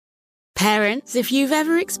Parents, if you've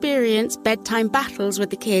ever experienced bedtime battles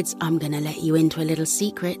with the kids, I'm going to let you into a little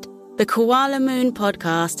secret. The Koala Moon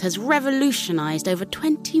podcast has revolutionized over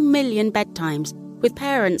 20 million bedtimes, with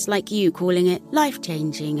parents like you calling it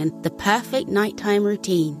life-changing and the perfect nighttime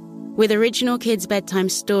routine. With original kids' bedtime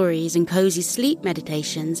stories and cozy sleep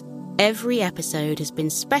meditations, every episode has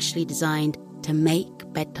been specially designed to make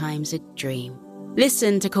bedtimes a dream.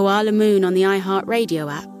 Listen to Koala Moon on the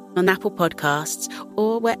iHeartRadio app, on Apple Podcasts,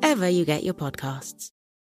 or wherever you get your podcasts.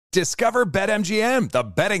 Discover BetMGM, the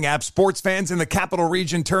betting app sports fans in the capital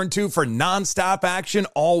region turn to for nonstop action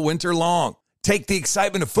all winter long. Take the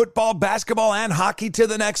excitement of football, basketball, and hockey to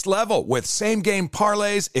the next level with same-game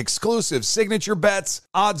parlays, exclusive signature bets,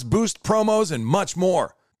 odds boost promos, and much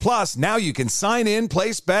more. Plus, now you can sign in,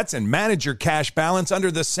 place bets, and manage your cash balance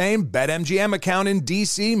under the same BetMGM account in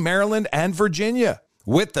D.C., Maryland, and Virginia.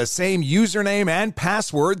 With the same username and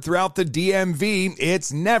password throughout the DMV,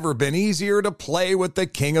 it's never been easier to play with the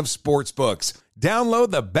king of sportsbooks. Download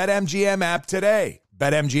the BetMGM app today.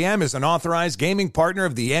 BetMGM is an authorized gaming partner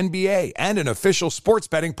of the NBA and an official sports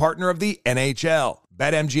betting partner of the NHL.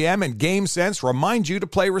 BetMGM and GameSense remind you to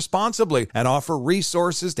play responsibly and offer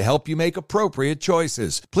resources to help you make appropriate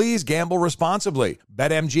choices. Please gamble responsibly.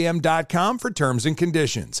 BetMGM.com for terms and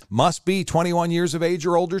conditions. Must be 21 years of age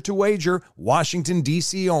or older to wager. Washington,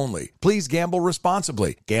 D.C. only. Please gamble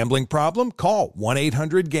responsibly. Gambling problem? Call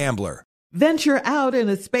 1-800-GAMBLER. Venture out in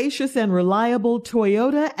a spacious and reliable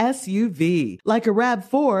Toyota SUV. Like a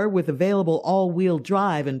RAV4 with available all-wheel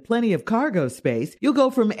drive and plenty of cargo space, you'll go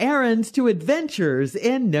from errands to adventures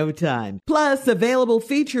in no time. Plus, available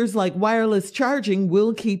features like wireless charging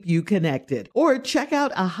will keep you connected. Or check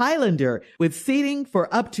out a Highlander with seating for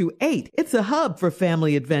up to 8. It's a hub for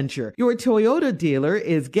family adventure. Your Toyota dealer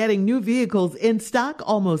is getting new vehicles in stock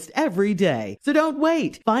almost every day. So don't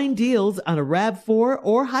wait. Find deals on a RAV4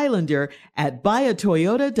 or Highlander at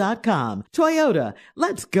buyatoyota.com. Toyota,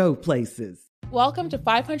 let's go places. Welcome to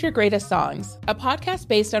 500 Greatest Songs, a podcast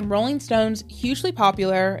based on Rolling Stone's hugely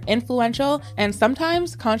popular, influential, and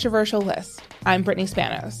sometimes controversial list. I'm Brittany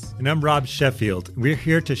Spanos. And I'm Rob Sheffield. We're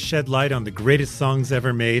here to shed light on the greatest songs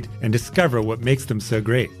ever made and discover what makes them so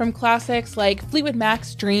great. From classics like Fleetwood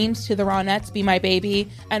Mac's Dreams to the Ronettes' Be My Baby,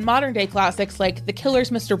 and modern-day classics like The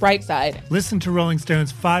Killer's Mr. Brightside. Listen to Rolling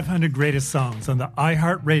Stone's 500 Greatest Songs on the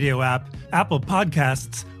iHeartRadio app, Apple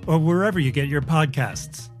Podcasts, or wherever you get your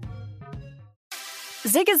podcasts.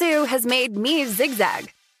 Zigazoo has made me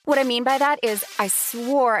zigzag. What I mean by that is I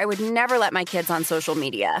swore I would never let my kids on social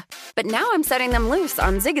media. But now I'm setting them loose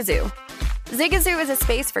on Zigazoo. Zigazoo is a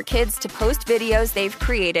space for kids to post videos they've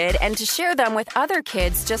created and to share them with other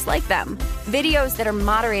kids just like them. Videos that are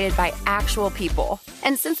moderated by actual people.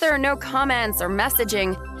 And since there are no comments or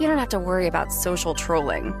messaging, you don't have to worry about social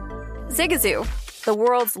trolling. Zigazoo, the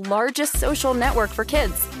world's largest social network for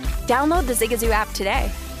kids. Download the Zigazoo app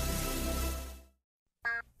today.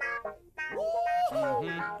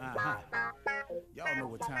 Y'all know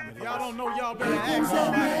what time it is. Y'all don't know, y'all better ask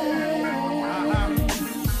somebody.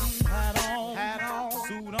 Hat on,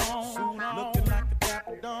 suit on, looking like a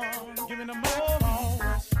dapper dawn, giving them all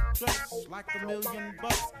dressed like $1 million,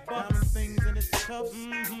 diamond things in its cuffs.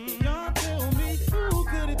 Y'all tell me who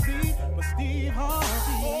could it be but Steve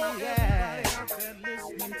Harvey? Yeah, and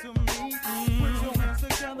listening to me. Put your hands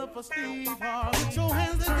together for Steve Harvey. Put your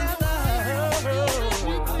hands together.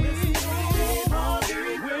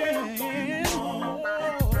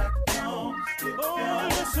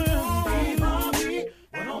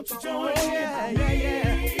 Why don't you join me?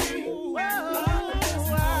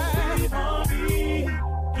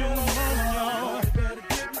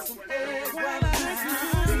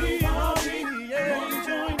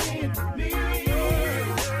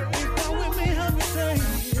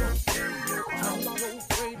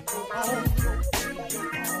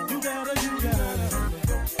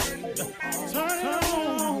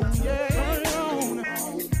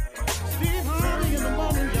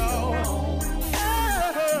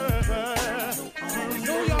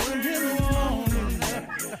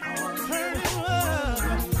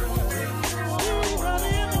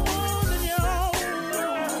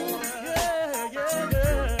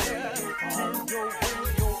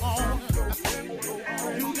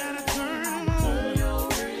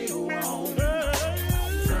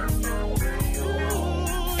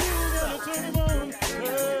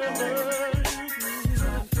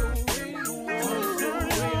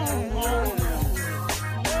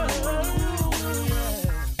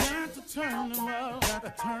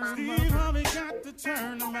 Steve Harvey got to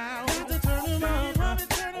turn them out. Got to turn them out. Harvey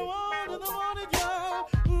turn them on to the morning, y'all.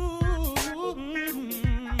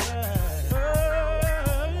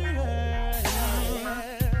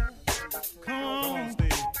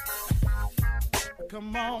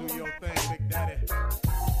 Come on, do your thing, Big Daddy.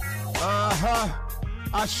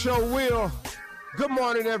 I sure will. Good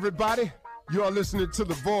morning, everybody. You are listening to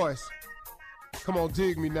The Voice. Come on,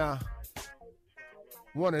 dig me now.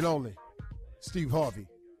 One and only, Steve Harvey,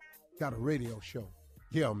 got a radio show.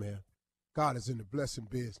 Yeah, man. God is in the blessing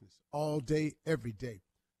business all day, every day.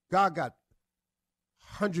 God got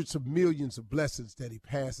hundreds of millions of blessings that he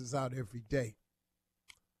passes out every day.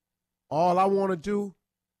 All I want to do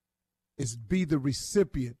is be the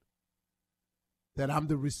recipient, that I'm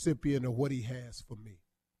the recipient of what he has for me.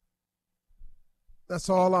 That's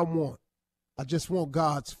all I want. I just want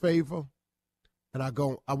God's favor, and I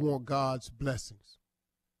want God's blessings.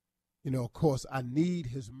 You know, of course, I need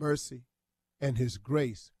his mercy and his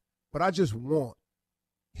grace, but I just want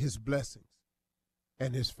his blessings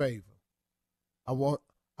and his favor. I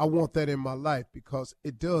want that in my life because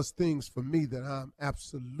it does things for me that I'm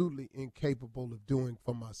absolutely incapable of doing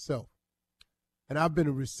for myself. And I've been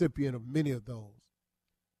a recipient of many of those.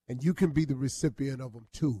 And you can be the recipient of them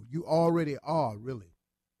too. You already are, really.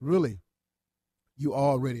 Really, you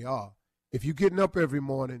already are. If you're getting up every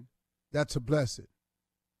morning, that's a blessing.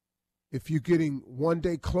 If you're getting one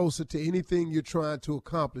day closer to anything you're trying to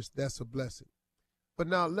accomplish, that's a blessing. But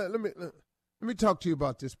now let me talk to you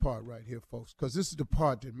about this part right here, folks, because this is the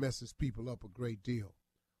part that messes people up a great deal.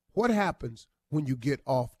 What happens when you get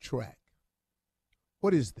off track?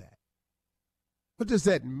 What is that? What does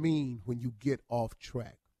that mean when you get off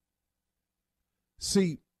track?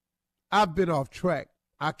 See, I've been off track,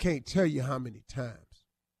 I can't tell you how many times.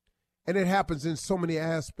 And it happens in so many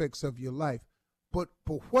aspects of your life. But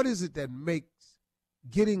what is it that makes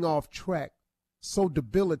getting off track so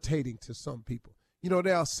debilitating to some people? You know,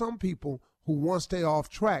 there are some people who once they're off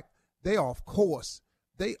track, they off course,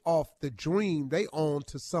 they off the dream, they on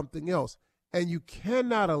to something else. And you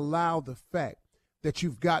cannot allow the fact that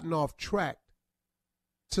you've gotten off track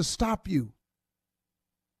to stop you.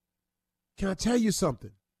 Can I tell you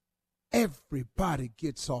something? Everybody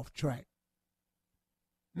gets off track.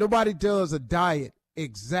 Nobody does a diet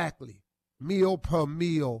exactly, meal per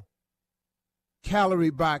meal, calorie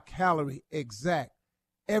by calorie exact.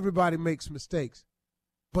 Everybody makes mistakes.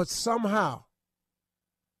 But somehow,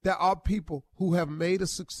 there are people who have made a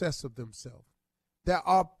success of themselves. There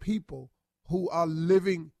are people who are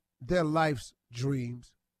living their life's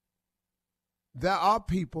dreams. There are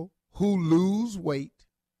people who lose weight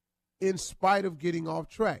in spite of getting off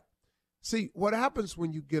track. See, what happens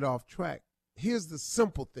when you get off track, here's the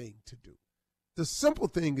simple thing to do. The simple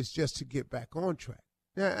thing is just to get back on track.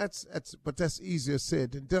 Yeah, but that's easier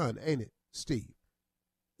said than done, ain't it, Steve?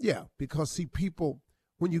 Yeah, because see, people,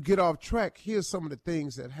 when you get off track, here's some of the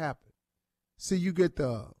things that happen. See, you get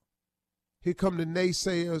here come the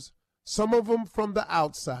naysayers, some of them from the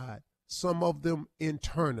outside, some of them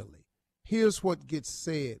internally. Here's what gets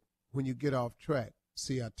said when you get off track.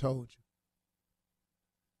 See, I told you.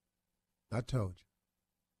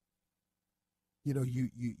 You know, you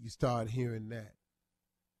start hearing that.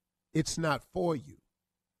 It's not for you.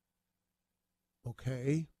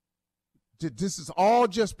 Okay? This is all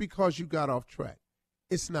just because you got off track.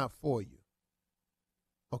 It's not for you.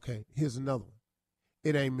 Okay, here's another one.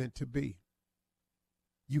 It ain't meant to be.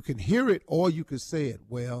 You can hear it or you can say it.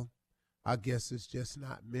 Well, I guess it's just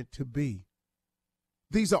not meant to be.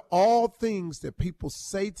 These are all things that people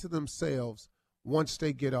say to themselves once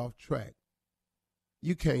they get off track.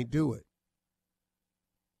 You can't do it.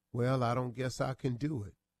 Well, I don't guess I can do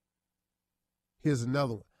it. Here's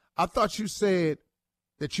another one. I thought you said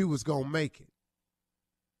that you was going to make it.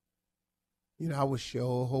 You know, I was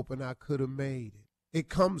sure hoping I could have made it. It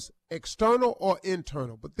comes external or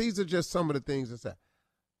internal, but these are just some of the things that say.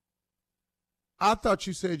 I thought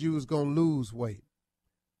you said you was going to lose weight.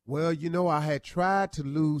 Well, you know, I had tried to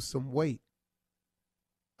lose some weight.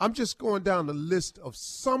 I'm just going down the list of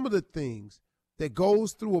some of the things that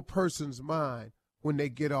goes through a person's mind when they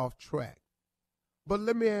get off track. But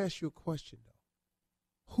let me ask you a question,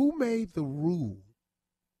 though. Who made the rule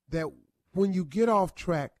that when you get off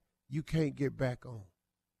track, you can't get back on?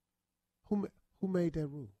 Who made that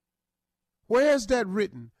rule? Where is that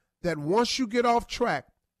written that once you get off track,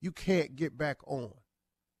 you can't get back on?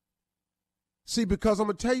 See, because I'm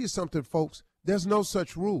going to tell you something, folks, there's no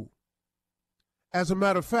such rule. As a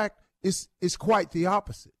matter of fact, it's quite the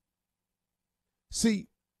opposite. See,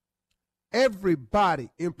 everybody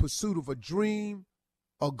in pursuit of a dream,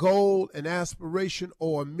 a goal, an aspiration,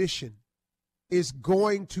 or a mission is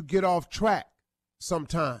going to get off track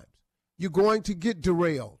sometimes. You're going to get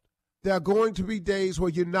derailed. There are going to be days where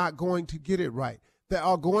you're not going to get it right. There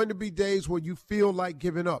are going to be days where you feel like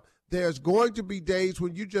giving up. There's going to be days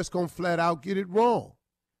when you're just going to flat out get it wrong.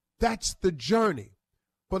 That's the journey.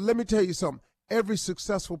 But let me tell you something. Every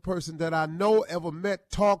successful person that I know, ever met,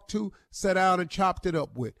 talked to, sat down and chopped it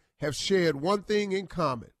up with, have shared one thing in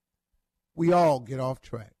common. We all get off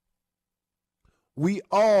track. We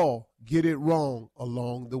all get it wrong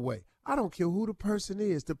along the way. I don't care who the person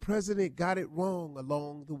is. The president got it wrong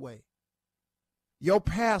along the way. Your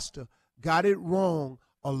pastor got it wrong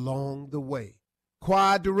along the way.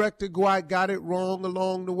 Choir director got it wrong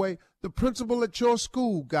along the way. The principal at your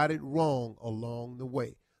school got it wrong along the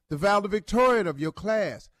way. The valedictorian of your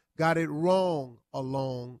class got it wrong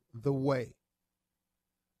along the way.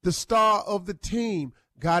 The star of the team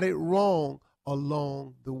got it wrong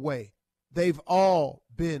along the way. They've all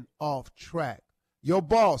been off track. Your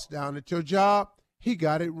boss down at your job, he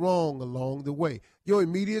got it wrong along the way. Your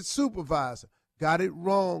immediate supervisor got it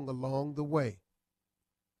wrong along the way.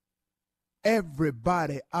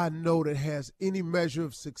 Everybody I know that has any measure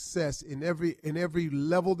of success in every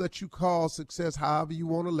level that you call success, however you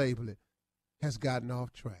want to label it, has gotten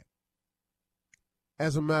off track.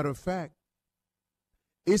 As a matter of fact,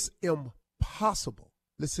 it's impossible.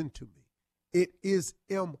 Listen to me. It is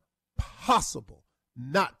impossible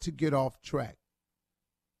not to get off track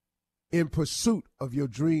in pursuit of your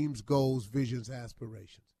dreams, goals, visions,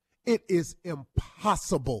 aspirations. It is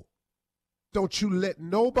impossible. Don't you let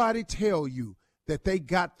nobody tell you that they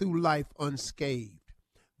got through life unscathed,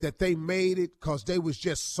 that they made it because they was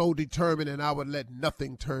just so determined and I would let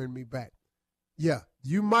nothing turn me back. Yeah,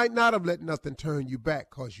 you might not have let nothing turn you back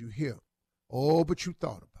because you're here. Oh, but you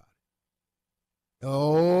thought about it.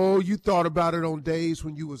 Oh, you thought about it on days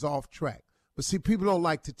when you was off track. But see, people don't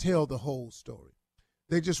like to tell the whole story.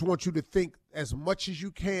 They just want you to think as much as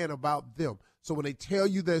you can about them. So when they tell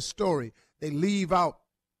you their story, they leave out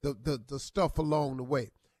the stuff along the way.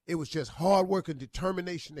 It was just hard work and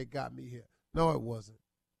determination that got me here. No, it wasn't.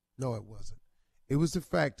 No, it wasn't. It was the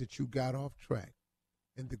fact that you got off track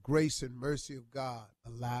and the grace and mercy of God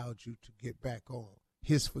allowed you to get back on.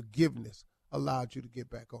 His forgiveness allowed you to get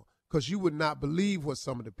back on because you would not believe what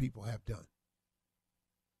some of the people have done.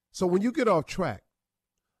 So when you get off track,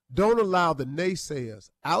 don't allow the naysayers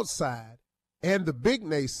outside and the big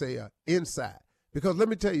naysayer inside. Because let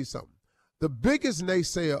me tell you something. The biggest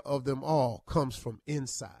naysayer of them all comes from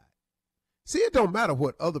inside. See, it don't matter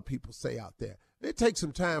what other people say out there. It takes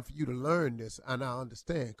some time for you to learn this, and I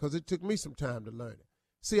understand, because it took me some time to learn it.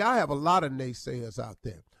 See, I have a lot of naysayers out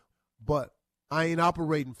there, but I ain't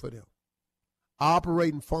operating for them. I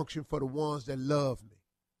operate and function for the ones that love me,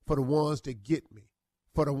 for the ones that get me,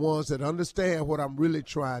 for the ones that understand what I'm really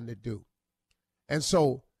trying to do. And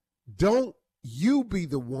so don't you be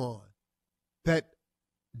the one that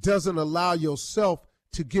doesn't allow yourself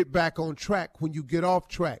to get back on track when you get off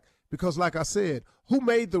track. Because like I said, who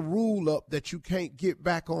made the rule up that you can't get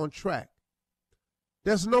back on track?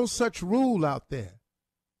 There's no such rule out there.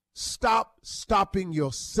 Stop stopping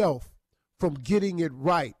yourself from getting it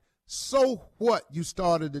right. So what? You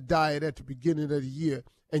started the diet at the beginning of the year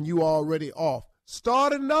and you already off.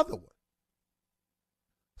 Start another one.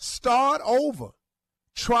 Start over.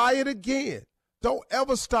 Try it again. Don't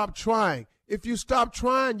ever stop trying. If you stop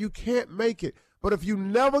trying, you can't make it. But if you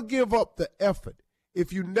never give up the effort,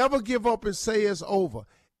 if you never give up and say it's over,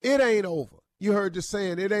 it ain't over. You heard the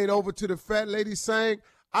saying, it ain't over till the fat lady sang.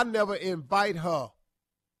 I never invite her.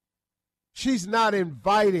 She's not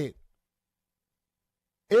invited.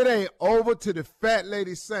 It ain't over till the fat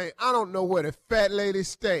lady sang. I don't know where the fat lady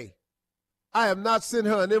stay. I have not sent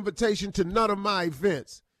her an invitation to none of my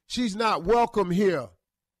events. She's not welcome here.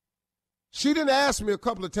 She didn't ask me a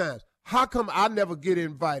couple of times, how come I never get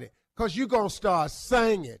invited? Because you're going to start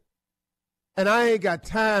singing. And I ain't got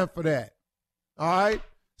time for that. All right?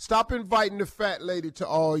 Stop inviting the fat lady to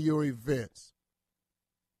all your events.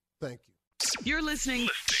 Thank you. You're listening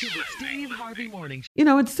to the Steve Harvey Morning Show. You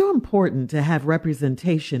know, it's so important to have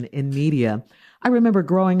representation in media. I remember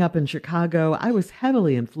growing up in Chicago, I was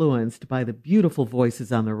heavily influenced by the beautiful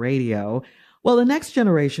voices on the radio. Well, the next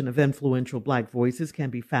generation of influential Black voices can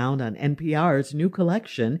be found on NPR's new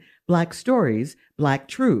collection, Black Stories, Black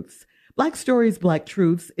Truths. Black Stories, Black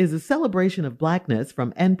Truths is a celebration of Blackness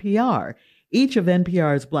from NPR. Each of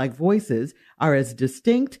NPR's Black voices are as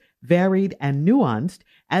distinct, varied, and nuanced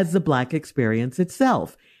as the Black experience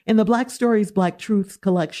itself. In the Black Stories, Black Truths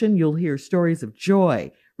collection, you'll hear stories of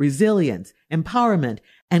joy, resilience, empowerment,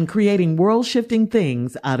 and creating world-shifting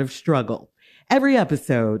things out of struggle. Every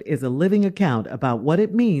episode is a living account about what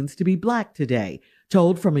it means to be Black today,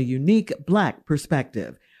 told from a unique Black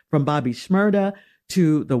perspective. From Bobby Shmurda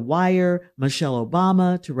to The Wire, Michelle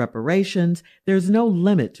Obama to reparations, there's no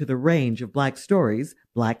limit to the range of Black stories,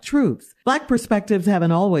 Black truths. Black perspectives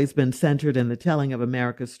haven't always been centered in the telling of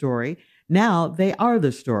America's story. Now they are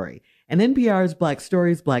the story. In NPR's Black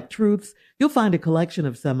Stories, Black Truths, you'll find a collection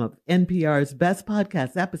of some of NPR's best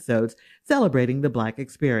podcast episodes celebrating the Black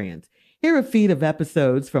experience. Hear a feed of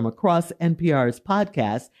episodes from across NPR's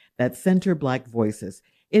podcasts that center Black voices.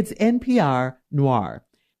 It's NPR Noir.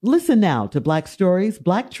 Listen now to Black Stories,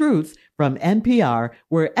 Black Truths from NPR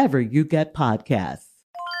wherever you get podcasts.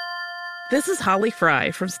 This is Holly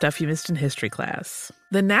Fry from Stuff You Missed in History class.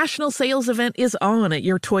 The national sales event is on at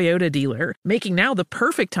your Toyota dealer, making now the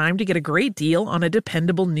perfect time to get a great deal on a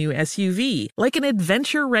dependable new SUV, like an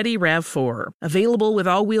adventure-ready RAV4. Available with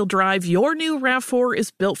all-wheel drive, your new RAV4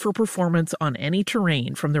 is built for performance on any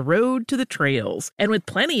terrain, from the road to the trails. And with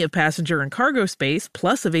plenty of passenger and cargo space,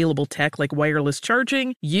 plus available tech like wireless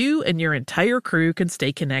charging, you and your entire crew can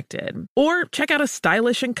stay connected. Or check out a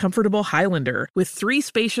stylish and comfortable Highlander with 3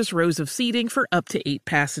 spacious rows of seating for up to 8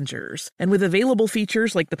 passengers. And with available features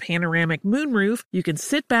like the panoramic moonroof, you can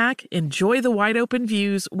sit back, enjoy the wide open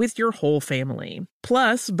views with your whole family.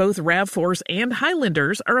 Plus, both RAV4s and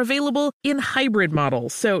Highlanders are available in hybrid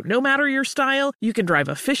models, so no matter your style, you can drive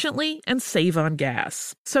efficiently and save on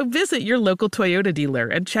gas. So visit your local Toyota dealer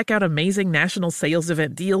and check out amazing national sales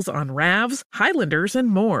event deals on RAVs, Highlanders, and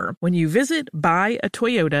more when you visit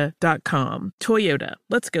buyatoyota.com. Toyota,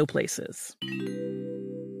 let's go places.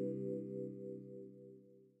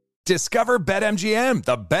 Discover BetMGM,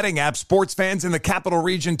 the betting app sports fans in the capital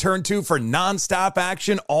region turn to for nonstop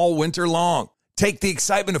action all winter long. Take the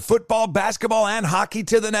excitement of football, basketball, and hockey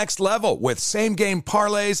to the next level with same-game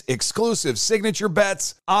parlays, exclusive signature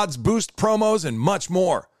bets, odds boost promos, and much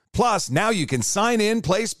more. Plus, now you can sign in,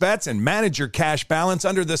 place bets, and manage your cash balance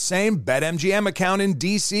under the same BetMGM account in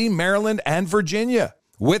D.C., Maryland, and Virginia.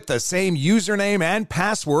 With the same username and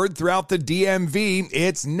password throughout the DMV,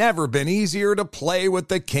 it's never been easier to play with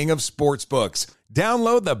the king of sportsbooks.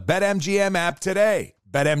 Download the BetMGM app today.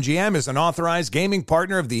 BetMGM is an authorized gaming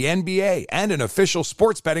partner of the NBA and an official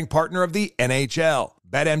sports betting partner of the NHL.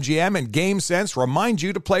 BetMGM and GameSense remind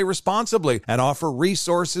you to play responsibly and offer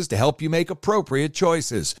resources to help you make appropriate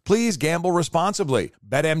choices. Please gamble responsibly.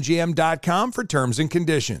 BetMGM.com for terms and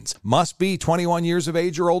conditions. Must be 21 years of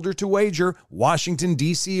age or older to wager. Washington,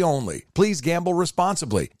 D.C. only. Please gamble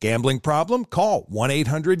responsibly. Gambling problem? Call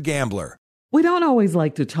 1-800-GAMBLER. We don't always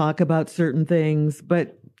like to talk about certain things,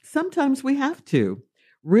 but sometimes we have to.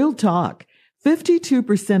 Real talk.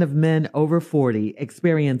 52% of men over 40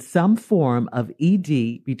 experience some form of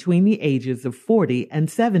ED between the ages of 40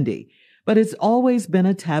 and 70, but it's always been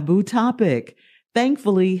a taboo topic.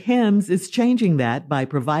 Thankfully, HIMSS is changing that by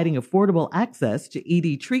providing affordable access to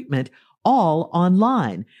ED treatment all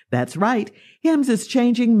online. That's right. HIMSS is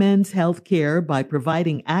changing men's health care by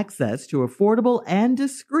providing access to affordable and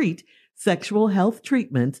discreet sexual health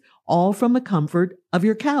treatments, all from the comfort of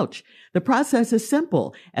your couch. The process is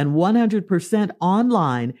simple and 100%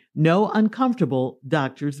 online, no uncomfortable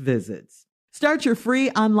doctor's visits. Start your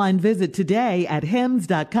free online visit today at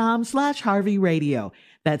hims.com/Harvey Radio.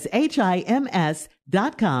 That's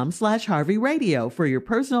HIMS.com/Harvey Radio for your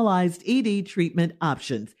personalized ED treatment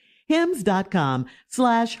options.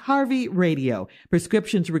 hims.com/Harvey Radio.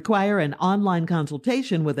 Prescriptions require an online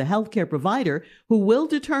consultation with a healthcare provider who will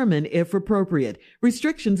determine if appropriate.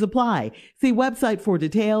 Restrictions apply. See website for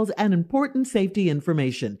details and important safety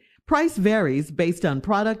information. Price varies based on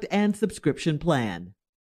product and subscription plan.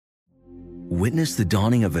 Witness the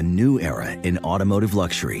dawning of a new era in automotive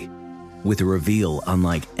luxury with a reveal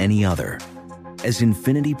unlike any other as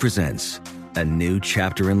Infiniti presents a new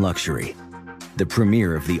chapter in luxury. The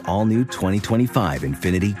premiere of the all-new 2025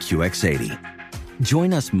 Infiniti QX80.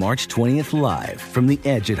 Join us March 20th live from the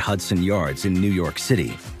Edge at Hudson Yards in New York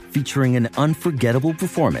City, featuring an unforgettable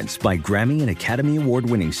performance by Grammy and Academy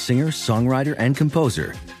Award-winning singer, songwriter, and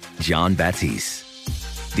composer, Jon Batiste.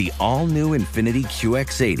 The all-new Infiniti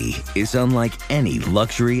QX80 is unlike any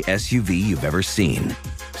luxury SUV you've ever seen.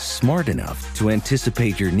 Smart enough to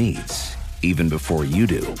anticipate your needs, even before you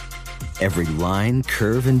do. Every line,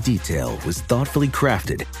 curve, and detail was thoughtfully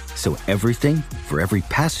crafted so everything for every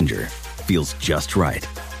passenger feels just right.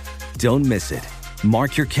 Don't miss it.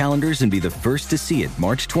 Mark your calendars and be the first to see it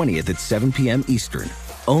March 20th at 7 p.m. Eastern,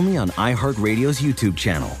 only on iHeartRadio's YouTube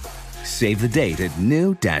channel. Save the date at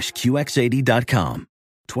new-QX80.com.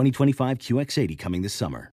 2025 QX80 coming this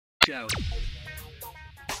summer.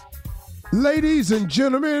 Ladies and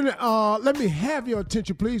gentlemen, let me have your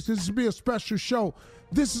attention, please. This will be a special show.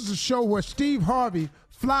 This is a show where Steve Harvey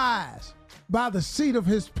flies by the seat of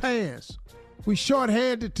his pants. We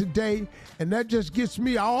shorthanded today, and that just gets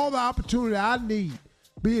me all the opportunity I need.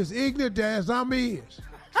 Be as ignorant as I'm is.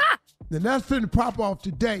 Then that's finna pop off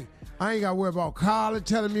today. I ain't got to worry about Carla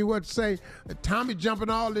telling me what to say. Tommy jumping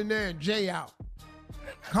all in there and Jay out.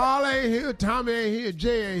 Carla ain't here, Tommy ain't here,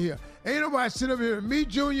 Jay ain't here. Ain't nobody sit up here. Me,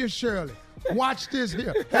 Junior, Shirley. Watch this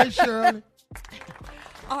here. Hey, Shirley.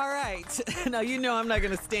 All right. Now, you know I'm not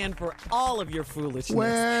going to stand for all of your foolishness.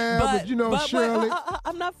 Well, but you know, Shirley.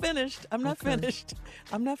 I'm not finished. I'm not finished.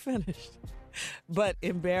 But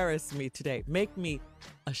embarrass me today. Make me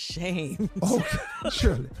ashamed. Okay,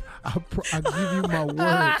 Shirley. I give you my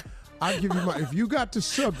word. If you got the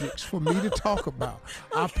subjects for me to talk about,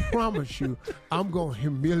 I promise you, I'm going to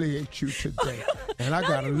humiliate you today. And I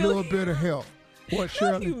got a little bit of help. What,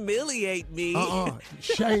 Shirley? Don't humiliate me.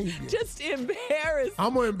 Shame you. Just embarrass.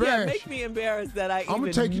 I'm going to embarrass you. Make me embarrassed that I I'm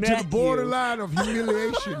going to take you to the borderline of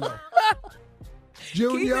humiliation, though.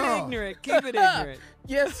 Junior. Keep it ignorant. Keep it ignorant.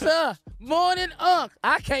 Yes, sir. Morning, Unc.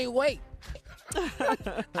 I can't wait.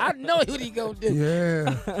 I know what he going to do.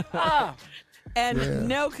 Yeah. And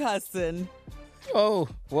no cussing. Oh,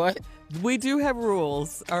 what? We do have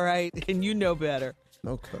rules, all right? And you know better.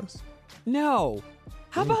 No cuss. No.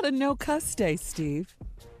 How about a no cuss day, Steve?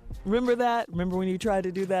 Remember that? Remember when you tried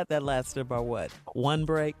to do that? That lasted about what? One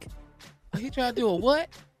break? He tried to do a what?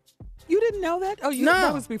 You didn't know that? Oh, No.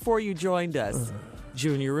 That was before you joined us.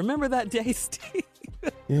 Junior, remember that day, Steve?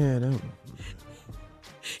 Yeah, that was...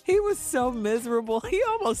 He was so miserable. He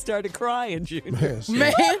almost started crying, Junior. Man.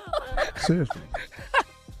 Seriously.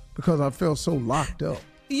 Because I felt so locked up.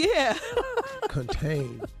 Yeah.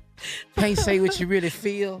 Contained. Can't say what you really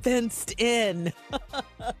feel. Fenced in.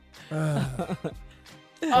 A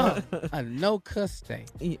no cuss day.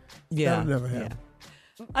 Yeah. That'll never happen.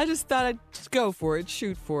 Yeah. I just thought I'd just go for it,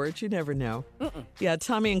 shoot for it. You never know. Yeah,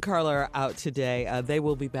 Tommy and Carla are out today. They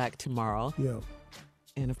will be back tomorrow. Yeah.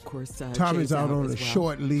 And of course, Tommy's Jay's out on a well.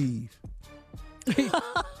 short leave. He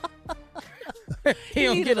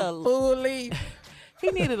don't get a full leave.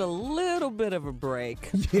 He needed a little bit of a break.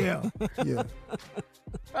 Yeah.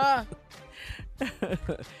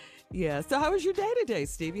 Yeah. So how was your day today,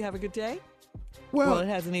 Steve? You have a good day? Well, it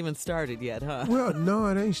hasn't even started yet, huh? Well, no,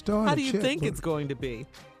 it ain't started. How do you yet, think but- it's going to be?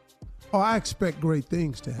 Oh, I expect great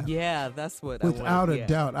things to happen. Yeah, that's what Without I a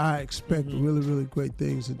doubt, I expect really, really great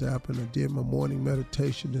things to happen. I did my morning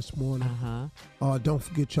meditation this morning. Don't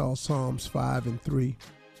forget y'all Psalms 5 and 3.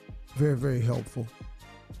 Very, very helpful.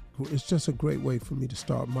 It's just a great way for me to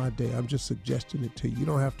start my day. I'm just suggesting it to you. You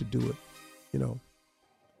don't have to do it, you know.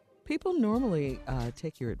 People normally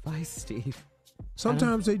take your advice, Steve.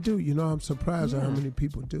 Sometimes they do. You know, I'm surprised at how many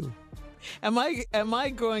people do. Am I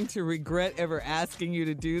going to regret ever asking you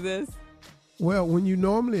to do this? Well, when you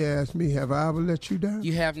normally ask me, have I ever let you down?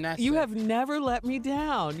 You have not. You have never let me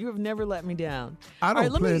down. You have never let me down. I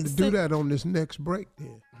don't plan to do that on this next break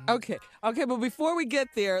then. Okay, but before we get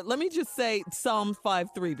there, let me just say Psalm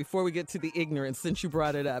 5:3 before we get to the ignorance, since you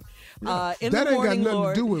brought it up. In that the ain't morning, got nothing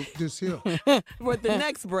Lord, to do with this here. with the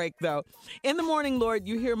next break, though. In the morning, Lord,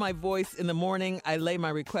 you hear my voice. In the morning, I lay my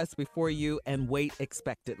request before you and wait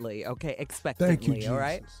expectantly. Okay, expectantly. Thank you, Jesus. All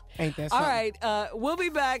right. Ain't that All something? right, we'll be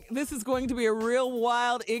back. This is going to be a real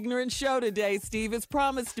wild, ignorant show today. Steve has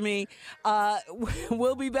promised me.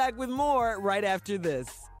 We'll be back with more right after this.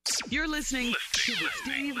 You're listening to the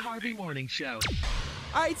Steve Harvey Morning Show.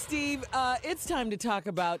 All right, Steve, it's time to talk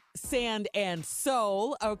about Sand and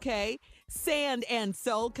Soul, okay? Sand and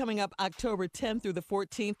Soul coming up October 10th through the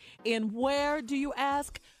 14th. In where, do you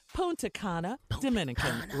ask? Punta Cana,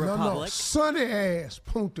 Dominican Republic. No, sunny ass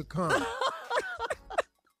Punta Cana.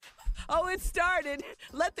 Oh, it started.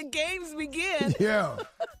 Let the games begin. Yeah.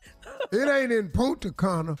 It ain't in Punta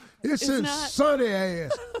Cana. It's in not? sunny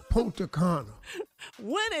ass Punta Cana.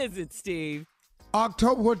 When is it, Steve?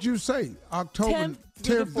 October, what you say? October 10th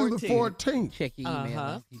 10th through the 14th. Check your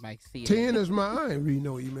email. You might see it. 10 is I ain't reading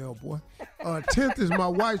no email, boy. 10th is my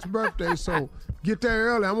wife's birthday, so get there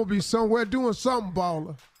early. I'm going to be somewhere doing something,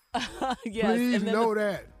 baller. Yes. Please know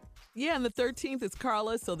that. Yeah, and the 13th is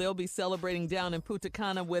Carla, so they'll be celebrating down in Punta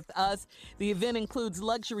Cana with us. The event includes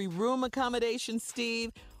luxury room accommodation,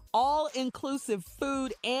 Steve, all-inclusive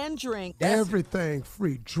food and drink. Everything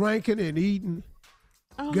free. Drinking and eating.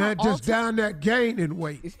 Uh-huh. Just down there gaining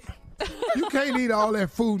weight. You can't eat all that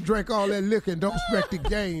food, drink all that liquor, and don't expect to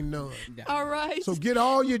gain none. All right. So get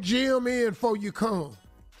all your gym in before you come.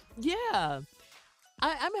 Yeah.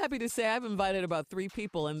 I'm happy to say I've invited about 3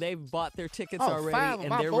 people, and they've bought their tickets 5 already, of and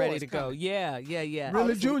my they're ready boys to go. coming. Yeah.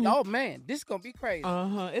 Really, Junior? Oh, man, this is going to be crazy.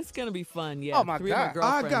 It's going to be fun, yeah. Oh, my 3 of my God.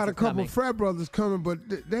 girlfriends I got a are couple coming. frat brothers coming, but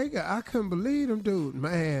I couldn't believe them, dude.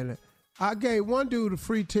 Man, I gave one dude a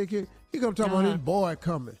free ticket. He come talking about his boy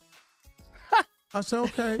coming. I said,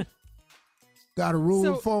 okay. Got a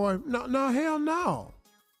room for him? No, hell no.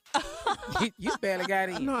 You barely got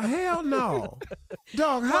in. No, hell no.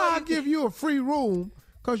 Dog, how I give you a free room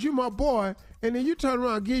because you my boy, and then you turn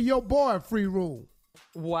around and give your boy a free room?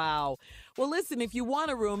 Wow. Well, listen, if you want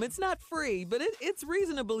a room, it's not free, but it's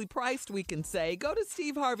reasonably priced, we can say. Go to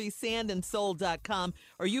SteveHarveySandandSoul.com,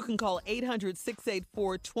 or you can call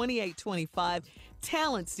 800-684-2825.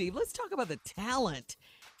 Talent, Steve. Let's talk about the talent.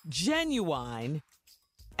 Genuine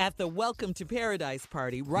at the Welcome to Paradise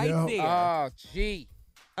party there. Oh, gee.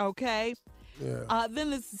 Okay. Yeah.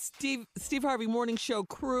 Then the Steve Harvey Morning Show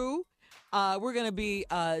crew. We're going to be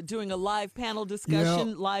doing a live panel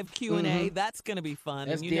discussion, live Q&A. Mm-hmm. That's going to be fun.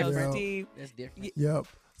 That's and different. Steve. That's different. Yep.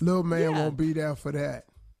 Little man won't be there for that.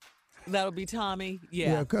 That'll be Tommy.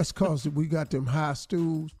 Yeah. Yeah, that's because we got them high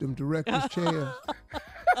stools, them director's chairs.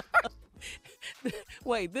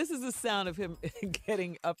 Wait, this is the sound of him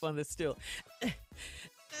getting up on the stool.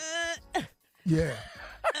 Yeah.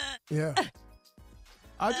 Yeah.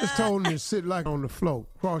 I just told him to sit like on the floor,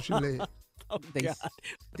 cross your legs. Oh, God.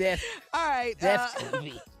 All right.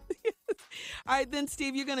 Definitely. All right, then,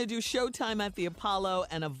 Steve, you're going to do Showtime at the Apollo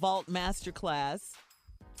and a Vault Masterclass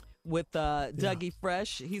with Dougie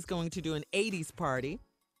Fresh. He's going to do an 80s party.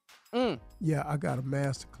 Yeah, I got a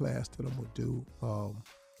masterclass that I'm going to do.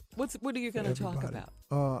 What are you going to talk about?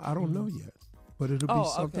 I don't know yet, but it'll be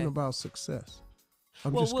something about success.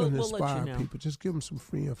 I'm just going to inspire people. Just give them some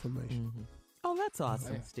free information. Mm-hmm. Oh, that's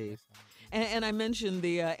awesome, Steve. And I mentioned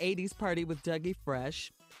the 80s party with Dougie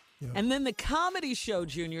Fresh. Yeah. And then the comedy show,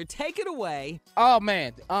 Junior. Take it away. Oh,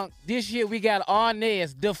 man. This year we got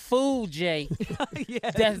Arnez, the Fool J.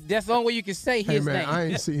 Yes. That's the only way you can say his name. I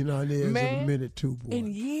ain't seen Arnez in a minute, too, boy.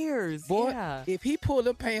 In years, boy, if he pull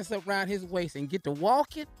the pants up around his waist and get to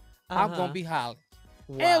walking, I'm going to be hollering.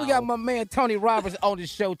 Wow. And we got my man Tony Roberts on the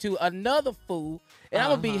show, too. Another fool. And I'm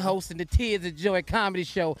going to be hosting the Tears of Joy comedy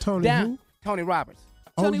show. Who? Tony Roberts.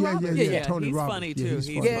 Tony Roberts? Yeah. Tony he's Roberts. funny, too. He's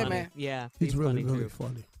funny. funny. Man. Yeah, he's really, funny, really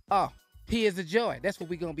funny. Oh, Tears of Joy. That's what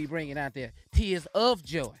we're going to be bringing out there. Tears of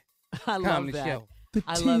Joy. I love that. Show.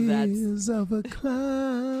 I love that. Tears of a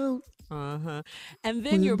clown. And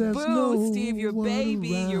then your boo, Steve, your baby,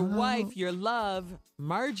 your wife, your love,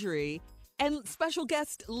 Marjorie, and special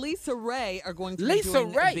guest Lisa Ray are going to be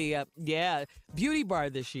doing the beauty bar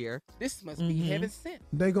this year. This must be heaven sent.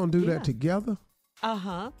 They going to do that together?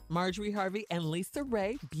 Marjorie Harvey and Lisa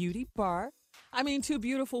Ray, beauty bar. I mean, two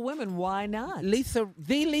beautiful women. Why not? Lisa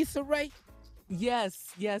Ray?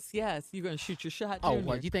 Yes. You're going to shoot your shot, Junior. Oh,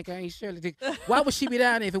 what? You think I ain't Shirley? Why would she be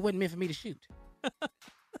down there if it wasn't meant for me to shoot?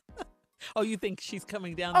 Oh, you think she's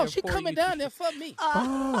coming down there? Oh, she's coming down there for me.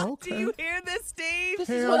 Okay. Do you hear this, Steve?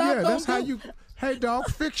 Hell yeah, that's how you. Hey, dog,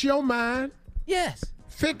 fix your mind. Yes.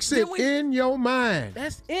 Fix it in your mind.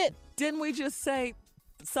 That's it. Didn't we just say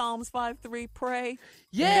Psalms 5:3, pray?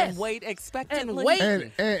 Yes. And wait expectantly. And wait.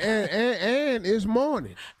 And it's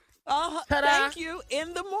morning. Thank you.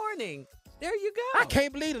 In the morning. There you go. I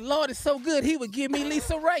can't believe the Lord is so good. He would give me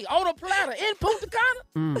Lisa Ray on a platter in Punta Cana.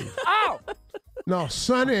 Oh. No,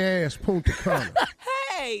 sunny ass Punta Cana.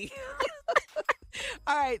 Hey.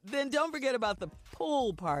 All right, then don't forget about the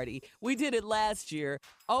pool party. We did it last year.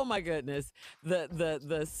 Oh my goodness,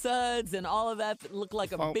 the suds and all of that looked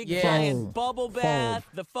like a big giant bubble bath.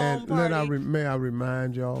 The foam party. May I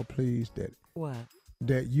remind y'all, please, that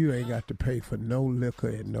that you ain't got to pay for no liquor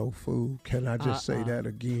and no food. Can I just say that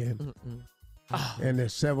again? And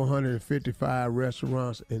there's 755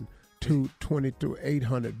 restaurants and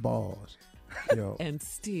 800 bars. Yo. And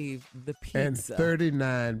Steve, the pizza. And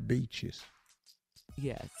 39 beaches.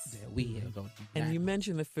 Yes. Yeah, we are going to do that. And you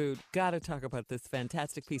mentioned the food. Got to talk about this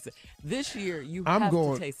fantastic pizza. This year, you have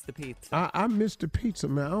to taste the pizza. I missed the pizza,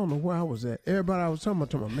 man. I don't know where I was at. Everybody I was talking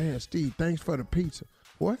about, man, Steve, thanks for the pizza.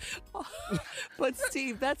 What? But,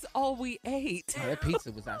 Steve, that's all we ate. Oh, that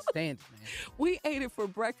pizza was outstanding, man. We ate it for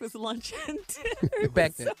breakfast, lunch, and dinner.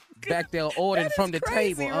 Back there ordering from the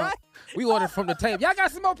crazy, table. Right? We ordered from the table. Y'all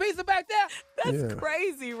got some more pizza back there? That's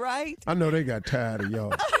crazy, right? I know they got tired of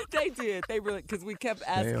y'all. They did. They really, because we kept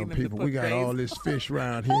asking them people, to put we got all this fish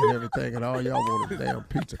around here and everything, and all y'all want a damn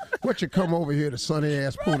pizza. What you come over here to sunny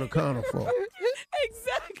ass Punta Cana for?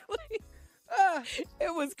 Exactly.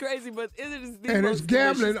 It was crazy, but it is the and most it's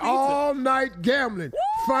gambling pizza. all night gambling.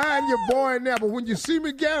 Woo! Find your boy in there, but when you see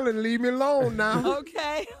me gambling, leave me alone now.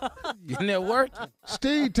 Okay. Isn't that working?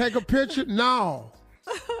 Steve, take a picture? No.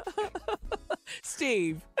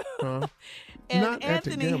 Steve. And Anthony, not at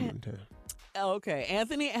the gambling time. Okay,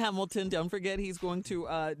 Anthony Hamilton, don't forget he's going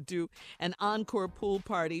to do an encore pool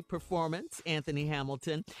party performance, Anthony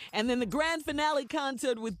Hamilton. And then the grand finale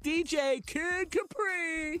concert with DJ Kid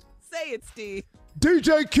Capri. Say it, Steve.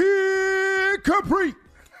 DJ Kid Capri.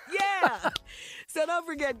 Yeah. So don't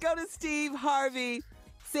forget, go to Steve Harvey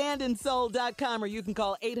sandandsoul.com, or you can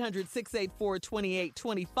call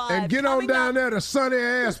 800-684-2825. And get on down there to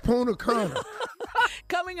sunny-ass Punta Cana.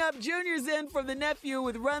 Coming up, Junior's in for the nephew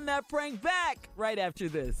with Run That Prank Back right after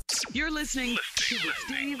this. You're listening to the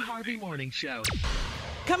Steve Harvey Morning Show.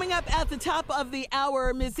 Coming up at the top of the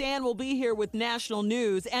hour, Ms. Ann will be here with national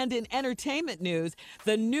news. And in entertainment news,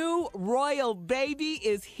 the new royal baby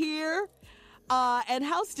is here. And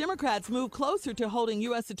House Democrats move closer to holding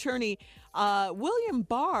U.S. Attorney William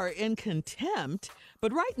Barr in contempt.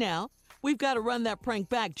 But right now, we've got to run that prank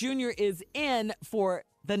back. Junior is in for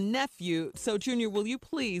the nephew. So, Junior, will you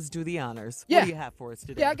please do the honors? Yeah. What do you have for us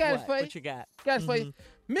today? Yeah, I got it for you. What you got? Got it for you.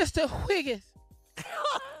 Mr. Wiggins.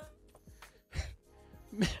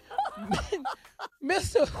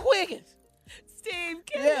 Mr. Wiggins. Steve,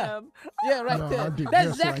 get him. Yeah, right there.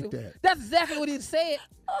 That's exactly what he said.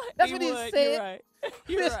 That's what he said.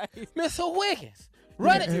 You're right. Mr. Wiggins.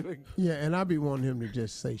 Run it. And I be wanting him to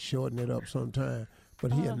just say shorten it up sometime.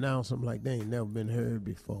 But he announced them like they ain't never been heard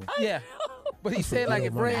before. Yeah. But he said like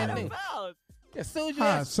it brand new. As soon as you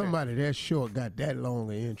ask somebody that short got that long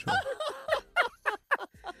an intro.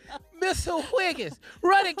 Mr. Wiggins.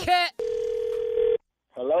 Run it, cat.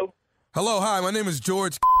 Hello? Hello, hi, my name is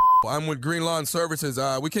George. I'm with Green Lawn Services.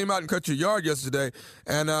 We came out and cut your yard yesterday,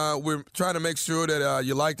 and we're trying to make sure that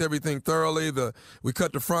you liked everything thoroughly. We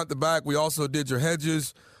cut the front, the back. We also did your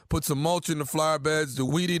hedges, put some mulch in the flower beds, the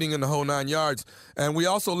weed eating in the whole 9 yards. And we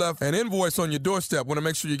also left an invoice on your doorstep. Want to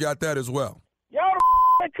make sure you got that as well. Y'all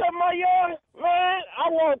cut my yard? Man, I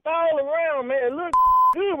walked all around, man. It looked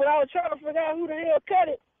good, but I was trying to figure out who the hell cut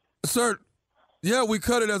it. Sir, yeah, we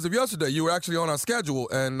cut it as of yesterday. You were actually on our schedule,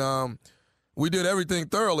 and we did everything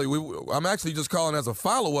thoroughly. I'm actually just calling as a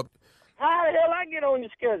follow-up. How the hell I get on your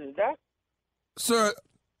schedule, Doc? Sir,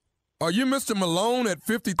 are you Mr. Malone at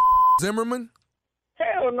 50 Zimmerman?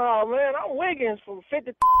 Hell no, man. I'm Wiggins from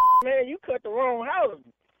 50. Man, you cut the wrong house.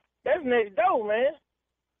 That's next door, man.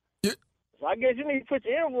 Yeah. So I guess you need to put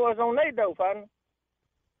your invoice on their door, partner.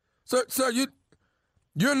 Sir,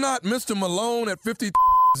 you're not Mr. Malone at 50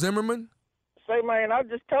 Zimmerman? Say, man, I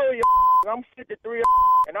just told you I'm 53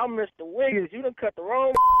 and I'm Mr. Wiggins. You done cut the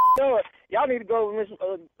wrong door. Y'all need to go to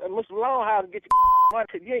Mr. Longhouse and get your money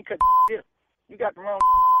because you ain't cut here. You got the wrong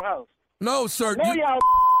house. No, sir. No, y'all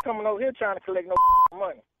coming over here trying to collect no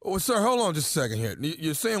money. Oh, sir, hold on just a second here.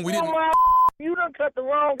 You're saying we didn't... You done cut the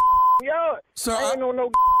wrong yard. Sir, I ain't on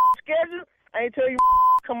no schedule. I ain't tell you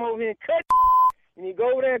come over here and cut. And you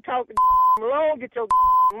go over there and talk to Malone, get your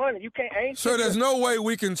money. You can't. Sir, there's no way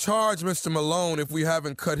we can charge Mr. Malone if we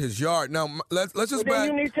haven't cut his yard. Now, let's just then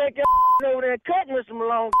you need to take your over there and cut Mr.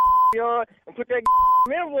 Malone's yard and put that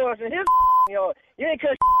invoice in his yard. You ain't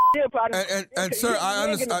cut here, partner. And sir, I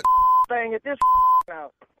understand. Thing at this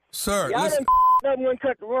now. Sir, y'all listen. Done went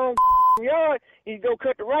cut the wrong yard. You go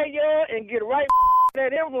cut the right yard and get the right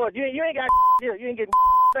that invoice. You ain't got here. You ain't getting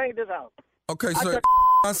thing at this house. Okay, sir.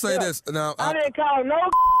 I say this now. I didn't call no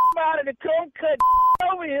body to come cut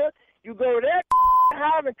over here. You go to that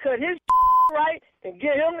house and cut his right and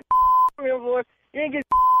get him the invoice. You ain't getting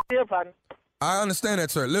here, partner. I understand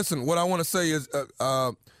that, sir. Listen, what I want to say is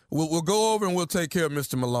we'll go over and we'll take care of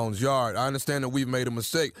Mr. Malone's yard. I understand that we've made a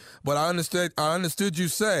mistake, but I understood you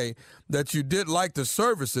say that you did like the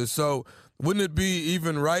services, so wouldn't it be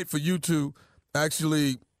even right for you to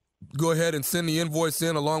actually go ahead and send the invoice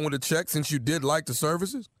in along with the check since you did like the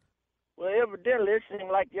services? Well, evidently it seems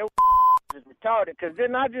like your is retarded, because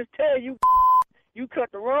didn't I just tell you you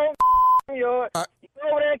cut the wrong yard, you go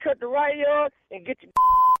over there and cut the right yard and get your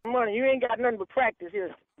money. You ain't got nothing but practice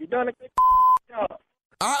here. You done a good job.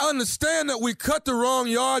 I understand that we cut the wrong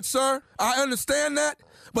yard, sir. I understand that.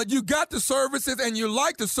 But you got the services and you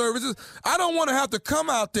like the services. I don't want to have to come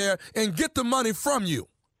out there and get the money from you.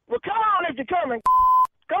 Well, come on if you're coming.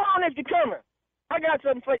 Come on if you're coming. I got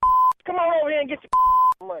something for you. Come on over here and get your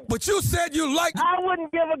money. But you said you liked... I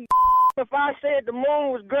wouldn't give a if I said the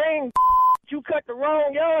moon was green. You cut the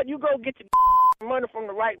wrong yard, you go get your money from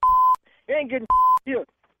the right. You ain't getting here.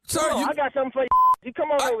 Sir, I got something for you. You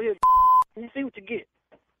come on over here and you see what you get.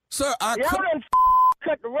 Sir, y'all done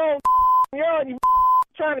cut the wrong yard and you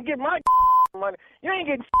trying to get my money. You ain't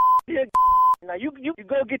getting here. Now you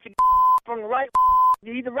go get your from the right.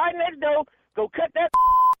 You either right next door, go cut that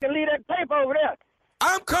and leave that paper over there.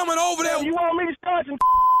 I'm coming over there. You want me to start some?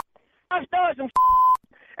 I start some.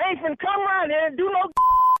 Ain't finna come around here and do no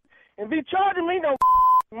and be charging me no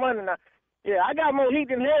money now. Yeah, I got more heat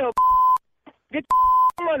than hell. Get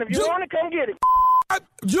money. If you want to, come get it.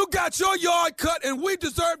 You got your yard cut, and we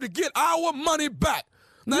deserve to get our money back.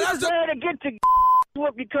 Now you that's deserve to get your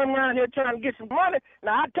whoop you come around here trying to get some money.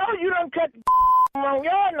 Now, I told you don't cut the wrong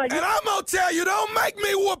yard. Now, and I'm going to tell you, don't make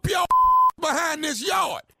me whoop your behind this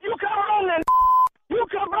yard. You come on and you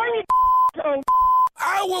come bring your on.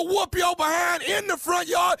 I will whoop your behind in the front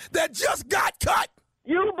yard that just got cut.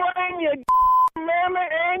 You bring your mama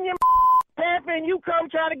and your pappy and you come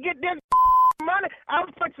try to get this money. I'll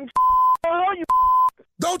put some on you.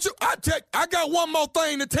 Don't you? I got one more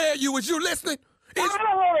thing to tell you. Is you listening? I don't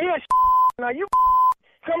want to hear now. You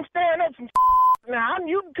come stand up some now.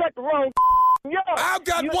 You can cut the wrong yard. I've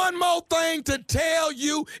got one more thing to tell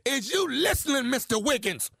you. Is you listening, Mr.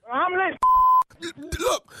 Wiggins? I'm listening.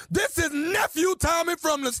 Look, this is Nephew Tommy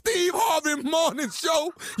from the Steve Harvey Morning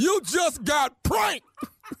Show. You just got pranked.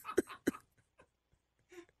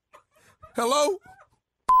 Hello?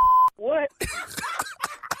 What?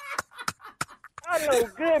 I know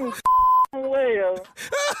good and well.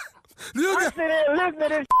 I sit there and listen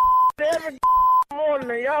to this every morning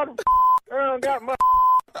and y'all got my...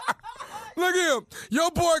 Look at him. Your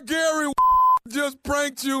boy Gary just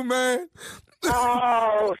pranked you, man.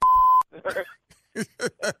 Oh,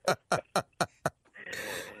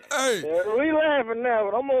 hey. Yeah, we laughing now,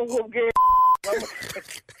 but I'm going to go get...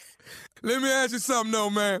 Let me ask you something, though,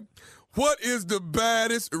 man. What is the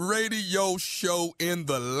baddest radio show in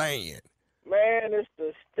the land? Man, it's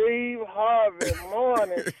the Steve Harvey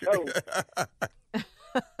Morning Show.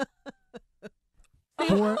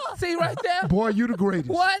 Boy, see right there? Boy, you the greatest.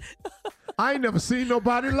 What? I ain't never seen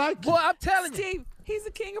nobody like you. Boy, I'm telling you. Steve, he's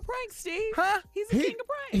the king of pranks, Steve. Huh? He's the king of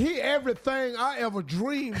pranks. He everything I ever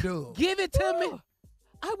dreamed of. Give it to me.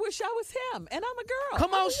 I wish I was him, and I'm a girl.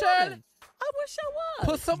 Come on, Shirley. I wish I was.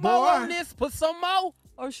 Put some more on this. Put some more.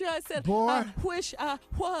 Or should I say, Boy. I wish I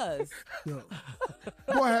was.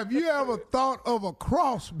 Boy, have you ever thought of a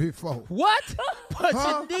cross before? What? But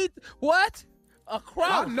Huh? you need what? A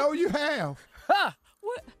cross? I know you have. Huh?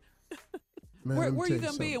 What? Man, where let me are tell you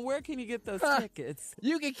going to be, something. and where can you get those tickets?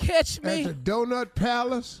 You can catch me. At the Donut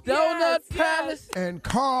Palace Donut Palace. and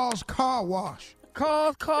Carl's Car Wash.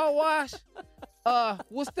 Carl's Car Wash.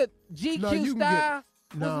 What's the GQ No, you can style? get-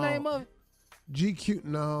 What's no. the name of it? GQ,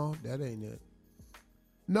 no, that ain't it.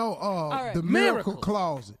 No, right. the Miracle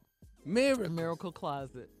Closet. Miracle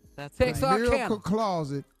Closet. That's Texarkana. right. Miracle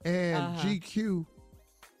Closet and Uh-huh. GQ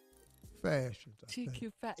Fashions. I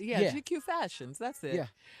think. Yeah, GQ Fashions. That's it. Yeah.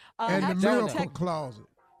 And the actually, Miracle Closet.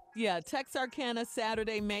 Texarkana,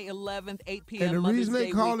 Saturday, May 11th, 8 p.m. And the Mother's reason they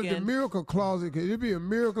Day call it the weekend. Miracle Closet, because it'd be a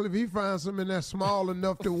miracle if he finds something that's small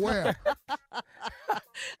enough to wear.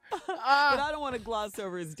 But I don't want to gloss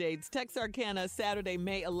over his dates. Texarkana, Saturday,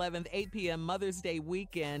 May 11th, 8 p.m. Mother's Day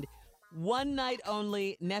weekend. One night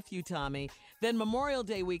only, Nephew Tommy. Then Memorial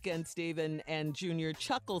Day weekend, Stephen and Junior,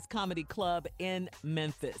 Chuckles Comedy Club in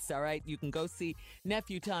Memphis. All right, you can go see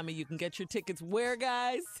Nephew Tommy. You can get your tickets where,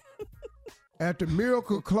 guys? At the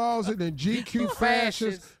Miracle Closet and GQ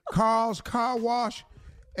Fashions, Carl's Car Wash,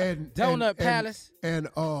 and Donut Palace, and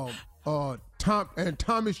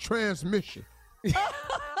Tommy's Transmission.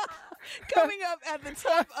 Coming up at the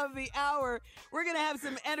top of the hour, we're going to have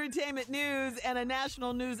some entertainment news and a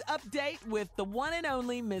national news update with the one and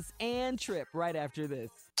only Miss Ann Tripp right after this.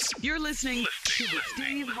 You're listening to the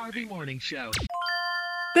Steve Harvey Morning Show.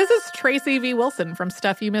 This is Tracy V. Wilson from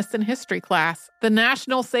Stuff You Missed in History Class. The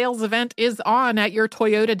national sales event is on at your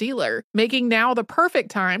Toyota dealer, making now the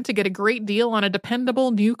perfect time to get a great deal on a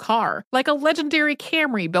dependable new car. Like a legendary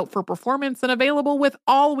Camry built for performance and available with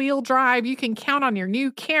all-wheel drive, you can count on your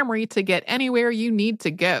new Camry to get anywhere you need to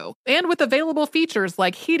go. And with available features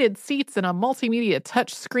like heated seats and a multimedia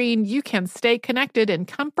touchscreen, you can stay connected in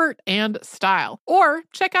comfort and style. Or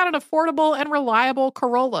check out an affordable and reliable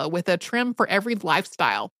Corolla with a trim for every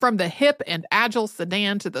lifestyle. From the hip and agile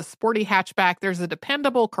sedan to the sporty hatchback, there's a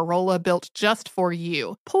dependable Corolla built just for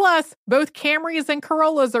you. Plus, both Camrys and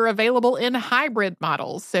Corollas are available in hybrid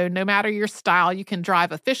models, so no matter your style, you can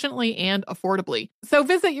drive efficiently and affordably. So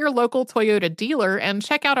visit your local Toyota dealer and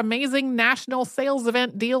check out amazing national sales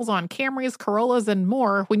event deals on Camrys, Corollas, and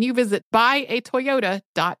more when you visit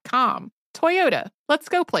buyatoyota.com. Toyota, let's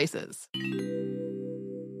go places.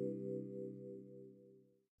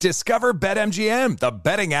 Discover BetMGM, the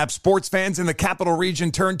betting app sports fans in the capital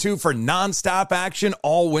region turn to for nonstop action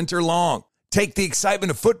all winter long. Take the excitement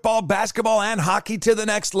of football, basketball, and hockey to the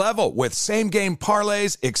next level with same-game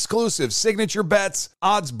parlays, exclusive signature bets,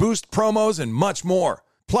 odds boost promos, and much more.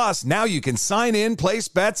 Plus, now you can sign in, place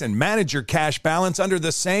bets, and manage your cash balance under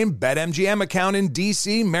the same BetMGM account in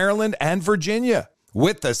D.C., Maryland, and Virginia.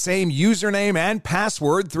 With the same username and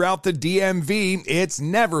password throughout the DMV, it's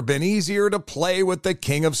never been easier to play with the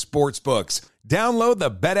king of sportsbooks. Download the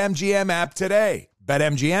BetMGM app today.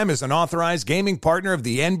 BetMGM is an authorized gaming partner of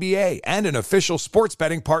the NBA and an official sports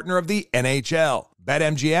betting partner of the NHL.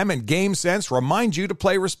 BetMGM and GameSense remind you to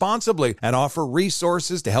play responsibly and offer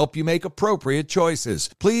resources to help you make appropriate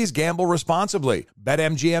choices. Please gamble responsibly.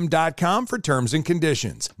 BetMGM.com for terms and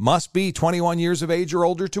conditions. Must be 21 years of age or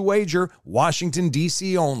older to wager. Washington,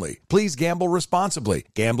 D.C. only. Please gamble responsibly.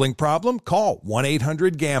 Gambling problem? Call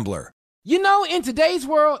 1-800-GAMBLER. You know, in today's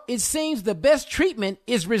world, it seems the best treatment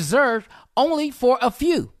is reserved only for a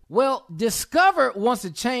few. Well, Discover wants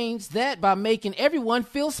to change that by making everyone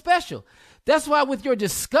feel special. That's why with your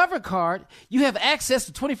Discover card, you have access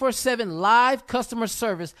to 24/7 live customer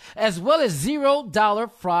service as well as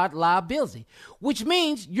 $0 fraud liability, which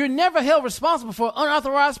means you're never held responsible for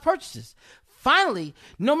unauthorized purchases. Finally,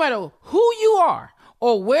 no matter who you are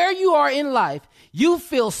or where you are in life, you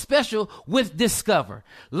feel special with Discover.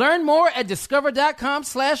 Learn more at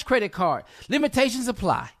discover.com/credit card. Limitations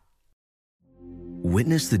apply.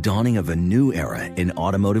 Witness the dawning of a new era in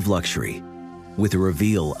automotive luxury with a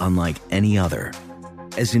reveal unlike any other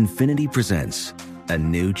as Infiniti presents a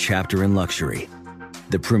new chapter in luxury,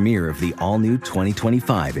 the premiere of the all-new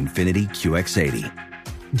 2025 Infiniti QX80.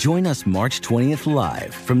 Join us March 20th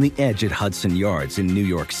live from the Edge at Hudson Yards in New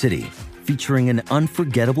York City, featuring an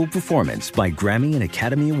unforgettable performance by Grammy and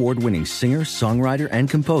Academy Award-winning singer, songwriter,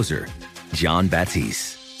 and composer, Jon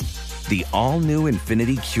Batiste. The all-new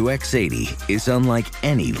Infiniti QX80 is unlike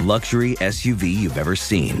any luxury SUV you've ever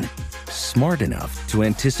seen. Smart enough to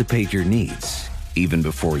anticipate your needs, even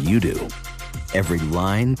before you do. Every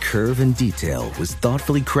line, curve, and detail was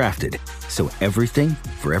thoughtfully crafted, so everything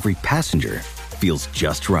for every passenger feels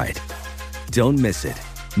just right. Don't miss it.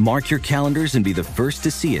 Mark your calendars and be the first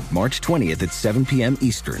to see it March 20th at 7 p.m.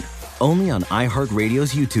 Eastern, only on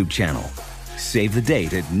iHeartRadio's YouTube channel. Save the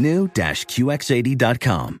date at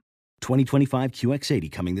new-QX80.com. 2025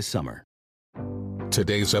 QX80 coming this summer.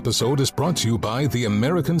 Today's episode is brought to you by the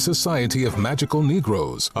American Society of Magical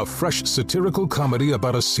Negroes, a fresh satirical comedy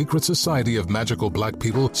about a secret society of magical black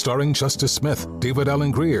people starring Justice Smith, David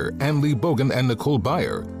Allen Greer, Ann Lee Bogan, and Nicole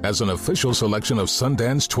Byer. As an official selection of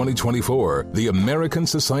Sundance 2024, the American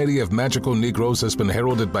Society of Magical Negroes has been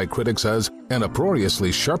heralded by critics as an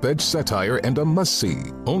uproariously sharp-edged satire and a must-see.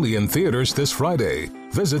 Only in theaters this Friday.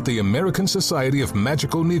 Visit the American Society of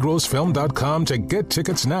Magical Negroes Film.com to get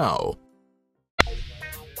tickets now.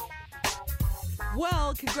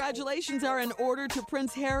 Well, congratulations are in order to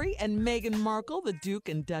Prince Harry and Meghan Markle, the Duke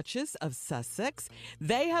and Duchess of Sussex.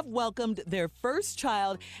 They have welcomed their first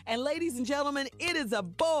child, and ladies and gentlemen, it is a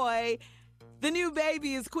boy. The new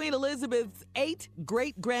baby is Queen Elizabeth's 8th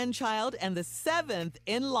great-grandchild and the 7th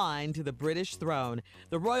in line to the British throne.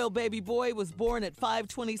 The royal baby boy was born at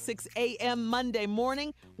 5:26 a.m. Monday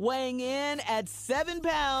morning, weighing in at 7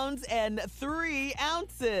 pounds and 3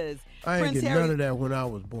 ounces. I ain't get none of that when I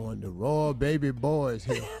was born. The royal baby boy is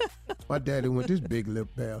here. My daddy went this big lip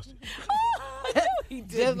bastard. He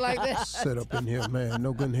did Just like that. Set up in here, man.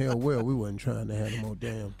 No good in hell well. We wasn't trying to have no more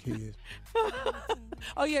damn kids.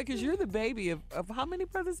 Oh, yeah, because you're the baby of how many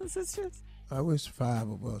brothers and sisters? I was 5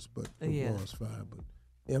 of us, but it Yeah. was 5. But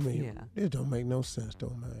I mean, it don't make no sense,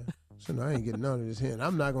 though, man. So I ain't getting none of this here. And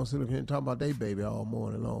I'm not going to sit up here and talk about they baby all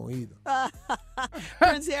morning long either.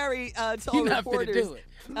 Prince Harry told not finna reporters do it.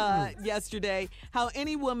 yesterday how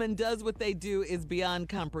any woman does what they do is beyond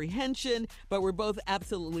comprehension, but we're both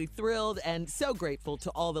absolutely thrilled and so grateful to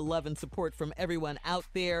all the love and support from everyone out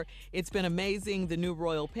there. It's been amazing. The new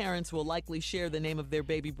royal parents will likely share the name of their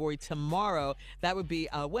baby boy tomorrow. That would be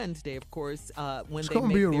Wednesday, of course, when It's they going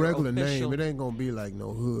to make be a their regular official... name. It ain't going to be like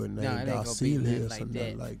no hood name, No, it ain't gonna be Darcelius nothing or like nothing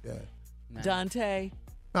that. like that. Dante,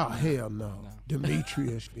 Oh, hell no.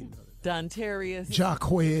 Demetrius. Dontarius.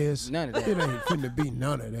 Jacquez. None of that. It ain't finna be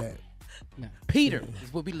none of that. No. Peter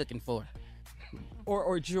is what we looking for.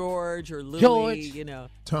 Or George or Louis, George. you know.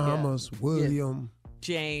 Thomas, William,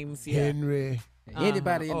 James, Henry.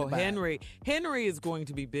 Anybody in the Bible. Henry is going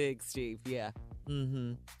to be big, Steve. Yeah.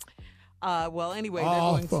 Mm-hmm. Well, anyway,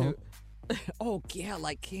 Arthur. they're going to. Oh yeah,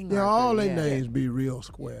 like King. Yeah, Arthur, all their yeah. names be real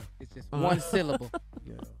square. It's just one syllable.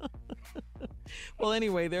 Well,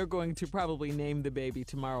 anyway, they're going to probably name the baby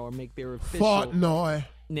tomorrow or make their official Fortnoy.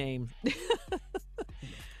 name.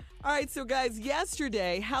 All right, so guys,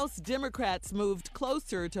 yesterday, House Democrats moved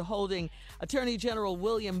closer to holding Attorney General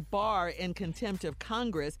William Barr in contempt of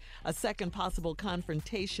Congress. A second possible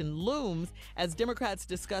confrontation looms as Democrats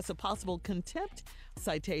discuss a possible contempt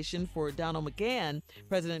citation for Donald McGahn,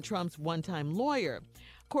 President Trump's one-time lawyer.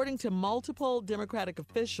 According to multiple Democratic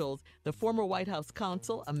officials, the former White House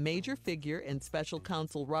counsel, a major figure in special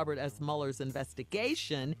counsel Robert S. Mueller's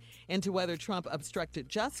investigation into whether Trump obstructed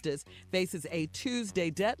justice, faces a Tuesday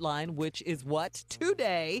deadline, which is what?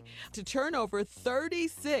 Today, to turn over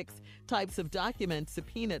 36 types of documents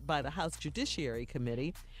subpoenaed by the House Judiciary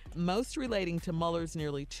Committee, most relating to Mueller's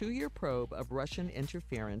nearly 2-year probe of Russian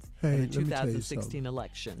interference in the 2016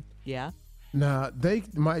 election. Yeah? Now, they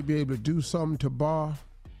might be able to do something to Barr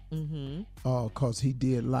because he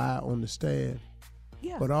did lie on the stand.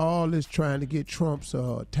 Yeah. But all this trying to get Trump's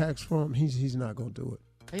tax form, he's not going to do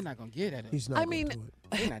it. He's not going to get at it. He's not going to do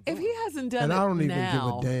it. If he hasn't done and it I don't even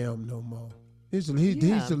now, give a damn no more. He's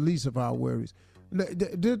the least of our worries.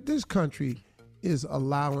 This country is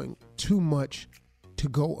allowing too much to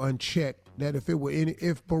go unchecked. That if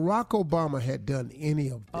Barack Obama had done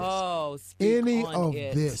any of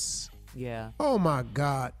this, this, yeah. Oh my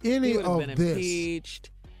God, any he would have of been this, impeached.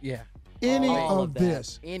 Yeah. Any all of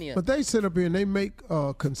this. But they sit up here and they make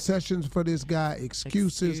concessions for this guy,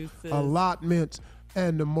 excuses, allotments,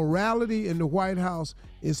 and the morality in the White House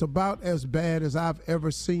is about as bad as I've ever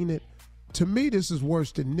seen it. To me, this is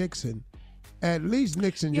worse than Nixon. At least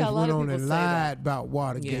Nixon just went on and lied about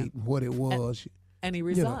Watergate and what it was. And he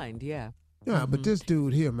resigned, Yeah, but this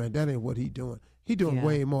dude here, man, that ain't what he doing. He doing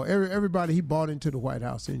way more. Everybody he bought into the White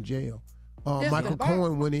House in jail. Michael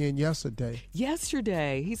Cohen went in yesterday.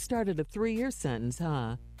 Yesterday. He started a 3-year sentence,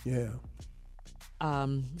 huh? Yeah. All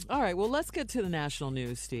right, well, let's get to the national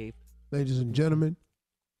news, Steve. Ladies and gentlemen,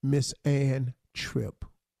 Miss Ann Tripp.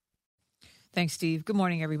 Thanks, Steve. Good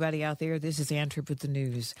morning, everybody out there. This is Ann Tripp with the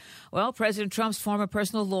news. Well, President Trump's former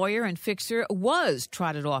personal lawyer and fixer was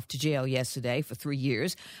trotted off to jail yesterday for 3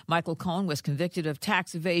 years. Michael Cohen was convicted of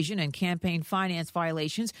tax evasion and campaign finance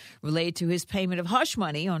violations related to his payment of hush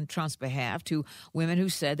money on Trump's behalf to women who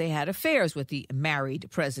said they had affairs with the married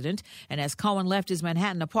president. And as Cohen left his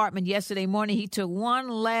Manhattan apartment yesterday morning, he took one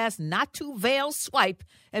last not-too-veiled swipe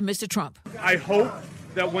at Mr. Trump. I hope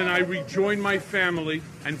that when I rejoin my family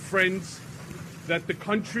and friends, that the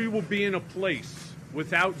country will be in a place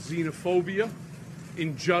without xenophobia,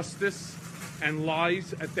 injustice, and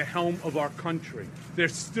lies at the helm of our country. There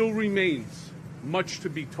still remains much to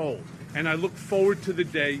be told, and I look forward to the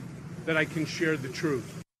day that I can share the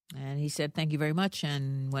truth. And he said thank you very much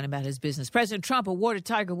and went about his business. President Trump awarded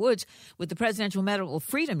Tiger Woods with the Presidential Medal of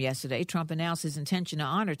Freedom yesterday. Trump announced his intention to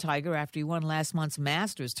honor Tiger after he won last month's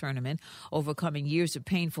Masters tournament, overcoming years of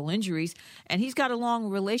painful injuries. And he's got a long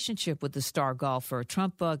relationship with the star golfer.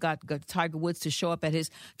 Trump got Tiger Woods to show up at his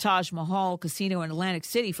Taj Mahal casino in Atlantic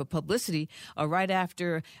City for publicity right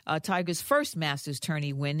after Tiger's first Masters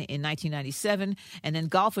tourney win in 1997. And then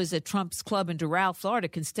golfers at Trump's club in Doral, Florida,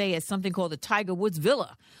 can stay at something called the Tiger Woods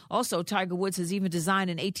Villa. Also, Tiger Woods has even designed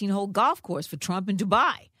an 18-hole golf course for Trump in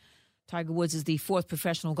Dubai. Tiger Woods is the fourth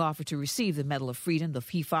professional golfer to receive the Medal of Freedom.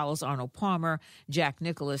 He follows Arnold Palmer, Jack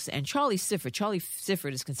Nicklaus, and Charlie Sifford. Charlie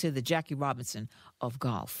Sifford is considered the Jackie Robinson of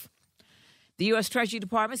golf. The U.S. Treasury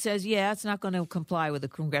Department says, it's not going to comply with a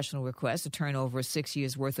congressional request to turn over 6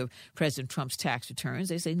 years' worth of President Trump's tax returns.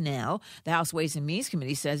 They say now the House Ways and Means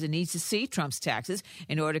Committee says it needs to see Trump's taxes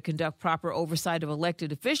in order to conduct proper oversight of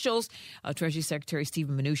elected officials. Treasury Secretary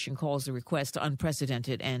Stephen Mnuchin calls the request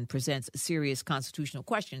unprecedented and presents serious constitutional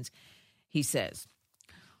questions, he says.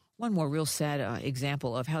 One more real sad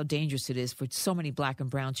example of how dangerous it is for so many black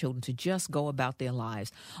and brown children to just go about their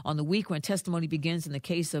lives. On the week when testimony begins in the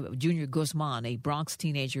case of Junior Guzman, a Bronx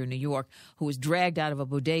teenager in New York who was dragged out of a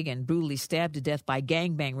bodega and brutally stabbed to death by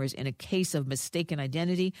gangbangers in a case of mistaken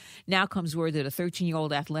identity, now comes word that a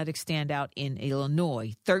 13-year-old athletic standout in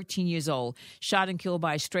Illinois, 13 years old, shot and killed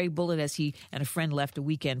by a stray bullet as he and a friend left a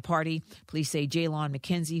weekend party. Police say Jalon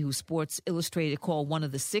McKenzie, who Sports Illustrated called one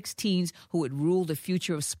of the 6 teens who would rule the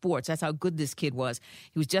future of sports. That's how good this kid was.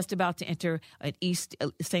 He was just about to enter an East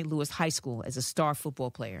St. Louis high school as a star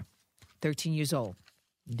football player. 13 years old,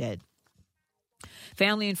 dead.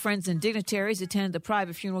 Family and friends and dignitaries attended the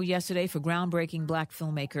private funeral yesterday for groundbreaking black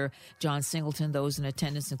filmmaker John Singleton. Those in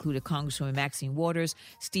attendance included Congresswoman Maxine Waters,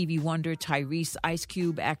 Stevie Wonder, Tyrese, Ice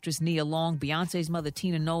Cube, actress Nia Long, Beyonce's mother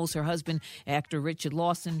Tina Knowles, her husband, actor Richard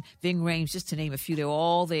Lawson, Ving Rhames, just to name a few. They were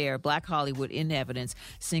all there. Black Hollywood in evidence.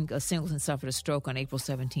 Singleton suffered a stroke on April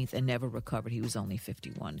 17th and never recovered. He was only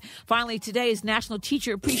 51. Finally, today is National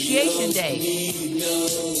Teacher Appreciation Day.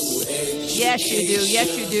 Yes, you do.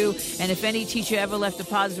 Yes, you do. And if any teacher ever left a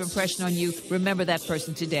positive impression on you, remember that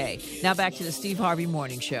person today. Now back to the Steve Harvey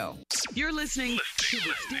Morning Show. You're listening to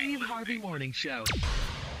the Steve Harvey Morning Show.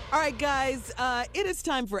 All right, guys, it is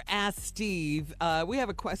time for Ask Steve. We have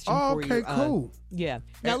a question for you. Okay, cool. Yeah.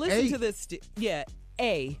 Now listen to this.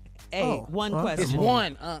 A. one question. It's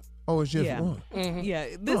one. Oh, it's just one. Mm-hmm. Yeah,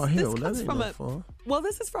 Oh, hell, this that comes ain't from no a fun. well,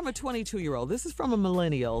 this is from a 22-year-old. This is from a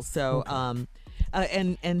millennial. So,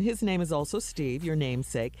 and his name is also Steve, your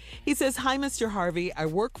namesake. He says, "Hi, Mr. Harvey. I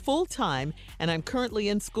work full time, and I'm currently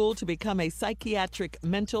in school to become a psychiatric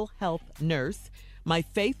mental health nurse. My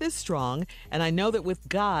faith is strong, and I know that with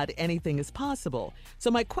God, anything is possible.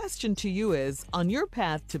 So my question to you is, on your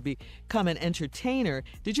path to become an entertainer,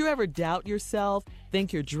 did you ever doubt yourself,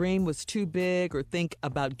 think your dream was too big, or think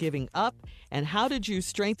about giving up? And how did you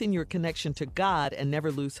strengthen your connection to God and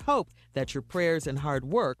never lose hope that your prayers and hard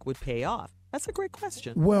work would pay off?" That's a great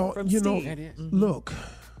question. Well, from you Steve. know, look,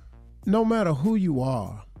 no matter who you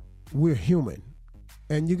are, we're human.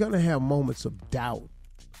 And you're going to have moments of doubt.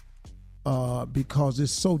 Because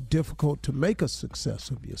it's so difficult to make a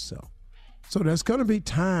success of yourself. So there's going to be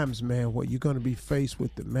times, man, where you're going to be faced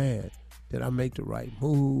with the man. Did I make the right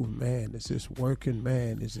move? Man, is this working?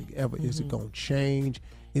 Man, is it going to change?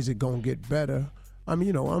 Is it going to get better? I mean,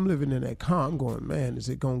 you know, I'm living in that car. I'm going, man, is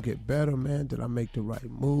it going to get better, man? Did I make the right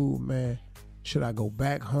move, man? Should I go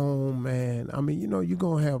back home, man? I mean, you know, you're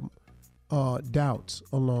going to have doubts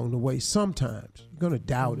along the way. Sometimes you're going to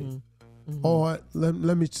doubt it. Or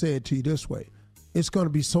let me say it to you this way. It's going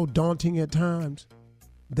to be so daunting at times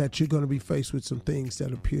that you're going to be faced with some things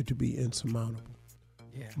that appear to be insurmountable.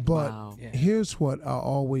 Yeah. But here's what I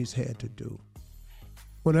always had to do.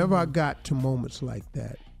 Whenever I got to moments like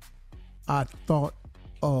that, I thought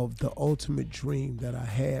of the ultimate dream that I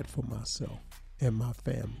had for myself and my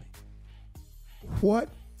family. What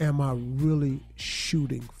am I really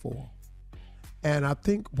shooting for? And I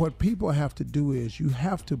think what people have to do is you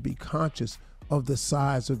have to be conscious of the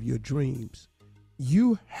size of your dreams.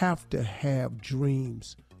 You have to have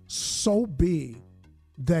dreams so big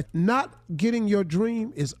that not getting your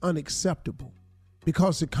dream is unacceptable,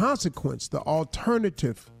 because the consequence, the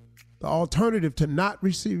alternative to not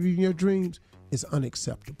receiving your dreams is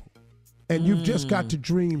unacceptable. And you've just got to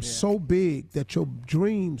dream so big that your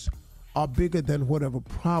dreams are bigger than whatever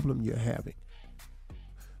problem you're having.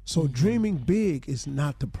 So dreaming big is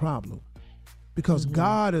not the problem, because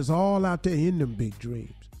God is all out there in them big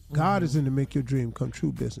dreams. God is in the make your dream come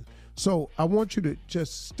true business. So I want you to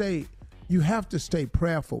just you have to stay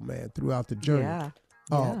prayerful, man, throughout the journey.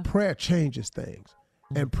 Prayer changes things.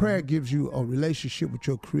 And prayer gives you a relationship with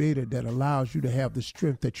your Creator that allows you to have the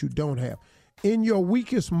strength that you don't have. In your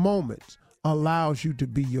weakest moments, allows you to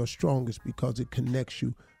be your strongest, because it connects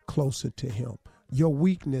you closer to Him. Your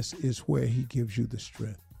weakness is where He gives you the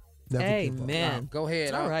strength. Amen. Go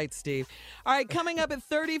ahead. All right, Steve. All right, coming up at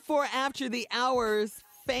 34 after the hours,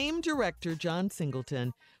 famed director John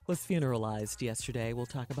Singleton was funeralized yesterday. We'll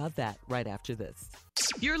talk about that right after this.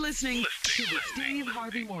 You're listening to the Steve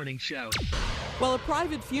Harvey Morning Show. Well, a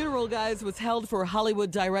private funeral, guys, was held for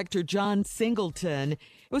Hollywood director John Singleton.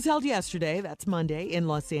 It was held yesterday, that's Monday, in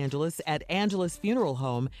Los Angeles at Angeles Funeral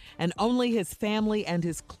Home, and only his family and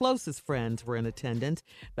his closest friends were in attendance.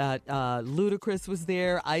 But Ludacris was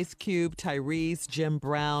there, Ice Cube, Tyrese, Jim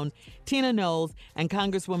Brown, Tina Knowles, and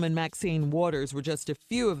Congresswoman Maxine Waters were just a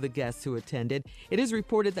few of the guests who attended. It is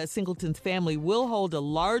reported that Singleton's family will hold a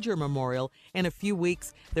larger memorial in a few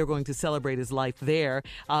weeks. They're going to celebrate his life there.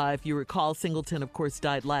 If you recall, Singleton, of course,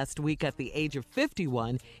 died last week at the age of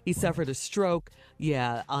 51. He suffered a stroke.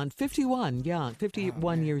 On 51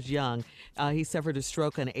 years young. He suffered a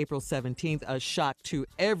stroke on April 17th, a shock to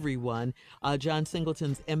everyone. John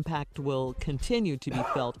Singleton's impact will continue to be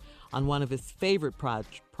felt on one of his favorite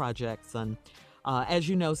projects. As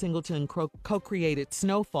you know, Singleton co-created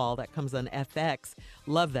Snowfall, that comes on FX.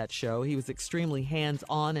 Love that show. He was extremely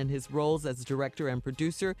hands-on in his roles as director and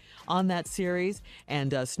producer on that series.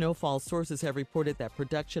 And Snowfall sources have reported that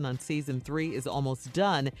production on season 3 is almost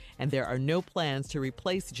done, and there are no plans to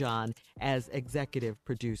replace John as executive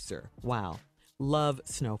producer. Wow. Love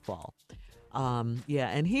Snowfall. And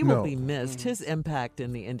he will be missed. His impact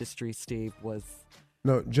in the industry, Steve, was...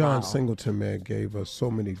 No, John Singleton, man, gave us so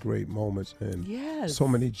many great moments and so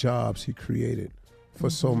many jobs he created for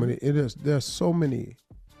so many. There's so many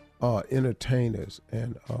entertainers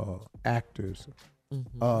and actors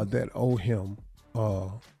that owe him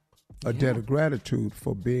a debt of gratitude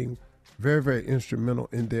for being very, very instrumental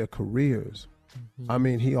in their careers. I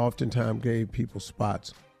mean, he oftentimes gave people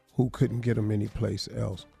spots who couldn't get them anyplace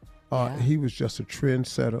else. He was just a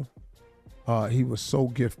trendsetter. He was so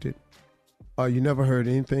gifted. You never heard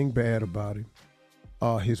anything bad about him.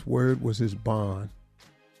 His word was his bond.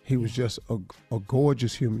 He was just a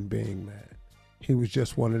gorgeous human being, man. He was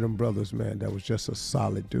just one of them brothers, man, that was just a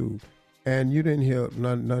solid dude. And you didn't hear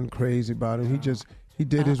nothing crazy about him. He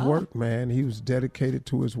did his work, man. He was dedicated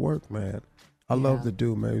to his work, man. I love the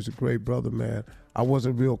dude, man. He's a great brother, man. I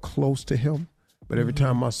wasn't real close to him, but every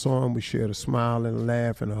time I saw him, we shared a smile and a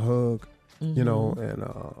laugh and a hug, you know. And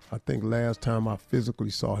I think last time I physically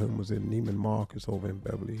saw him was in Neiman Marcus over in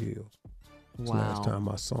Beverly Hills. That's the last time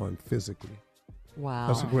I saw him physically. Wow.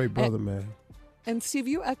 That's a great brother, man. And Steve,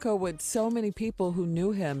 you echo what so many people who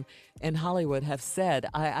knew him in Hollywood have said.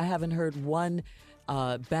 I haven't heard one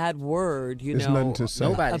bad word, There's nothing to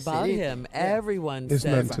say. about him. Yeah. Everyone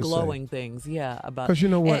says glowing things, about. Because you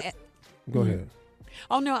know what? Go ahead.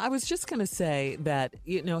 Oh, no, I was just going to say that,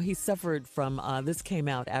 he suffered from, this came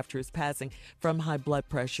out after his passing, from high blood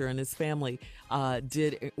pressure, and his family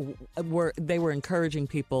they were encouraging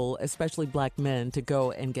people, especially black men, to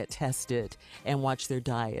go and get tested and watch their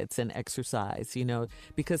diets and exercise,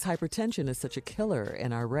 because hypertension is such a killer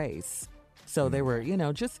in our race. So they were,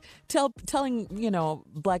 just telling,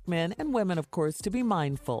 black men and women, of course, to be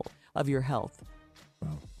mindful of your health.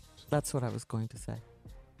 Well, that's what I was going to say.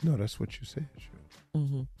 No, that's what you said, sure.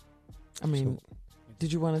 Mm-hmm. I mean,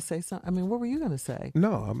 did you want to say something? I mean, what were you going to say?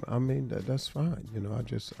 No, I mean, that's fine.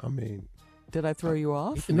 Did I throw you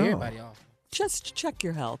off? You threw everybody off. Just check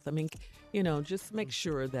your health. I mean, just make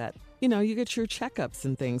sure that, you get your checkups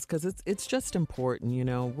and things, because it's just important,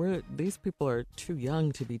 these people are too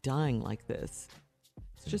young to be dying like this.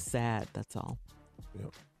 It's just sad, that's all.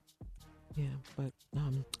 Yep. Yeah, but,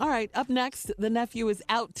 all right, up next, the nephew is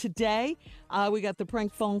out today. We got the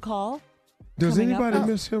prank phone call. Does anybody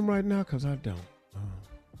miss him right now? Because I don't.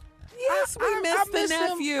 Yes, we miss the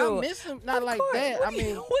nephew. I miss him, not like that. What do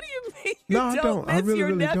you mean? No, I don't. I really,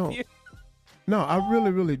 really nephew? don't. No, I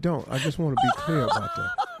really, really don't. I just want to be clear about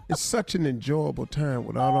that. It's such an enjoyable time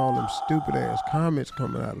without all them stupid-ass comments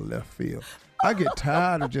coming out of left field. I get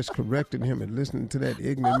tired of just correcting him and listening to that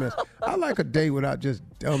ignorant mess. I like a day without just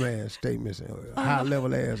dumb-ass statements and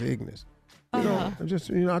high-level-ass ignorance. I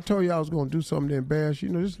told you I was going to do something to embarrass you.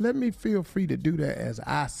 Just let me feel free to do that as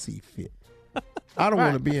I see fit. I don't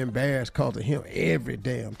want to be embarrassed because of him every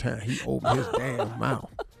damn time he opened his damn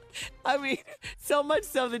mouth. I mean, so much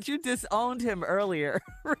so that you disowned him earlier.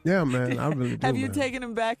 Yeah, man, I really do. Have you taken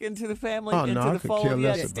him back into the family, into the I could fold care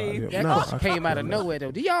yet, less Steve? about him. That came out of nowhere,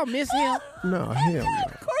 though. Do y'all miss him? No, hell no.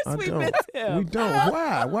 Of course we don't. miss him. We don't.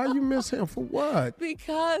 Why? Why you miss him? For what?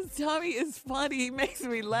 Because Tommy is funny. He makes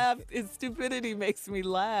me laugh. His stupidity makes me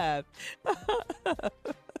laugh.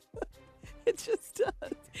 It just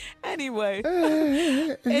does. Anyway,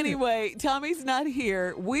 Tommy's not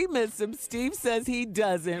here. We miss him. Steve says he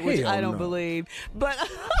doesn't, which I don't believe. But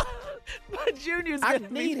Junior's going to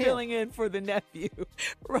be filling in for the nephew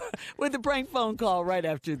with a prank phone call right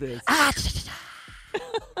after this.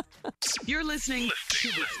 You're listening to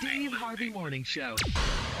the Steve Harvey Morning Show.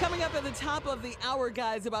 Coming up at the top of the hour,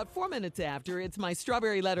 guys, about 4 minutes after, it's my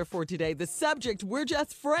strawberry letter for today. The subject, we're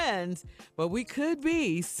just friends, but we could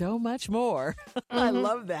be so much more. I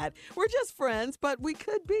love that. We're just friends, but we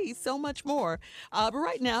could be so much more. But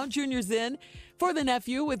right now, Junior's in for the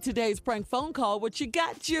nephew with today's prank phone call. What you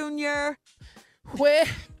got, Junior? Where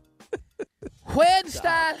the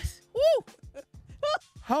stylist? Woo!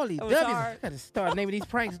 Holy W. I gotta start naming these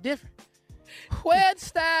pranks different. Where the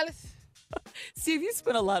stylist? Steve, you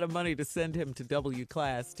spent a lot of money to send him to W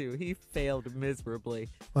class, too. He failed miserably.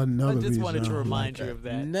 I just wanted to remind you of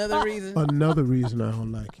that. Another reason? Another reason I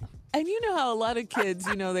don't like him. And you know how a lot of kids,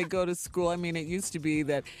 they go to school. I mean, it used to be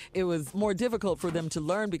that it was more difficult for them to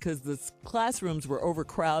learn because the classrooms were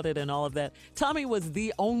overcrowded and all of that. Tommy was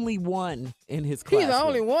the only one in his class. He's the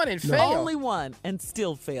only one and failed. The only one and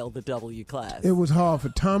still failed the W class. It was hard for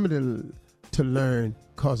Tommy to learn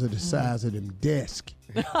because of the size of them desks.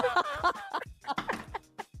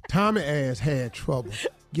 Tommy ass had trouble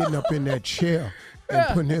getting up in that chair and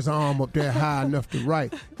putting his arm up there high enough to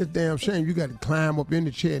write. It's a damn shame you got to climb up in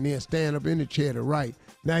the chair and then stand up in the chair to write.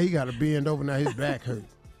 Now he got to bend over. Now his back hurt.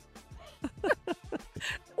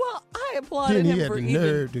 Well, I applauded then him he had for the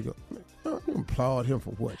nerve to go. You applaud him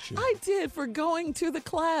for what, shit? I did, for going to the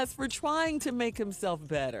class, for trying to make himself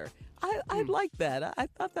better. I like that. I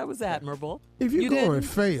thought that was admirable. If you go and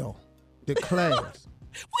fail the class.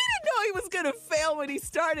 We didn't know he was going to fail when he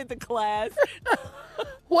started the class.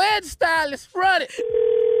 Where the stylist? Run it.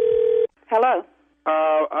 Hello.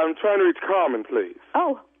 I'm trying to reach Carmen, please.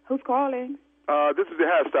 Oh, who's calling? This is the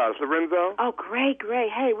hairstylist, Lorenzo. Oh, great.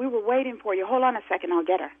 Hey, we were waiting for you. Hold on a second. I'll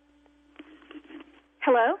get her.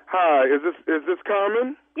 Hello? Hi, is this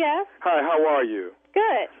Carmen? Yes. Hi, how are you?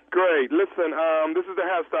 Good. Great. Listen, this is the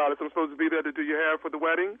hairstylist. I'm supposed to be there to do your hair for the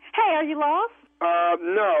wedding. Hey, are you lost?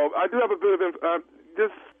 No. I do have a bit of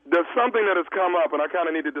there's something that has come up, and I kind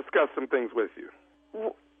of need to discuss some things with you.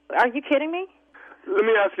 Are you kidding me? Let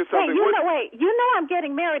me ask you something. You know I'm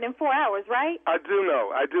getting married in 4 hours, right? I do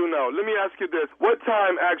know. Let me ask you this. What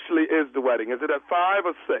time actually is the wedding? Is it at 5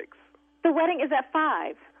 or 6? The wedding is at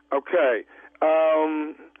 5. Okay.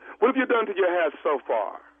 What have you done to your hair so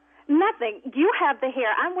far? Nothing. You have the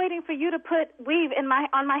hair. I'm waiting for you to put weave on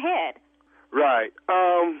my head. Right.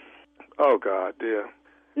 Oh, God, dear.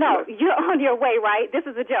 No, you're on your way, right? This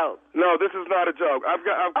is a joke. No, this is not a joke. I've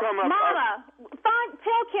come up. Mama,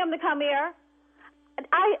 tell Kim to come here.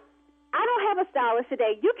 I don't have a stylist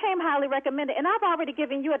today. You came highly recommended, and I've already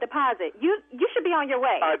given you a deposit. You should be on your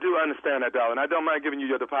way. I do understand that, darling. I don't mind giving you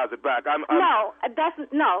your deposit back. No,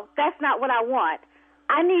 that's not what I want.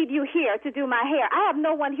 I need you here to do my hair. I have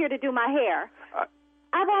no one here to do my hair.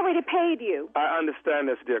 I've already paid you. I understand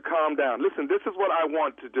this, dear. Calm down. Listen, this is what I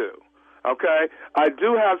want to do. Okay? I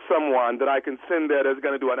do have someone that I can send there that's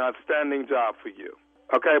going to do an outstanding job for you.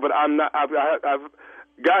 Okay? But I'm not. I've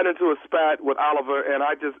gotten into a spat with Oliver, and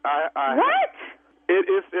I What?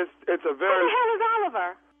 It's a very. Who the hell is Oliver?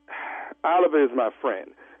 Oliver is my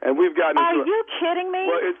friend, and we've gotten into. Are you kidding me?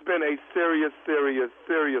 Well, it's been a serious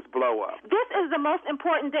blow up. This is the most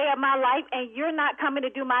important day of my life, and you're not coming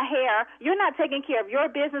to do my hair. You're not taking care of your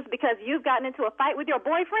business because you've gotten into a fight with your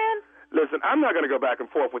boyfriend? Listen, I'm not going to go back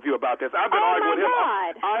and forth with you about this. I've been arguing with him.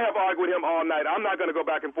 God. I have argued with him all night. I'm not going to go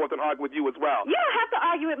back and forth and argue with you as well. You don't have to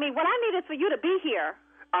argue with me. What I need is for you to be here.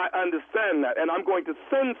 I understand that, and I'm going to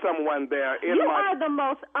send someone there. You are the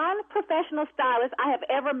most unprofessional stylist I have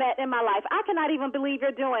ever met in my life. I cannot even believe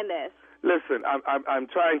you're doing this. Listen, I'm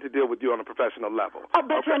trying to deal with you on a professional level. Oh,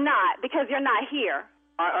 but you're not, because you're not here.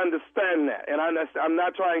 I understand that, and I'm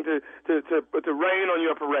not trying to rain on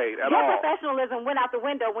your parade at all. all. Your professionalism went out the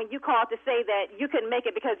window when you called to say that you couldn't make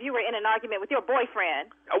it because you were in an argument with your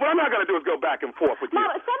boyfriend. What I'm not going to do is go back and forth with you.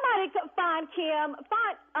 Mama, somebody find Kim.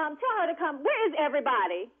 Tell her to come. Where is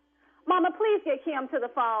everybody? Mama, please get Kim to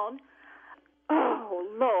the phone. Oh,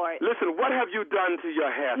 Lord. Listen, what have you done to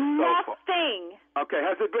your hair so far? Nothing. Okay,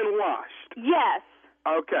 has it been washed? Yes.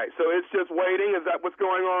 Okay, so it's just waiting. Is that what's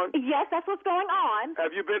going on? Yes, that's what's going on.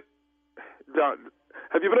 Have you been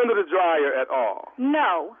under the dryer at all?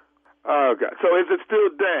 No. Okay, so is it still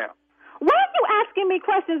damp? Why are you asking me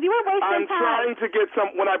questions? You were wasting time. I'm trying to get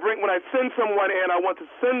when I send someone in, I want to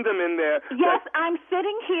send them in there. Yes, I'm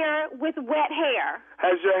sitting here with wet hair.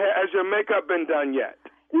 Has your makeup been done yet?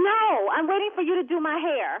 No, I'm waiting for you to do my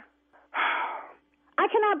hair. I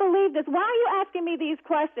cannot believe this. Why are you asking me these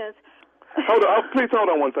questions? Please hold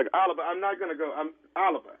on one second. Oliver, I'm not going to go.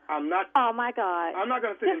 Oliver, I'm not. Oh, my God. I'm not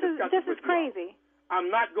going to sit and discuss this it with is crazy. you. I'm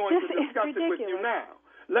not going to discuss it with you now.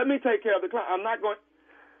 Let me take care of the client. I'm not going.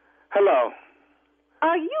 Hello.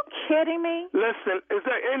 Are you kidding me? Listen, is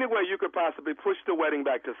there any way you could possibly push the wedding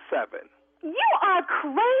back to 7? You are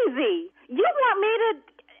crazy. You want me to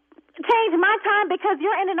change my time because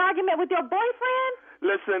you're in an argument with your boyfriend?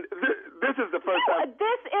 Listen, this is the first time.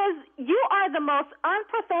 You are the most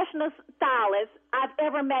unprofessional stylist I've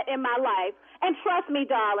ever met in my life. And trust me,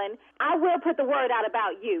 darling, I will put the word out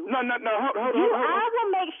about you. No, hold on. I will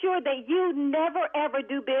make sure that you never, ever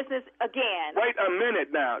do business again. Wait a minute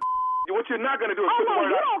now. What you're not going to do is put the word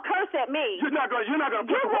out. You don't curse at me. You're not going to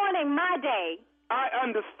You're ruining my day. I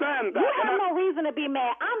understand that. You have no reason to be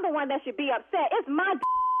mad. I'm the one that should be upset. It's my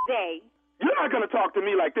day. You're not going to talk to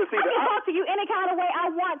me like this either. I can talk to you any kind of way I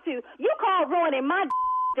want to. You call ruining my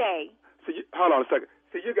day. Hold on a second.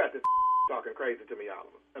 See, you got this talking crazy to me,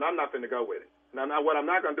 Oliver, and I'm not finna go with it. Now, what I'm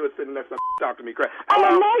not going to do is sit and let some talk to me crazy. Oh,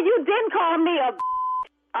 no, you didn't call me a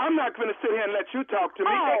I'm not going to sit here and let you talk to me.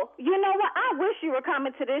 Oh, you know what? I wish you were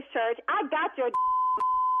coming to this church. I got your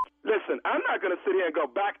Listen, I'm not going to sit here and go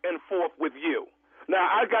back and forth with you. Now,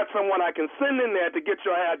 I got someone I can send in there to get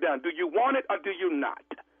your hair done. Do you want it or do you not?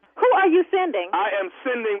 Who are you sending? I am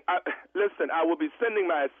sending, listen, I will be sending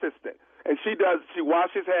my assistant. And she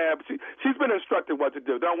washes hair. She's been instructed what to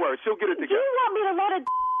do. Don't worry, she'll get it together. Do you want me to let a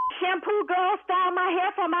shampoo girl style my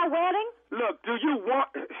hair for my wedding? Look, do you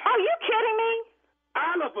want... Are you kidding me?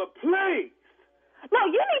 Oliver, please. No,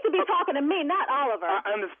 you need to be talking to me, not Oliver. I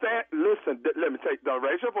understand. Listen, let me take... Don't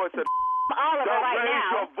raise your voice at... Oliver don't right raise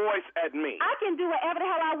now. your voice at me. I can do whatever the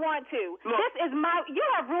hell I want to. Look, you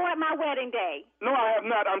have ruined my wedding day. No, I have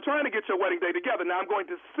not. I'm trying to get your wedding day together. Now, I'm going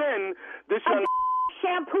to send this young...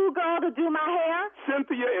 shampoo girl to do my hair?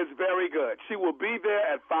 Cynthia is very good. She will be there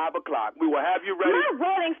at 5 o'clock. We will have you ready. My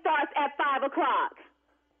wedding starts at 5 o'clock.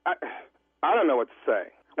 I don't know what to say.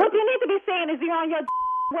 What you need to be saying is you're on your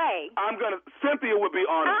way. Cynthia will be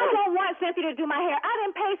on I don't want Cynthia to do my hair. I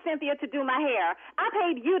didn't pay Cynthia to do my hair. I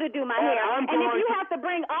paid you to do my hair. And if you have to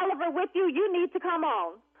bring Oliver with you, you need to come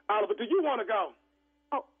on. Oliver, do you want to go?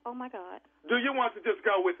 Oh my God. Do you want to just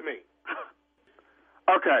go with me?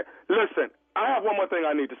 Okay, listen, I have one more thing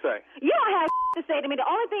I need to say. You don't have to say to me. The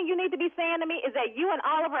only thing you need to be saying to me is that you and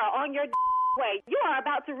Oliver are on your way. You are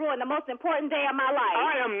about to ruin the most important day of my life.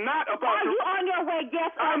 I am not about to. Are you on your way,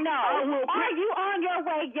 yes or no? Are you on your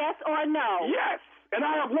way, yes or no? Yes. And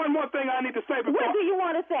I have one more thing I need to say before. What do you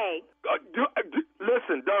want to say?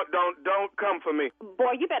 Listen, don't come for me.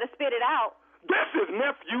 Boy, you better spit it out. This is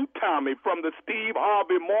Nephew Tommy from the Steve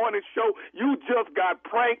Harvey Morning Show. You just got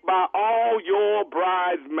pranked by all your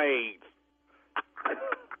bridesmaids.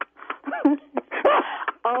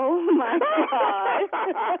 Oh, my God.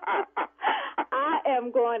 I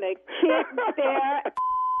am going to kick their...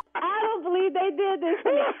 I don't believe they did this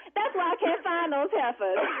to me. That's why I can't find those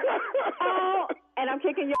heifers. Oh, and I'm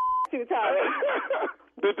kicking your too, Tommy.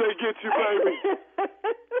 Did they get you, baby?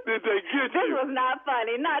 Did they get you? This was not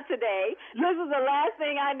funny. Not today. This was the last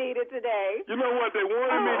thing I needed today. You know what? They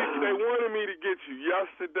wanted me to get you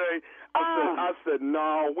yesterday. I said,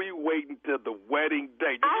 no, we wait until the wedding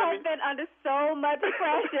day. I have been under so much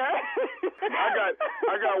pressure.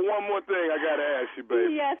 I got one more thing I got to ask you,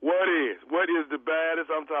 baby. Yes. What is the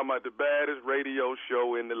baddest? I'm talking about the baddest radio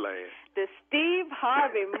show in the land. The Steve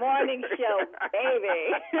Harvey Morning Show,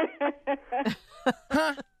 baby.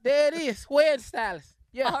 Huh? There it is. Wedding stylist.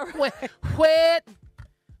 Yeah. Right.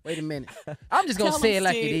 Wait a minute. I'm just going to say it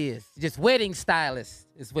like it is. Just wedding stylist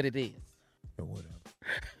is what it is. Or whatever.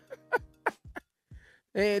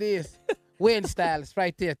 There it is. Wedding stylist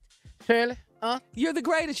right there. Shirley, You're the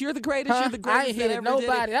greatest. You're the greatest. You're the greatest. I ain't hear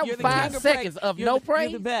nobody. That was 5 seconds of no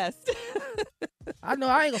praise. You're the best. I know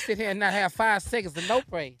I ain't going to sit here and not have 5 seconds of no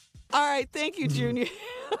praise. All right. Thank you, Junior.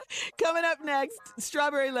 Coming up next,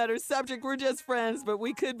 Strawberry Letter. Subject, we're just friends, but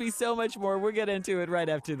we could be so much more. We'll get into it right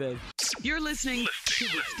after this. You're listening to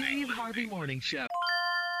the Steve Harvey Morning Show.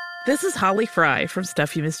 This is Holly Fry from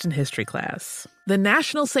Stuff You Missed in History Class. The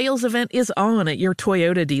national sales event is on at your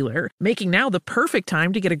Toyota dealer, making now the perfect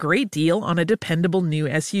time to get a great deal on a dependable new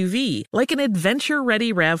SUV, like an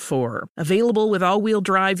adventure-ready RAV4. Available with all-wheel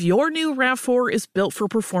drive, your new RAV4 is built for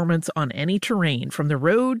performance on any terrain, from the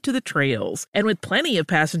road to the trails. And with plenty of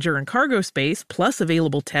passenger and cargo space, plus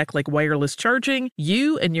available tech like wireless charging,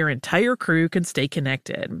 you and your entire crew can stay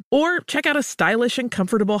connected. Or check out a stylish and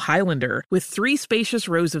comfortable Highlander with 3 spacious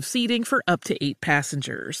rows of seating for up to 8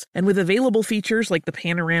 passengers. And with available features like the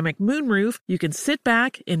panoramic moonroof, you can sit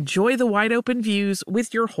back, enjoy the wide open views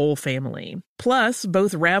with your whole family. Plus,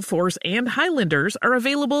 both RAV4s and Highlanders are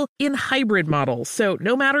available in hybrid models, so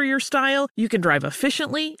no matter your style, you can drive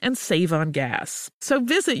efficiently and save on gas. So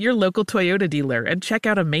visit your local Toyota dealer and check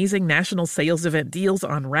out amazing national sales event deals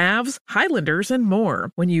on RAVs, Highlanders, and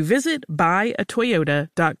more when you visit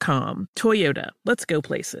buyatoyota.com. Toyota, let's go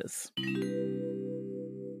places.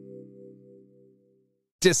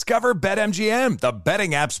 Discover BetMGM, the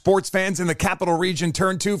betting app sports fans in the capital region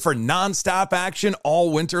turn to for nonstop action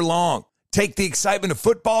all winter long. Take the excitement of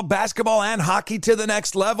football, basketball, and hockey to the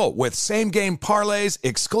next level with same-game parlays,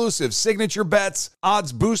 exclusive signature bets,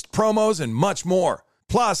 odds boost promos, and much more.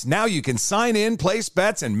 Plus, now you can sign in, place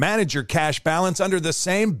bets, and manage your cash balance under the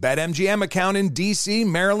same BetMGM account in D.C.,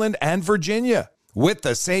 Maryland, and Virginia. With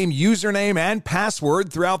the same username and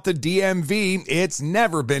password throughout the DMV, it's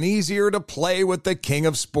never been easier to play with the king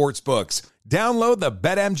of sportsbooks. Download the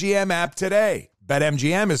BetMGM app today.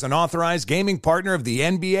 BetMGM is an authorized gaming partner of the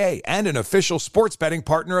NBA and an official sports betting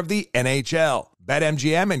partner of the NHL.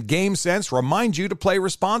 BetMGM and GameSense remind you to play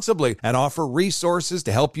responsibly and offer resources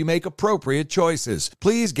to help you make appropriate choices.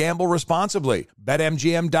 Please gamble responsibly.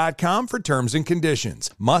 BetMGM.com for terms and conditions.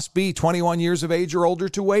 Must be 21 years of age or older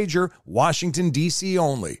to wager. Washington, D.C.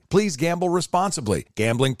 only. Please gamble responsibly.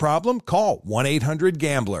 Gambling problem? Call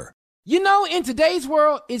 1-800-GAMBLER. You know, in today's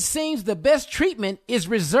world, it seems the best treatment is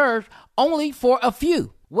reserved only for a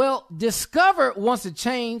few. Well, Discover wants to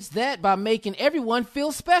change that by making everyone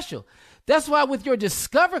feel special. That's why with your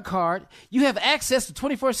Discover card, you have access to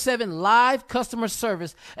 24/7 live customer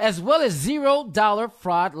service as well as $0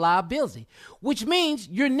 fraud liability, which means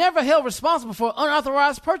you're never held responsible for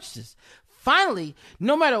unauthorized purchases. Finally,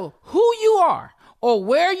 no matter who you are or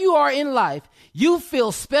where you are in life, you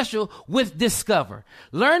feel special with Discover.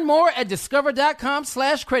 Learn more at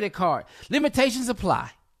discover.com/credit card. Limitations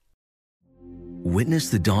apply. Witness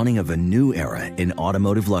the dawning of a new era in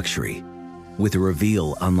automotive luxury with a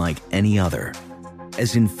reveal unlike any other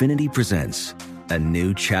as Infiniti presents a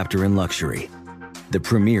new chapter in luxury, the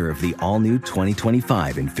premiere of the all-new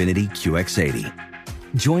 2025 Infiniti QX80.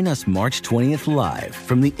 Join us March 20th live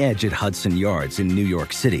from the Edge at Hudson Yards in New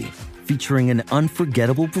York City, featuring an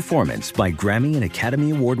unforgettable performance by Grammy and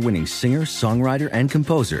Academy Award-winning singer, songwriter, and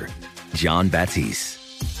composer, Jon Batiste.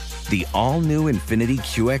 The all-new Infiniti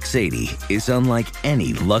QX80 is unlike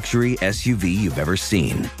any luxury SUV you've ever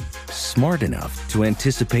seen. Smart enough to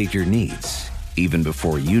anticipate your needs, even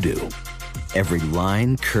before you do. Every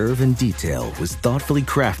line, curve, and detail was thoughtfully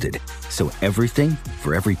crafted so everything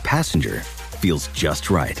for every passenger feels just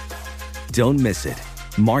right. Don't miss it.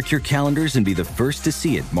 Mark your calendars and be the first to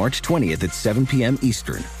see it March 20th at 7 p.m.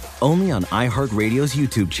 Eastern, only on iHeartRadio's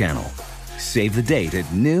YouTube channel. Save the date at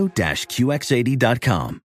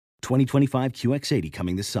new-QX80.com. 2025 QX80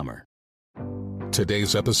 coming this summer.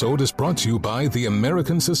 Today's episode is brought to you by the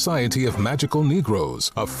American Society of Magical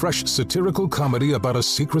Negroes, a fresh satirical comedy about a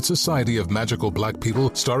secret society of magical black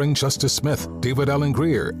people starring Jussie Smith, David Allen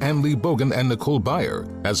Greer, Ann Lee Bogan, and Nicole Byer.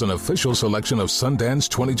 As an official selection of Sundance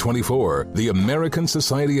 2024, the American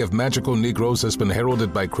Society of Magical Negroes has been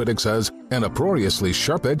heralded by critics as an uproariously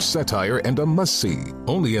sharp-edged satire and a must-see.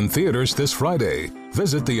 Only in theaters this Friday.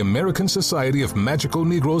 Visit the American Society of Magical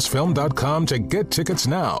Negroes Film.com to get tickets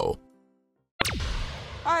now.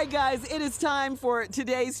 All right, guys, it is time for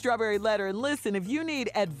today's Strawberry Letter. And listen, if you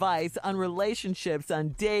need advice on relationships, on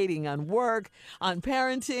dating, on work, on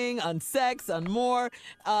parenting, on sex, on more,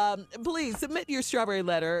 please submit your Strawberry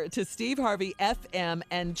Letter to Steve Harvey FM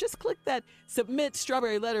and just click that Submit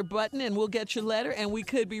Strawberry Letter button and we'll get your letter and we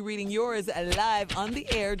could be reading yours live on the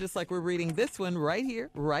air, just like we're reading this one right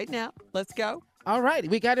here, right now. Let's go. All right,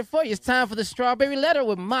 we got it for you. It's time for the Strawberry Letter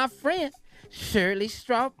with my friend, Shirley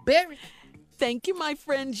Strawberry. Thank you, my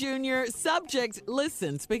friend Junior. Subject,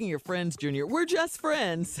 listen, speaking of friends, Junior, we're just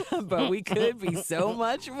friends, but we could be so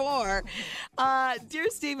much more. Dear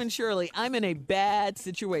Steve and Shirley, I'm in a bad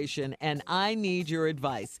situation and I need your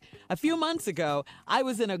advice. A few months ago, I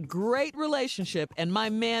was in a great relationship and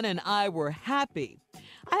my man and I were happy.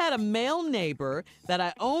 I had a male neighbor that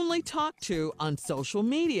I only talked to on social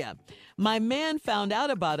media. My man found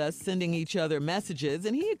out about us sending each other messages,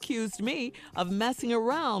 and he accused me of messing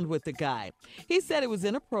around with the guy. He said it was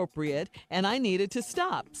inappropriate, and I needed to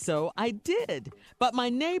stop, so I did. But my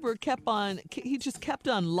neighbor kept on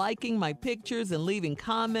liking my pictures and leaving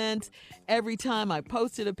comments every time I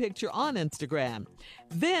posted a picture on Instagram.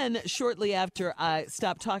 Then, shortly after I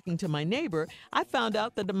stopped talking to my neighbor, I found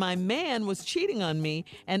out that my man was cheating on me,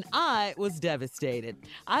 and I was devastated.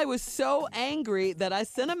 I was so angry that I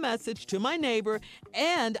sent a message to my neighbor,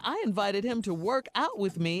 and I invited him to work out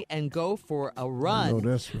with me and go for a run. Oh,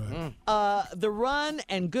 that's right. The run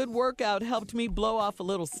and good workout helped me blow off a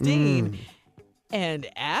little steam. And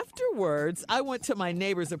afterwards, I went to my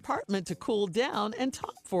neighbor's apartment to cool down and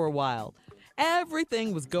talk for a while.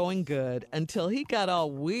 Everything was going good until he got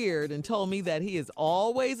all weird and told me that he has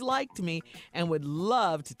always liked me and would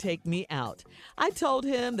love to take me out. I told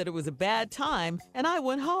him that it was a bad time and I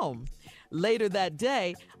went home. Later that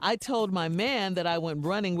day, I told my man that I went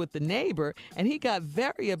running with the neighbor and he got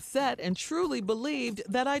very upset and truly believed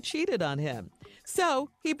that I cheated on him.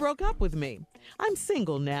 So he broke up with me. I'm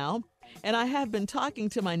single now and I have been talking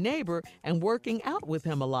to my neighbor and working out with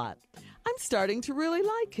him a lot. I'm starting to really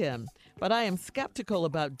like him, but I am skeptical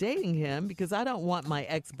about dating him because I don't want my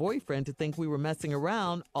ex-boyfriend to think we were messing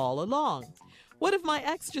around all along. What if my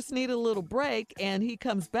ex just needed a little break and he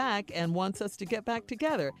comes back and wants us to get back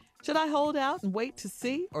together? Should I hold out and wait to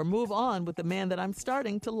see or move on with the man that I'm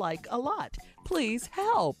starting to like a lot? Please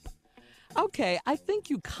help. Okay, I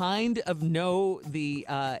think you kind of know the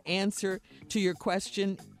answer to your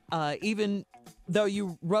question, even though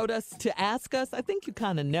you wrote us to ask us. I think you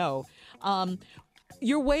kind of know.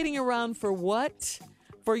 You're waiting around for what?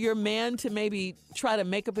 For your man to maybe try to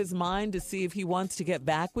make up his mind to see if he wants to get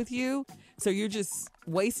back with you? So you're just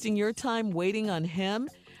wasting your time waiting on him?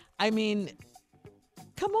 I mean,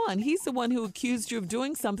 come on, he's the one who accused you of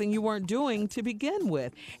doing something you weren't doing to begin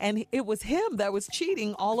with. And it was him that was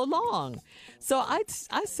cheating all along. So I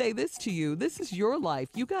say this to you, this is your life.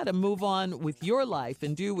 You got to move on with your life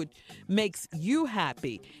and do what makes you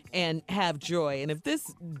happy and have joy. And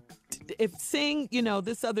if seeing,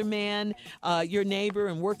 this other man, your neighbor,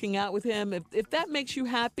 and working out with him, if that makes you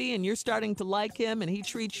happy and you're starting to like him and he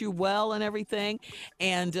treats you well and everything,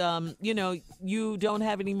 and, you don't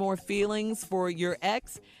have any more feelings for your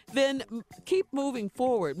ex, then keep moving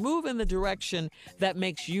forward. Move in the direction that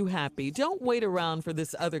makes you happy. Don't wait around for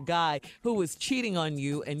this other guy who was cheating on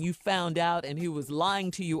you and you found out and he was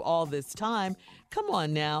lying to you all this time. Come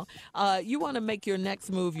on now. You want to make your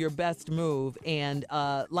next move your best move. And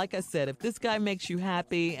like I said, if this guy makes you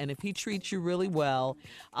happy and if he treats you really well,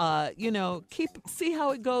 see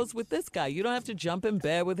how it goes with this guy. You don't have to jump in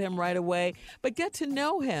bed with him right away, but get to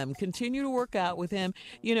know him. Continue to work out with him,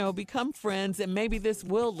 become friends, and maybe this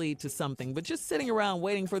will lead to something. But just sitting around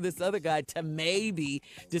waiting for this other guy to maybe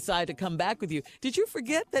decide to come back with you. Did you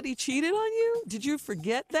forget that he cheated on you? Did you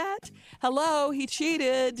forget that? Hello, he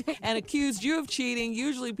cheated and accused you of cheating.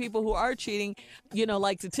 Usually people who are cheating,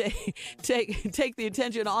 like to take the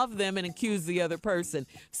attention off them and accuse the other person.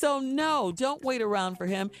 So no, don't wait around for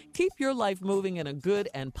him. Keep your life moving in a good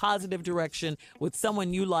and positive direction with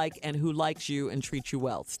someone you like and who likes you and treats you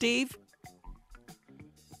well. Steve?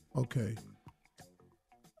 Okay.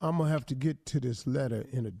 I'm going to have to get to this letter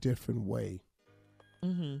in a different way.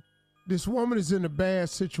 Mm-hmm. This woman is in a bad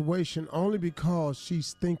situation only because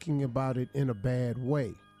she's thinking about it in a bad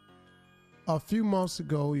way. A few months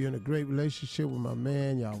ago, you're in a great relationship with my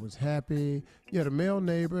man. Y'all was happy. You had a male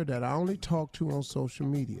neighbor that I only talked to on social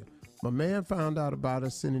media. My man found out about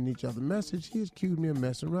us sending each other messages. He accused me of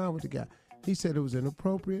messing around with the guy. He said it was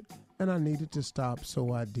inappropriate, and I needed to stop,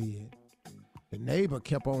 so I did. The neighbor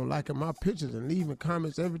kept on liking my pictures and leaving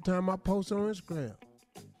comments every time I post on Instagram.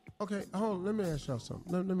 Okay, hold on. Let me ask y'all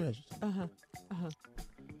something. Let me ask you something.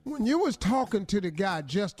 When you was talking to the guy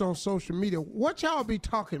just on social media, what y'all be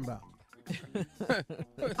talking about?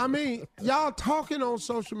 I mean, y'all talking on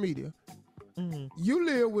social media. Mm-hmm. You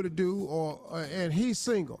live with a dude, and he's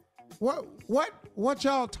single. What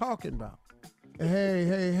y'all talking about?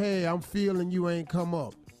 Hey, I'm feeling you ain't come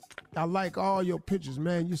up. I like all your pictures,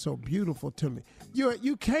 man. You're so beautiful to me.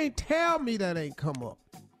 You can't tell me that ain't come up.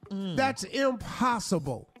 That's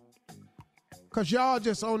impossible. Because y'all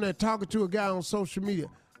just on there talking to a guy on social media.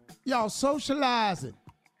 Y'all socializing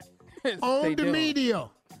on the media.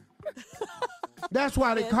 That's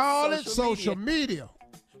why they call it social media.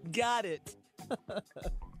 Got it.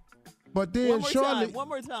 But then shortly, one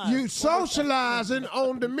more time. you socializing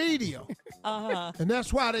on the media. Uh-huh. And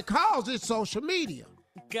that's why they call it social media.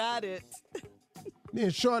 Got it. Then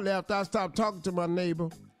shortly after I stopped talking to my neighbor,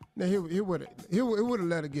 now he would have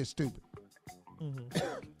let her get stupid. Mm-hmm.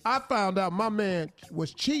 I found out my man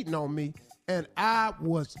was cheating on me, and I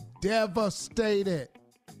was devastated.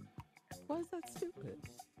 Why is that stupid?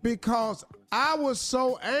 Because I was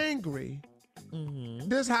so angry. Mm-hmm.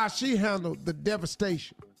 This is how she handled the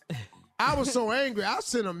devastation. I was so angry, I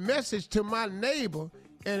sent a message to my neighbor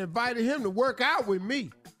and invited him to work out with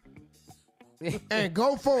me and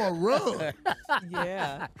go for a run.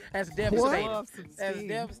 Yeah. That's devastating. What? That's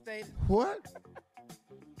devastating. What?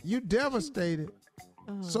 You devastated.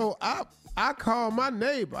 So I called my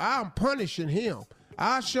neighbor. I'm punishing him.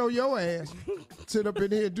 I'll show your ass. Sit up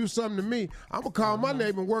in here and do something to me. I'm going to call my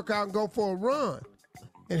neighbor and work out and go for a run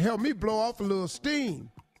and help me blow off a little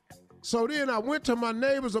steam. So then I went to my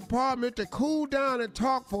neighbor's apartment to cool down and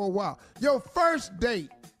talk for a while. Your first date,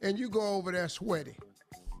 and you go over there sweaty.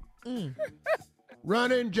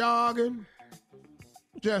 Running, jogging,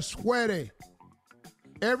 just sweaty.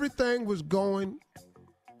 Everything was going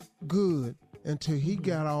good until he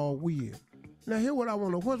got all weird. Now, here's what I want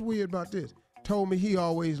to know. What's weird about this? Told me he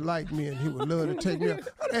always liked me and he would love to take me out.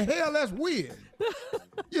 How the hell that's weird?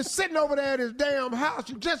 You're sitting over there at his damn house.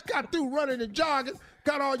 You just got through running and jogging.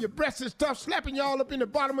 Got all your breasts and stuff slapping y'all up in the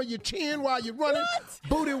bottom of your chin while you're running. What?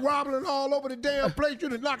 Booty wobbling all over the damn place. You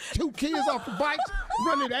done knocked 2 kids off the bikes.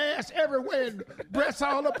 Running ass everywhere and breasts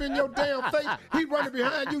all up in your damn face. He running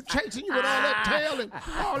behind you, chasing you with all that tail and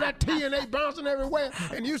all that TNA bouncing everywhere.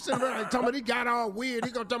 And you sitting around and talking about he got all weird.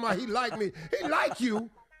 He gonna talk about he like me. He like you.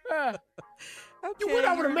 Okay, You went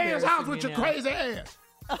over the man's house with your crazy ass.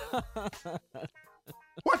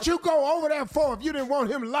 What you go over there for if you didn't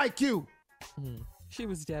want him to like you? She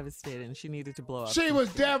was devastated and she needed to blow up. She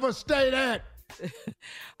was devastated.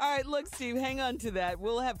 All right, look, Steve, hang on to that.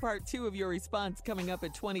 We'll have part 2 of your response coming up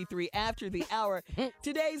at 23 after the hour.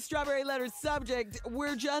 Today's Strawberry Letter subject,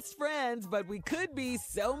 we're just friends, but we could be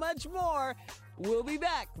so much more. We'll be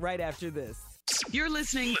back right after this. You're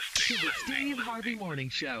listening to the Steve Harvey Morning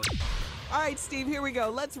Show. All right, Steve, here we go.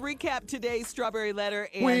 Let's recap today's Strawberry Letter.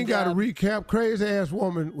 And, we ain't got to recap. Crazy ass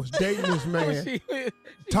woman was dating this man,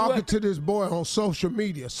 talking to this boy on social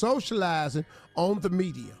media, socializing on the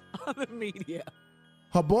media. On the media.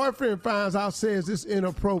 Her boyfriend finds out, says it's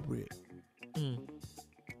inappropriate.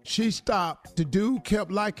 She stopped. The dude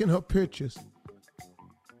kept liking her pictures.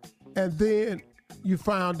 And then you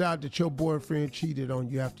found out that your boyfriend cheated on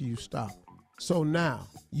you after you stopped. So now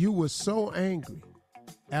you were so angry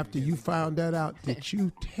after you found that out that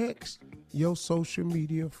you text your social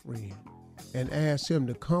media friend and ask him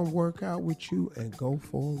to come work out with you and go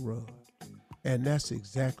for a run. And that's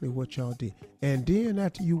exactly what y'all did. And then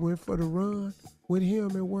after you went for the run with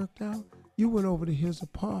him and worked out, you went over to his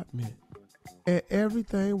apartment and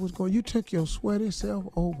everything was going. You took your sweaty self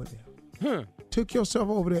over there. Took yourself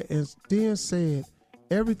over there and then said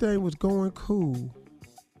everything was going cool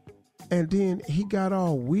And then he got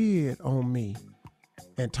all weird on me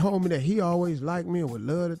and told me that he always liked me and would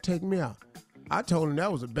love to take me out. I told him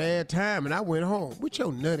that was a bad time, and I went home with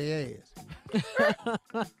your nutty ass.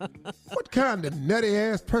 What kind of nutty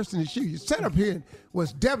ass person is you? You sat up here and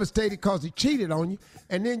was devastated because he cheated on you,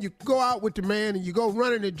 and then you go out with the man and you go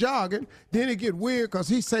running and jogging. Then it get weird because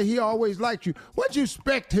he say he always liked you. What'd you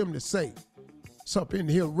expect him to say? It's up in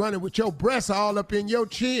here running with your breasts all up in your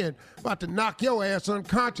chin, about to knock your ass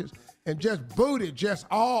unconscious, and just booty just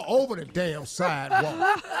all over the damn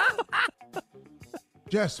sidewalk.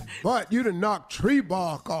 Just butt, you done knocked tree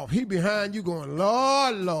bark off. He behind you going,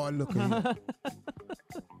 Lord, Lord, look at him.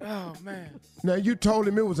 Oh, man. Now, you told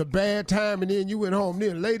him it was a bad time, and then you went home.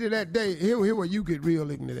 Then later that day, here where you get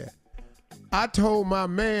real ignorant at. I told my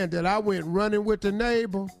man that I went running with the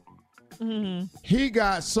neighbor. Mm-hmm. He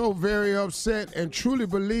got so very upset and truly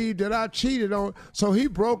believed that I cheated on, so he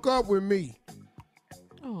broke up with me.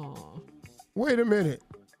 Oh. Wait a minute.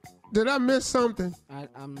 Did I miss something?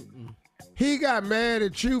 He got mad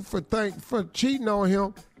at you for cheating on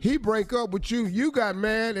him. He break up with you. You got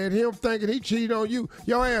mad at him thinking he cheated on you.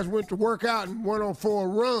 Your ass went to work out and went on for a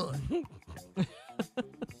run.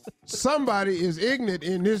 Somebody is ignorant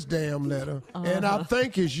in this damn letter, and I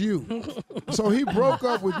think it's you. So he broke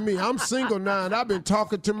up with me. I'm single now, and I've been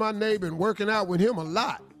talking to my neighbor and working out with him a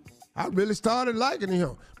lot. I really started liking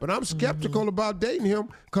him, but I'm skeptical about dating him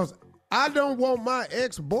because I don't want my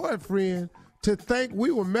ex-boyfriend to think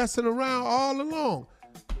we were messing around all along.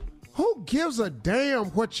 Who gives a damn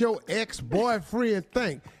what your ex-boyfriend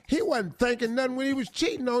think? He wasn't thinking nothing when he was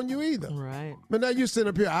cheating on you either. Right. But now you sitting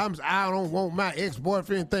up here, I don't want my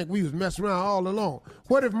ex-boyfriend to think we was messing around all along.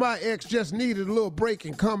 What if my ex just needed a little break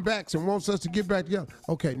and come back and wants us to get back together?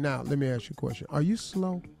 Okay, now let me ask you a question. Are you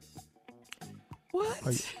slow?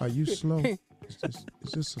 What? Are you slow? Is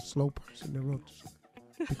this a slow person that wrote this?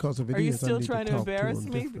 Because if it is, are you still I need trying to to talk embarrass to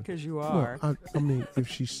him me? different. Because you are. No, I mean, if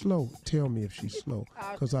she's slow, tell me if she's slow,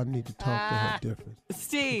 because I need to talk to her different.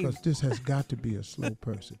 Steve. Because this has got to be a slow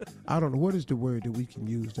person. I don't know, what is the word that we can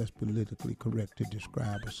use that's politically correct to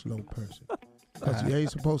describe a slow person? Because you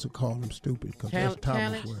ain't supposed to call them stupid, because that's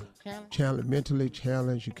Thomas' word. Challenge, mentally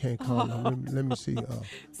challenged, you can't call them. Let me see.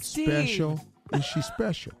 Special. Is she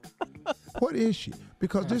special? What is she?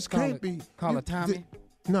 Because this can't be. Call her Tommy.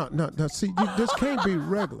 No. See, this can't be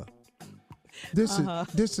regular. This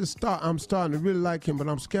is I'm starting to really like him, but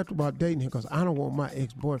I'm skeptical about dating him because I don't want my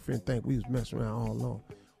ex-boyfriend to think we was messing around all along.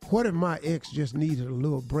 What if my ex just needed a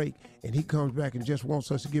little break and he comes back and just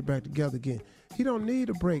wants us to get back together again? He don't need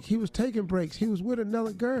a break. He was taking breaks. He was with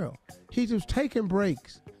another girl. He just taking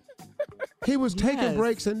breaks. He was taking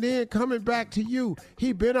breaks and then coming back to you.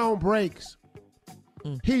 He been on breaks.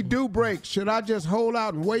 He do breaks. Should I just hold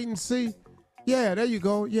out and wait and see? Yeah, there you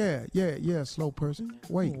go. Yeah, slow person.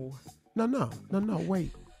 Wait. No,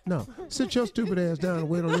 wait. No. Sit your stupid ass down and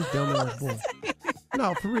wait on this dumb ass boy.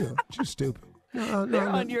 No, for real. She's stupid. No.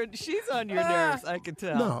 She's on your nerves, I can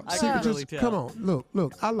tell. No, I see, can really just, tell. come on.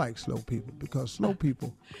 Look, I like slow people because slow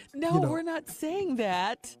people. No, we're not saying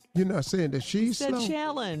that. You're not saying that she's said slow?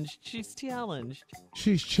 challenged. She's challenged.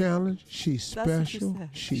 She's challenged. She's That's what you special. said.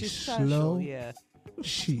 She's special, slow. yeah.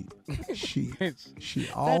 She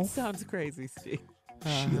That off. sounds crazy, Steve.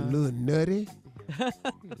 She a little nutty.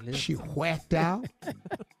 She whacked out.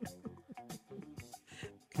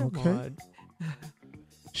 Come on.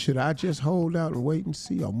 Should I just hold out and wait and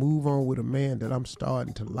see or move on with a man that I'm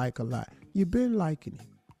starting to like a lot? You've been liking him.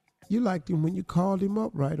 You liked him when you called him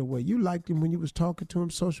up right away. You liked him when you was talking to him on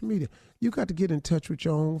social media. You got to get in touch with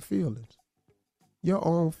your own feelings. Your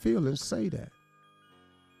own feelings say that.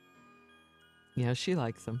 Yeah, she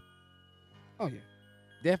likes him. Oh, yeah.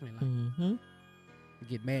 Definitely like him. Mm-hmm. You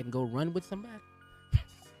get mad and go run with somebody?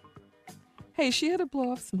 Hey, she had to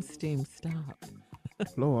blow off some steam. Stop.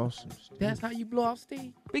 Blow off some steam? That's how you blow off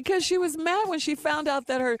steam? Because she was mad when she found out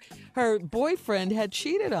that her boyfriend had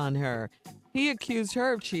cheated on her. He accused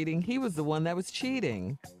her of cheating. He was the one that was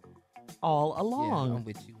cheating all along. Yeah, I'm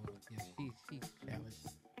with you. Yeah, she's challenged.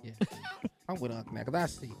 Yeah. I'm with Uncle Mac, because I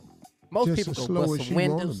see most Just people as go slow bust as some she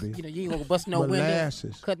windows. wanna be. You know, you ain't gonna bust no Molasses.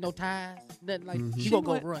 windows, cut no ties, nothing like Mhm. You She gonna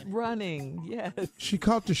go went running. running, yes. She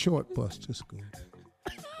caught the short bus to school.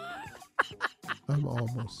 I'm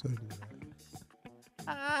almost certain of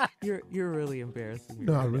that. You're really embarrassing me.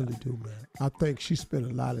 No, I right really now. do, man. I think she spent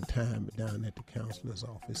a lot of time down at the counselor's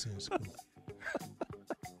office in school.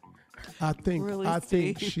 I think Really,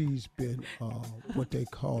 think Steve? she's been what they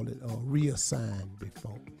call it reassigned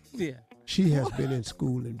before. Yeah. She has been in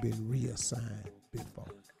school and been reassigned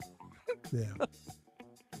before. Yeah.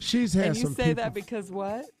 She's had And you some say people that because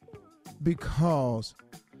what? because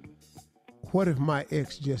what if my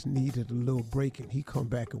ex just needed a little break and he come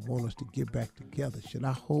back and want us to get back together? Should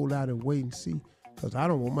I hold out and wait and see? Because I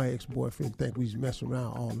don't want my ex-boyfriend to think we just messing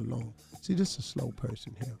around all alone. See, this is a slow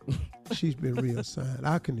person here. She's been reassigned.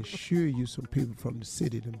 I can assure you some people from the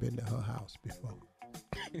city have been to her house before.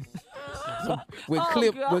 with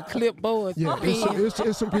clipboards. Yeah,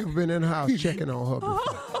 it's some people been in the house checking on her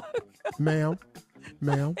before. Ma'am,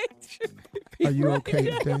 are you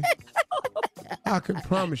okay today? I can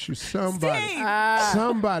promise you somebody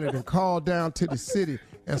that called down to the city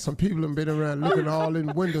and some people have been around looking all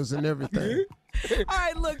in windows and everything. All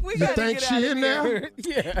right, look, we You got to think get she out of in here.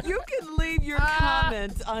 there? You can leave your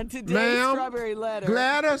comments on today's Ma'am, Strawberry Letter.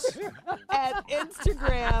 Gladys? At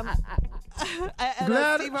Instagram.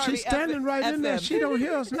 Gladys, she's standing right in there. She don't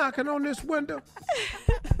hear us knocking on this window.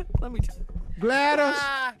 Let me Gladys.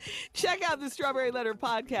 Check out the Strawberry Letter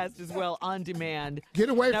podcast as well on demand. Get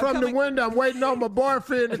away from the window. I'm waiting on my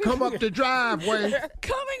boyfriend to come up the driveway.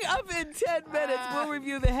 Coming up in 10 minutes, we'll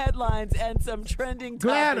review the headlines and some trending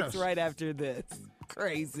topics right after this.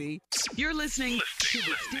 Crazy. You're listening to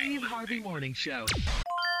the Steve Harvey Morning Show.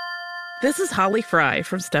 This is Holly Fry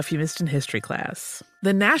from Stuff You Missed in History class.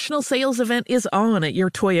 The national sales event is on at your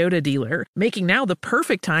Toyota dealer, making now the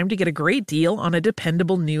perfect time to get a great deal on a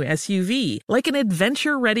dependable new SUV, like an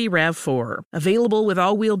adventure-ready RAV4. Available with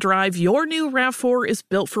all-wheel drive, your new RAV4 is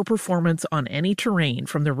built for performance on any terrain,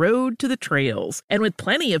 from the road to the trails. And with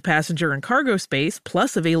plenty of passenger and cargo space,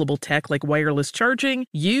 plus available tech like wireless charging,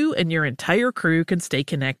 you and your entire crew can stay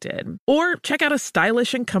connected. Or check out a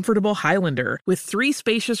stylish and comfortable Highlander with 3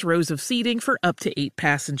 spacious rows of seating for up to 8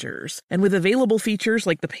 passengers. And with available features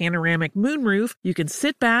like the panoramic moonroof, you can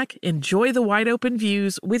sit back, enjoy the wide open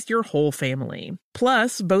views with your whole family.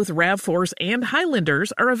 Plus, both RAV4s and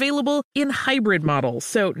Highlanders are available in hybrid models,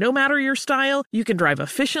 so no matter your style, you can drive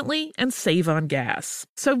efficiently and save on gas.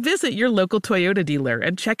 So visit your local Toyota dealer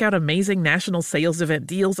and check out amazing national sales event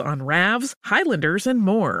deals on RAVs, Highlanders, and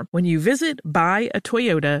more when you visit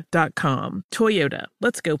buyatoyota.com. Toyota,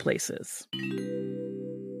 let's go places.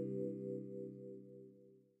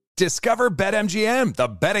 Discover BetMGM, the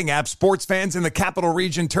betting app sports fans in the capital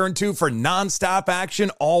region turn to for nonstop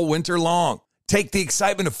action all winter long. Take the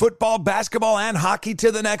excitement of football, basketball, and hockey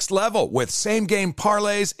to the next level with same-game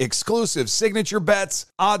parlays, exclusive signature bets,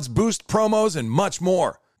 odds boost promos, and much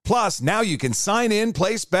more. Plus, now you can sign in,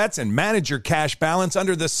 place bets, and manage your cash balance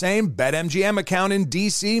under the same BetMGM account in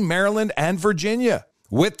D.C., Maryland, and Virginia.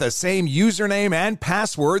 With the same username and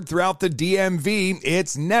password throughout the DMV,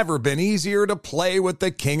 it's never been easier to play with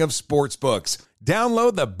the king of sportsbooks.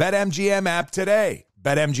 Download the BetMGM app today.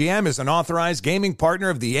 BetMGM is an authorized gaming partner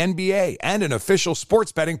of the NBA and an official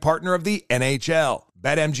sports betting partner of the NHL.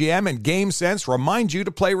 BetMGM and GameSense remind you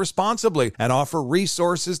to play responsibly and offer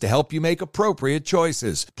resources to help you make appropriate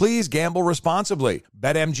choices. Please gamble responsibly.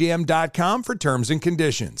 BetMGM.com for terms and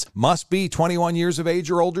conditions. Must be 21 years of age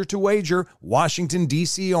or older to wager. Washington,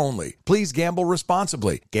 D.C. only. Please gamble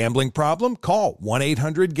responsibly. Gambling problem? Call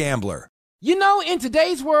 1-800-GAMBLER. You know, in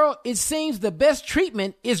today's world, it seems the best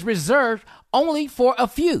treatment is reserved only for a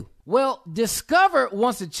few. Well, Discover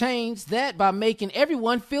wants to change that by making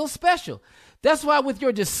everyone feel special. That's why with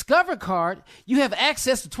your Discover card, you have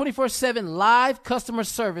access to 24/7 live customer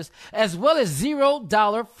service as well as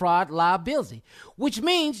 $0 fraud liability, which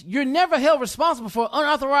means you're never held responsible for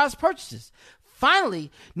unauthorized purchases.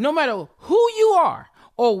 Finally, no matter who you are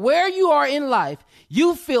or where you are in life,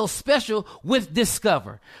 you feel special with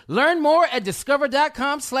Discover. Learn more at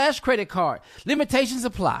discover.com/credit card. Limitations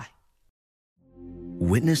apply.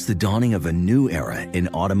 Witness the dawning of a new era in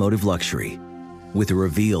automotive luxury with a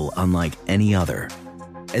reveal unlike any other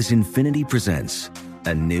as Infiniti presents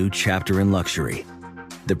a new chapter in luxury,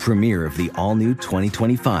 the premiere of the all-new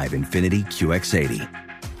 2025 Infiniti QX80.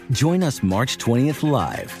 Join us March 20th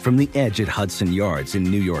live from the Edge at Hudson Yards in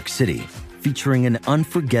New York City, featuring an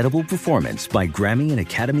unforgettable performance by Grammy and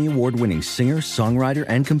Academy Award-winning singer, songwriter,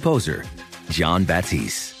 and composer, Jon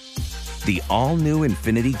Batiste. The all-new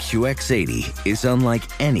Infiniti QX80 is unlike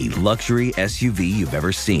any luxury SUV you've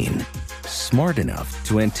ever seen. Smart enough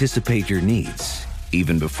to anticipate your needs,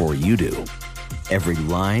 even before you do. Every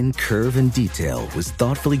line, curve, and detail was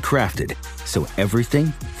thoughtfully crafted, so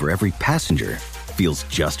everything for every passenger feels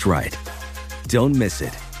just right. Don't miss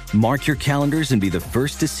it. Mark your calendars and be the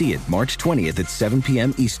first to see it March 20th at 7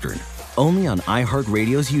 p.m. Eastern, only on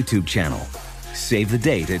iHeartRadio's YouTube channel. Save the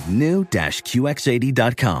date at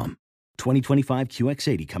new-QX80.com. 2025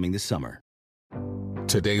 QX80 coming this summer.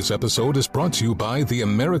 Today's episode is brought to you by the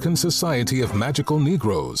American Society of Magical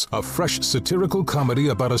Negroes, a fresh satirical comedy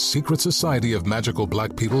about a secret society of magical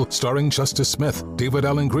black people starring Justice Smith, David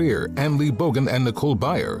Allen Greer, Ann Lee Bogan, and Nicole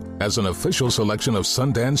Byer. As an official selection of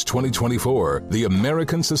Sundance 2024, the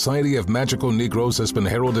American Society of Magical Negroes has been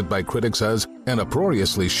heralded by critics as an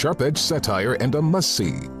uproariously sharp-edged satire and a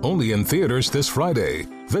must-see. Only in theaters this Friday.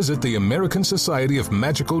 Visit the American Society of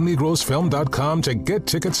Magical Negroes Film.com to get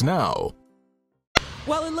tickets now.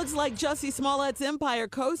 Well, it looks like Jussie Smollett's Empire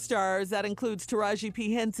co-stars, that includes Taraji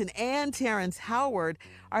P. Henson and Terrence Howard,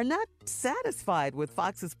 are not satisfied with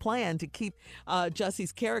Fox's plan to keep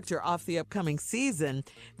Jussie's character off the upcoming season.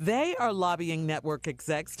 They are lobbying network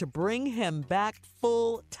execs to bring him back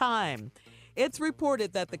full time. It's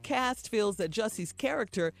reported that the cast feels that Jussie's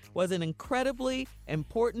character was an incredibly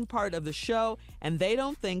important part of the show, and they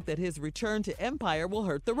don't think that his return to Empire will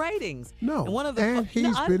hurt the ratings. No, and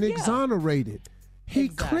he's been exonerated. He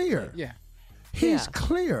clear. Yeah. He's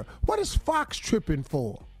clear. What is Fox tripping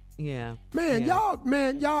for? Yeah.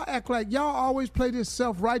 Y'all act like y'all always play this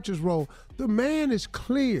self-righteous role. The man is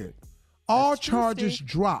cleared. All charges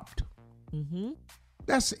dropped. Mm-hmm.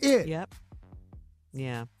 That's it. Yep.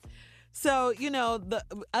 Yeah. So, I don't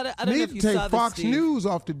know Need if to you take saw Fox this, Steve. News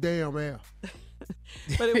off the damn air.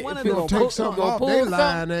 But in one of Gonna the take something off they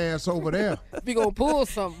lying ass over there. We gonna pull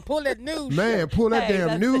something. Pull that news. Man, pull that Hey, damn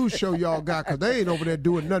that's- news show y'all got, because they ain't over there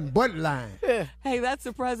doing nothing but lying. Hey, that's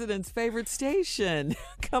the president's favorite station.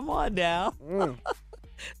 Come on now.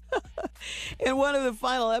 In one of the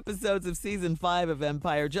final episodes of season 5 of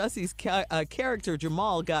Empire, Jussie's character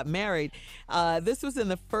Jamal got married. This was in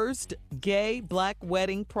the first gay black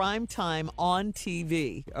wedding prime time on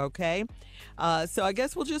TV. Okay, so I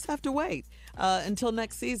guess we'll just have to wait until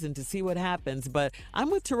next season to see what happens. But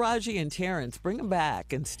I'm with Taraji and Terrence. Bring them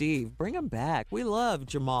back, and Steve, bring them back. We love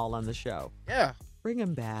Jamal on the show. Yeah. Bring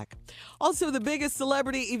him back. Also, the biggest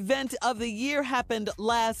celebrity event of the year happened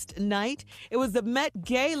last night. It was the Met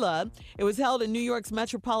Gala. It was held in New York's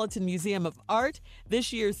Metropolitan Museum of Art.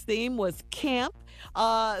 This year's theme was camp.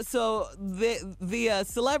 So the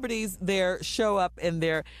celebrities there show up in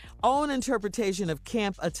their own interpretation of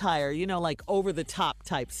camp attire, like over-the-top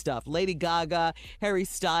type stuff. Lady Gaga, Harry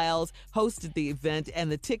Styles hosted the event,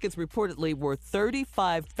 and the tickets reportedly were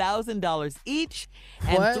 $35,000 each.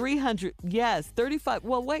 And What? 300, yes, 35.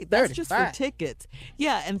 Well, wait, that's just for 35. tickets.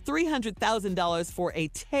 Yeah, and $300,000 for a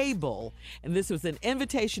table. And this was an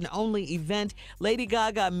invitation-only event. Lady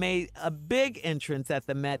Gaga made a big entrance at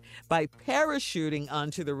the Met by parachuting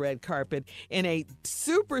onto the red carpet in a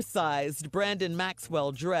supersized Brandon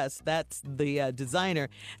Maxwell dress. That's the designer.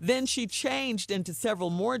 Then she changed into several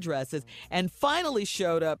more dresses and finally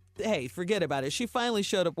showed up. Hey, forget about it. She finally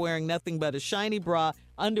showed up wearing nothing but a shiny bra,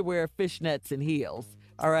 underwear, fishnets, and heels.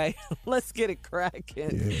 All right, let's get it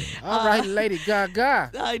cracking. All right, Lady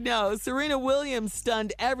Gaga. I know. Serena Williams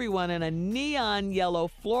stunned everyone in a neon yellow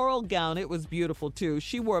floral gown. It was beautiful, too.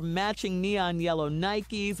 She wore matching neon yellow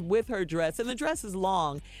Nikes with her dress, and the dress is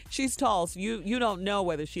long. She's tall, so you don't know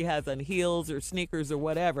whether she has on heels or sneakers or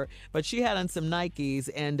whatever, but she had on some Nikes,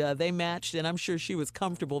 and they matched, and I'm sure she was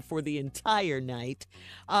comfortable for the entire night.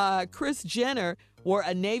 Kris Jenner wore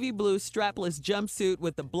a navy blue strapless jumpsuit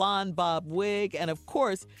with a blonde bob wig. And of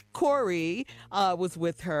course, Corey was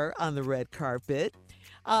with her on the red carpet.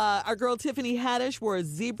 Our girl Tiffany Haddish wore a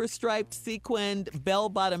zebra-striped sequined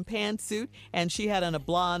bell-bottom pantsuit, and she had on a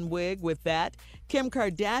blonde wig with that. Kim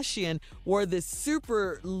Kardashian wore this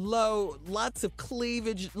super low, lots of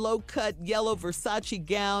cleavage, low-cut yellow Versace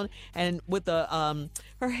gown, and with a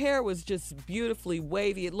her hair was just beautifully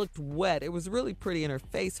wavy. It looked wet. It was really pretty, and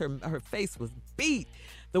her face was beat.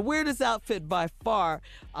 The weirdest outfit by far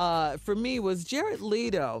for me was Jared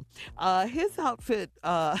Leto. His outfit.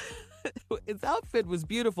 His outfit was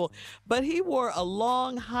beautiful, but he wore a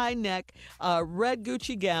long, high-neck red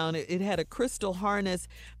Gucci gown. It had a crystal harness,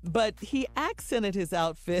 but he accented his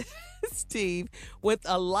outfit, Steve, with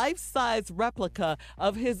a life-size replica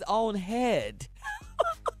of his own head.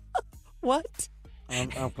 What?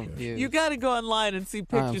 I'm confused. You got to go online and see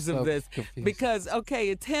pictures I'm so of this confused. because, okay,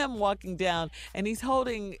 it's him walking down and he's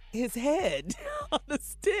holding his head on a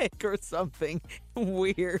stick or something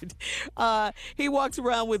weird. He walks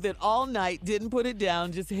around with it all night, didn't put it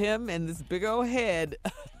down, just him and this big old head,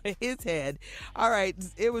 his head. All right,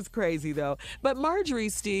 it was crazy though. But Marjorie,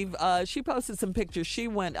 Steve, she posted some pictures. She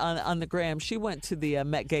went on the gram. She went to the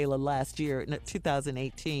Met Gala last year, in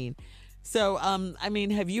 2018. So, I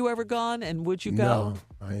mean, have you ever gone, and would you go? No,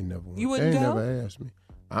 I ain't never went. You wouldn't they go? never asked me.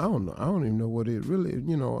 I don't know. I don't even know what it really,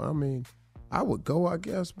 I mean, I would go, I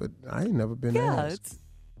guess, but I ain't never been asked.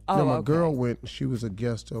 Oh, no, my okay. girl went. She was a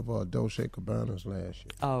guest of Dolce & Gabbana's last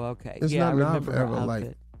year. Oh, okay. It's yeah, nothing I I've remember her ever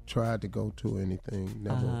outfit. tried to go to or anything.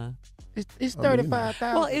 Never. It's I mean, $35,000.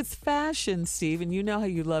 Well, it's fashion, Steve, and you know how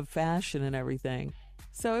you love fashion and everything.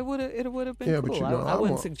 So it would have been cool. But you know, I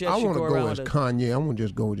wouldn't suggest you want go to go around as Kanye. I want to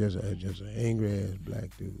just go just an angry ass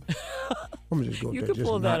black dude. I'm gonna just go You there, could just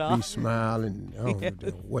pull not that be off. smiling. I don't Yes. know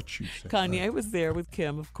what you say. Kanye was there with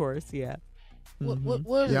Kim, of course. Yeah.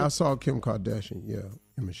 Yeah, I saw Kim Kardashian. Yeah,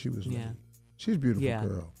 I mean she was. Yeah. She's a beautiful Yeah.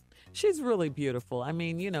 girl. She's really beautiful. I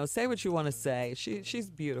mean, say what you want to say. She's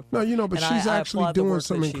beautiful. No, but And she's I actually applaud the doing work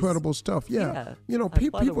some that she's- incredible stuff. Yeah. I applaud the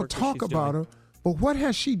People work that talk she's about doing. her, but what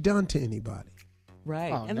has she done to anybody?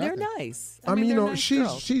 Right. Oh, and they're nice. I mean, they're nice she's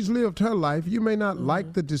girls. she's lived her life. You may not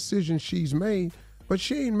like the decisions she's made, but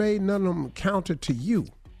she ain't made none of them counter to you.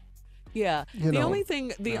 Yeah. You the know.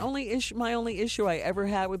 only issue, my only issue I ever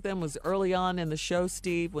had with them was early on in the show,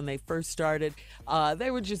 Steve, when they first started.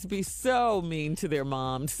 They would just be so mean to their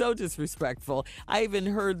mom, so disrespectful. I even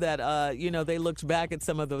heard that, they looked back at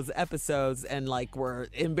some of those episodes and were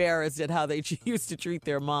embarrassed at how they used to treat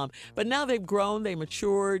their mom. But now they've grown, they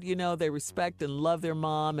matured, they respect and love their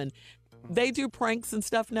mom, and they do pranks and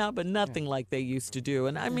stuff now, but nothing like they used to do.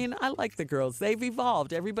 And I mean, I like the girls. They've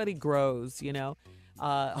evolved. Everybody grows,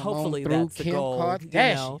 hopefully through that's the Kim goal.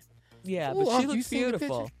 Kardashian. Yeah, Ooh, but she you looks seen the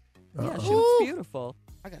beautiful. Yeah, Uh-uh. she looks beautiful.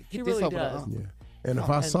 I gotta She get this really over does. there. Yeah. And if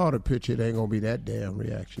I saw the picture, it ain't gonna be that damn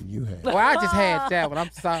reaction you had. Well, I just had that one.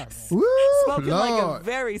 I'm sorry. Woo, Spoken like a Lord.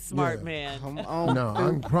 very smart Yeah. man. Come on. No, I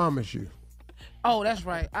can promise you. Oh, that's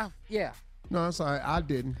right. Yeah. No, I'm sorry, I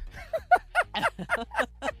didn't.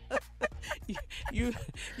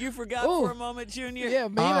 You forgot Ooh. for a moment, Junior. Yeah,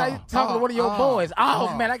 man. You talking to one of your boys.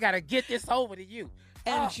 Oh, man, I got to get this over to you.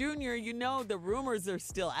 And Junior, the rumors are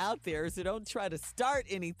still out there, so don't try to start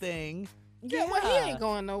anything. Yeah, well, he ain't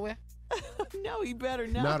going nowhere. No, he better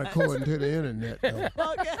not. Not according to the internet, though.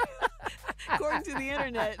 Okay. According to the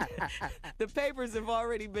internet, the papers have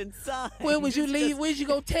already been signed. When would you It's leave? just- When's you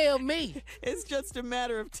going to tell me? It's just a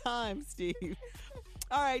matter of time, Steve.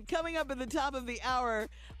 All right, coming up at the top of the hour,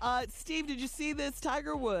 Steve, did you see this?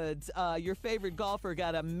 Tiger Woods, your favorite golfer,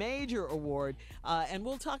 got a major award, and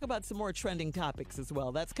we'll talk about some more trending topics as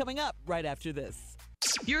well. That's coming up right after this.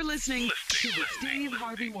 You're listening to the Steve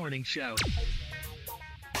Harvey Morning Show.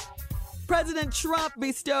 President Trump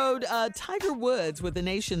bestowed Tiger Woods with the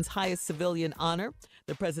nation's highest civilian honor,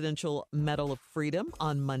 the Presidential Medal of Freedom,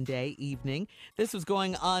 on Monday evening. This was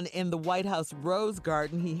going on in the White House Rose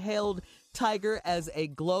Garden. He hailed Tiger as a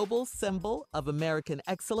global symbol of American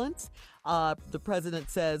excellence. The president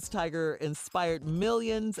says Tiger inspired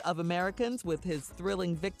millions of Americans with his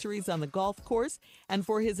thrilling victories on the golf course and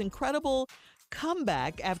for his incredible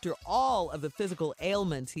comeback after all of the physical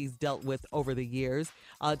ailments he's dealt with over the years.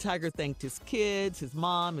 Tiger thanked his kids, his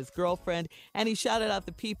mom, his girlfriend, and he shouted out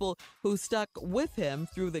the people who stuck with him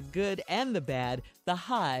through the good and the bad, the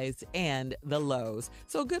highs and the lows.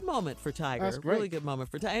 So a good moment for Tiger. That's great. Really good moment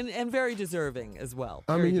for Tiger, and very deserving as well.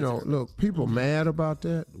 I Very mean, deserving. look, people mad about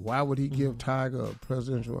that. Why would he give Tiger a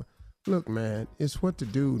presidential? Look, man, it's what the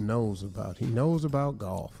dude knows about. He knows about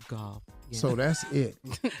golf. Golf. Yeah. So that's it.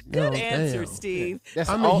 Good answer, damn. Steve.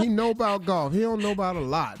 I mean, he know about golf. He don't know about a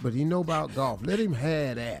lot, but he know about golf. Let him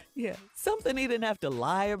have that. Yeah, something he didn't have to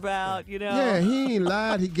lie about, Yeah, he ain't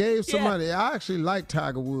lied. He gave somebody. I actually like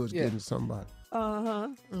Tiger Woods getting somebody. Uh-huh.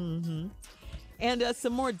 Mm-hmm. And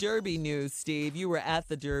some more Derby news, Steve. You were at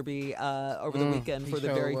the Derby over the weekend for the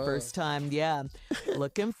sure very was. first time. Yeah.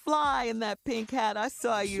 Looking fly in that pink hat. I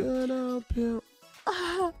saw you. Shut up, pimp.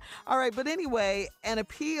 All right, but anyway, an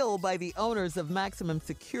appeal by the owners of Maximum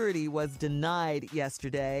Security was denied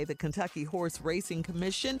yesterday. The Kentucky Horse Racing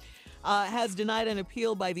Commission has denied an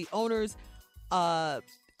appeal by the owners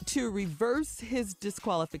to reverse his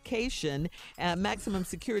disqualification. Maximum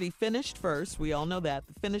Security finished first. We all know that.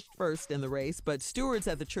 Finished first in the race. But stewards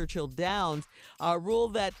at the Churchill Downs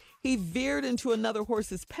ruled that he veered into another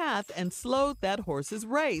horse's path and slowed that horse's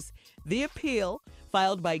race. The appeal,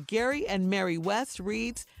 filed by Gary and Mary West,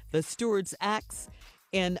 reads, the stewards' acts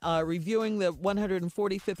in reviewing the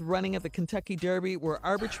 145th running of the Kentucky Derby were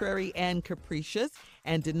arbitrary and capricious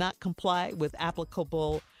and did not comply with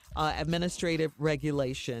applicable administrative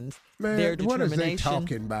regulations. Man, Their what is they determination.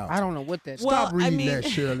 talking about? I don't know what that is. Stop Well, I reading mean- that,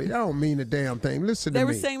 Shirley. I don't mean a damn thing. Listen to They me.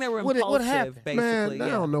 were saying they were What impulsive, happened? basically. Man, I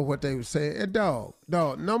don't know what they were saying. Dog,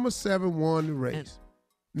 number 7 won the race.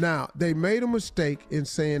 Now, they made a mistake in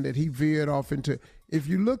saying that he veered off into. If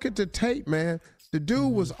you look at the tape, man, the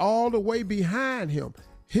dude was all the way behind him.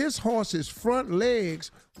 His horse's front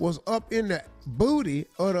legs was up in the booty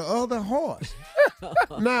of the other horse.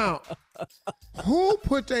 Now, who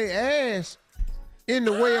put their ass in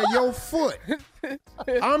the way of your foot?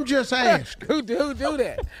 I'm just asking. Who do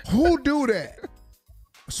that? Who do that?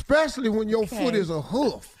 Especially when your foot is a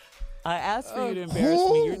hoof. I asked for you to embarrass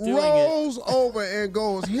me. You're doing it. Who rolls over and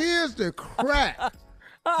goes, here's the crack,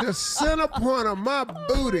 the center point of my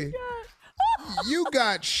booty. You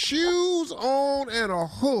got shoes on and a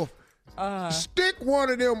hoof. Stick one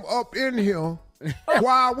of them up in here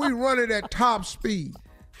while we running at top speed.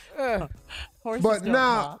 But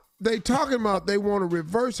now they talking about they want to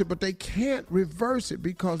reverse it, but they can't reverse it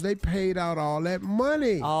because they paid out all that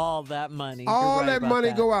money. All that money. All that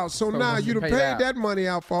money go out. So now once you you done pay paid out. that money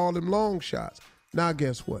out for all them long shots. Now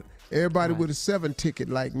guess what? Everybody with a 7 ticket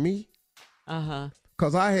like me,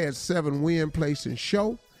 because I had 7 win, place, and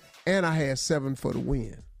show, and I had 7 for the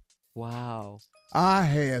win. Wow. I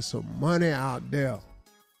had some money out there.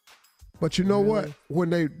 But you know what?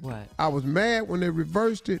 I was mad when they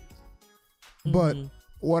reversed it, but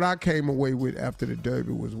what I came away with after the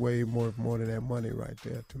Derby was way more than that money right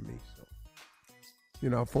there to me. So, you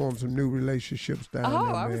know, I formed some new relationships down there,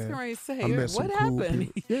 man. I was going to say, I met some what cool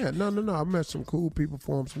happened? people. Yeah, no. I met some cool people,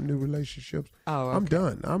 formed some new relationships. Oh, okay. I'm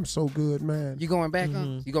done. I'm so good, man. You going back,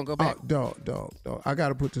 huh? You going to go back? Dog. I got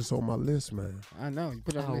to put this on my list, man. I know. You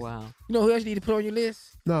put it on your list. Wow. You know who else you need to put on your list?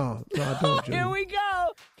 No, I don't, Junior. Here we go.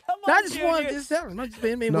 Come No, on, I just wanted to tell him.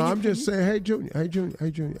 I'm just saying, hey, Junior,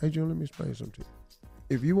 let me explain something to you.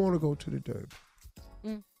 If you want to go to the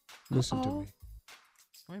Derby, listen to me.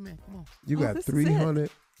 Wait a minute, come on. You got this is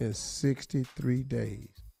it. 363 days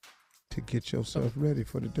to get yourself ready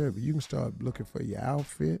for the Derby. You can start looking for your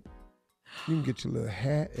outfit. You can get your little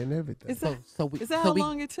hat and everything. Is that how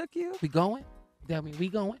long it took you? We going? That mean we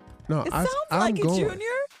going? No, It sounds like it, going. Junior.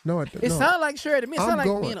 No, It sounds like sure to me. It sounds like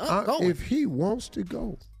going. me and going. If he wants to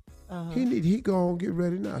go, he go and get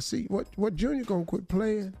ready now. See, what Junior gonna quit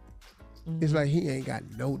playing? It's like he ain't got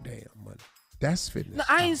no damn money. That's fitness. No,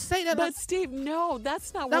 I ain't say that. But Steve, no,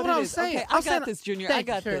 that's not That's what what it I'm is. saying. Okay, I'm I saying- got this, Junior. Thank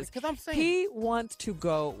I got you, Shirley, this. 'cause I'm saying- He wants to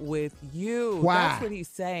go with you. Why? That's what he's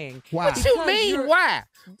saying. Why? What you mean? Why?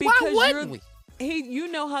 Because Why wouldn't we?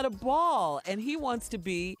 You know how to ball, and he wants to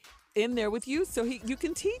be in there with you, so you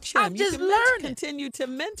can teach him. I'm just you can learning. Continue to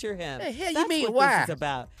mentor him. The hell you That's mean, what why? this is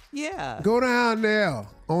about. Yeah. Go down there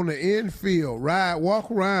on the infield,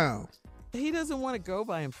 walk around. He doesn't want to go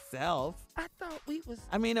by himself. I thought we was.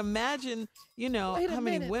 I mean, imagine, Wait a how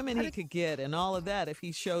many minute. women he could get and all of that if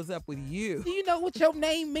he shows up with you. Do you know what your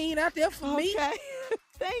name mean out there for me? Okay.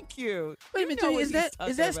 Thank you. Wait a You minute, know Junior, what is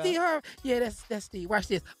he's that talking Steve about. Harvey? Yeah, that's Steve. Watch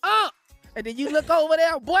this. And then you look over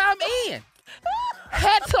there, boy, I'm in.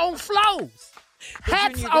 Hats on flows.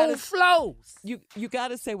 Hats Junior, on flows. You got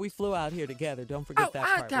to say we flew out here together. Don't forget that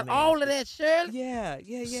I part. got when they all ask of you. that, Shirley.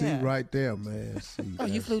 Yeah. See right there, man. See, Oh,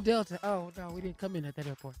 you that. flew Delta. Oh, no, we didn't come in at that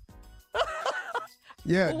airport.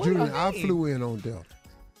 Yeah, Well, what do you Junior, I mean? flew in on Delta.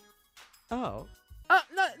 Oh.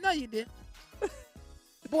 No, you didn't.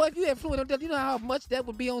 Boy, if you had flew in on Delta, you know how much that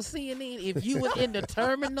would be on CNN if you was in the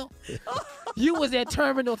terminal? You was at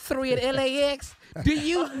Terminal 3 at LAX. Do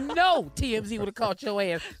you know TMZ would have caught your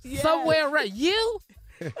ass somewhere around? You?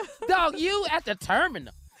 Dog, you at the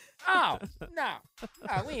terminal. Oh, no.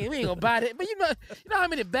 We ain't gonna buy that. But you know how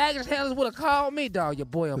many baggage handlers would have called me? Dog, your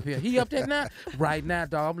boy up here. He up there now? Right now,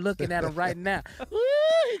 dog. I'm looking at him right now. Ooh,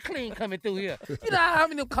 he clean coming through here. You know how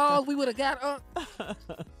many calls we would have got?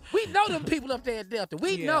 We know them people up there at Delta.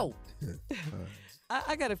 We know.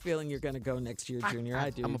 I got a feeling you're going to go next year, Junior.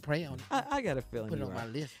 I do. I'm going to pray on it. I got a feeling Put it you on are. my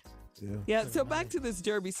list. Yeah, so back to this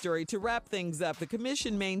Derby story. To wrap things up, the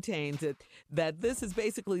commission maintains that this is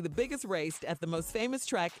basically the biggest race at the most famous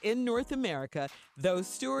track in North America. Those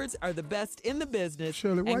stewards are the best in the business.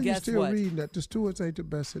 Shirley, why and are you guess still what? reading that? The stewards ain't the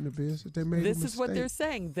best in the business. They made a mistake. This is what they're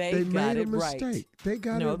saying. They got made it a right. mistake. They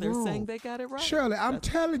got it No, wrong. they're saying they got it right. Shirley, I'm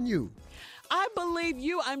telling you. I believe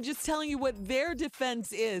you. I'm just telling you what their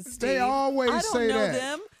defense is, Steve. They always I don't say know that.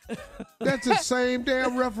 them. That's the same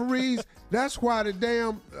damn referees. That's why the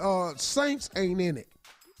damn Saints ain't in it.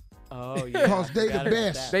 Oh, yeah. Because they the Forgot about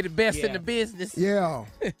best. that. They the best in Yeah. the business. Yeah.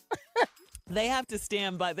 They have to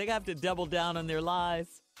stand by. They have to double down on their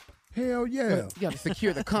lies. Hell yeah. You got to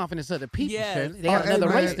secure the confidence of the people, Yes. Shirley. They got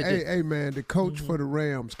another hey, race to man, do. hey, man, the coach for the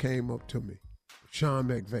Rams came up to me. Sean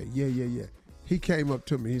McVay. Yeah. He came up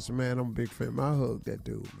to me. He said, man, I'm a big fan. I hugged that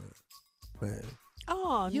dude, man.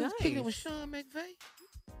 Oh, You nice. was kicking it with Sean McVay?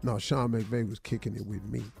 No, Sean McVay was kicking it with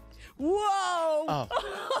me. Whoa! Oh.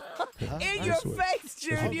 In your face,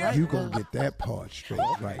 Junior. You gonna get that part straight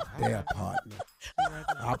right there, partner.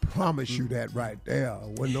 I promise you that right there.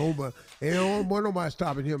 When nobody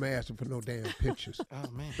stopping him asking for no damn pictures. Oh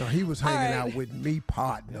man. No, he was hanging out with me,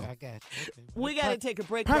 partner. I got you. We got to take a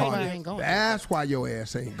break. That's why your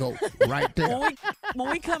ass ain't go right there. When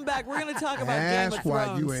we come back, we're going to talk about Game of Thrones,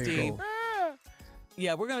 why you ain't Steve. go.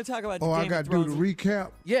 Yeah, we're going to talk about Oh, Game I got of to do Thrones. the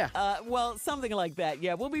recap? Yeah. Well, something like that.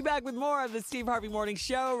 Yeah, we'll be back with more of the Steve Harvey Morning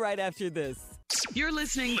Show right after this. You're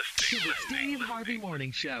listening to the Steve Harvey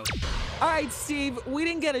Morning Show. All right, Steve, we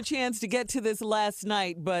didn't get a chance to get to this last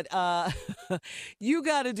night, but you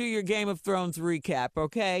got to do your Game of Thrones recap,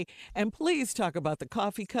 okay? And please talk about the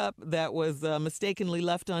coffee cup that was mistakenly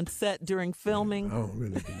left on set during filming. I don't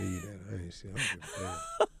really believe that. I ain't see. I don't give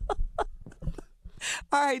a damn.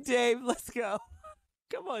 All right, Dave, let's go.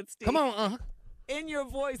 Come on, Steve. Come on, In your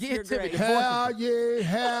voice, Get you're to great. me. Hell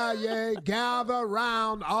yeah, gather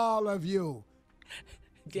round all of you.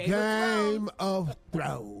 Game of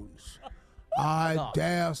Thrones. I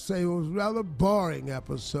dare say it was a rather boring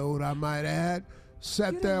episode, I might add.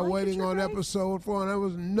 Sat there waiting on episode 4, and there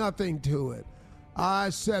was nothing to it. I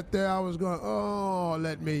sat there, I was going,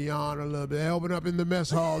 let me yawn a little bit. They open up in the mess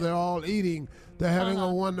hall. They're all eating. They're having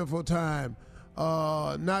a wonderful time.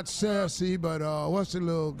 Not Cersei, but what's the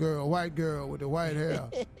little girl, white girl with the white hair?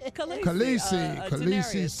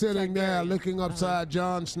 Khaleesi sitting there looking upside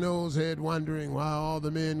Jon Snow's head, wondering why all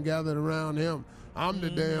the men gathered around him. I'm the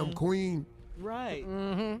damn queen. Right.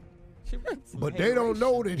 But they don't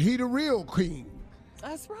know that he the real king.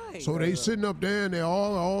 That's right. So they sitting up there and they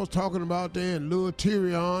all talking about that, and little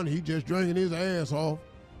Tyrion, he just drinking his ass off.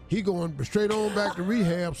 He going straight on back to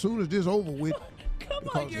rehab soon as this over with.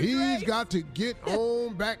 Because he's got to get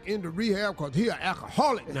on back into rehab because he's an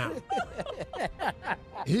alcoholic now.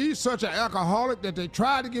 He's such an alcoholic that they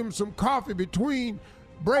tried to give him some coffee between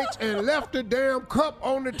breaks and left the damn cup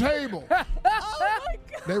on the table. Oh my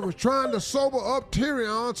God. They was trying to sober up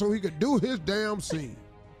Tyrion so he could do his damn scene.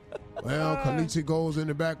 Well, Khaleesi goes in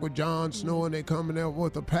the back with Jon Snow, and they come in there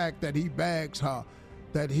with a pack that he bags her,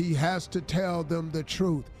 that he has to tell them the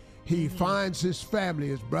truth. He finds his family,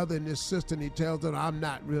 his brother and his sister, and he tells them, I'm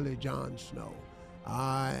not really Jon Snow.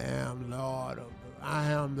 I am I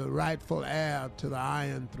am the rightful heir to the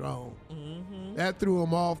Iron Throne. That threw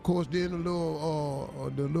him off. Of course, then the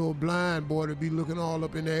little blind boy to be looking all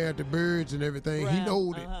up in the air at the birds and everything. He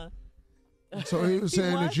knowed it. So he was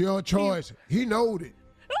saying it's your choice. He knowed it.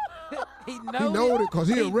 He knowed it because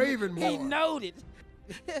he a Raven boy. He knowed it.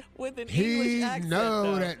 With an He English accent.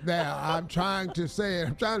 know that there. I'm trying to say it.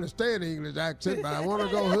 I'm trying to stay in the English accent, but I want to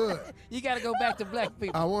go hood. You got to go back to black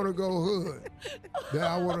people. I want to go hood. Then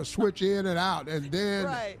I want to switch in and out. And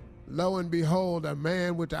then, lo and behold, a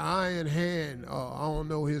man with the iron hand, I don't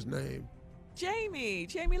know his name. Jamie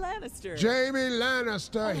Lannister. Jamie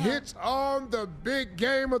Lannister hits on the big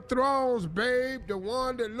Game of Thrones, babe, the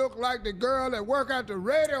one that looked like the girl that worked at the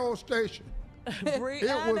radio station. It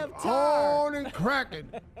was on and cracking.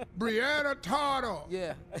 Brianna Tartar.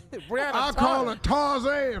 Yeah. Brianna I call her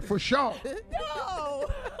Tarzan for short. No.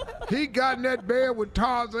 He got in that bed with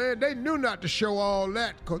Tarzan. They knew not to show all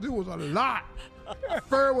that because it was a lot.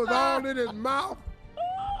 Fur was all in his mouth.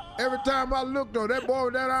 Every time I looked over, that boy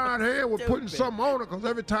with that iron hand was putting something on her because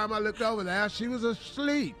every time I looked over there, she was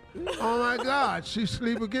asleep. Oh, my God, she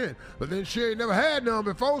sleep again. But then she ain't never had none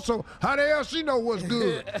before, so how the hell she know what's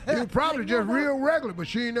good? It was probably just real regular, but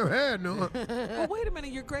she ain't never had none. Well, wait a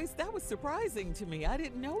minute, Your Grace, that was surprising to me. I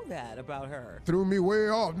didn't know that about her. Threw me way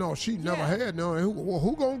off. No, she never had none.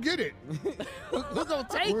 Who gonna get it? Who gonna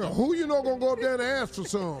take it? Who you know gonna go up there and ask for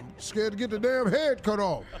some? Scared to get the damn head cut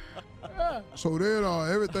off. So then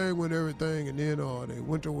everything went everything, and then they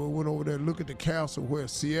went over there to look at the castle where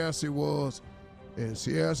Cersei was, and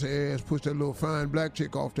Cersei ass pushed that little fine black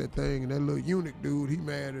chick off that thing, and that little eunuch dude, he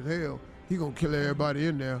mad as hell. He gonna kill everybody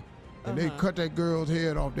in there. And they cut that girl's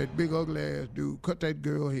head off, that big ugly ass dude, cut that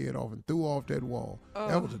girl's head off and threw off that wall.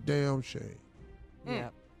 That was a damn shame. Yeah.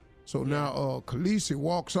 So now Khaleesi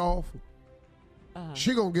walks off.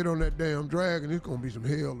 She gonna get on that damn dragon. It's gonna be some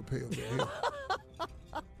hell to pay up there.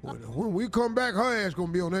 When we come back, her ass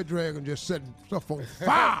gonna be on that dragon just setting stuff on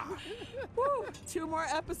fire. Woo, 2 more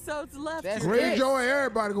episodes left. Greyjoy,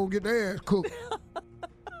 everybody gonna get their ass cooked.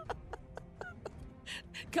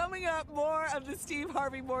 Coming up, more of the Steve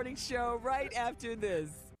Harvey Morning Show right after this.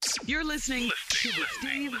 You're listening to the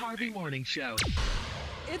Steve Harvey Morning Show.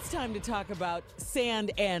 It's time to talk about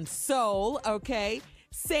Sand and Soul, okay?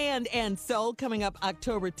 Sand and Soul coming up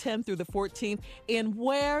October 10th through the 14th. And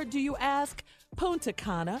where, do you ask? Punta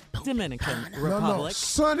Cana, Dominican Republic. No,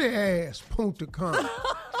 sunny ass Punta Cana.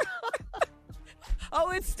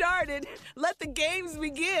 Oh, it started. Let the games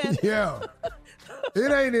begin. Yeah.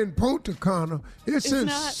 It ain't in Punta Cana. It's in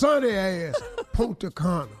not. sunny-ass Punta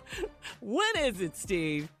Cana. When is it,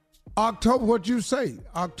 Steve? October, what you say?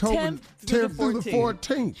 October 10th 10th through the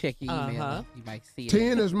 14th. Check your email. You might see it.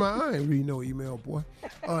 10 is I ain't reading no email, boy.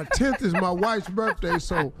 10th is my wife's birthday,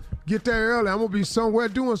 so get there early. I'm going to be somewhere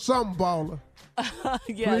doing something, baller. Yes,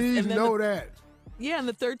 Please and then know that. Yeah, and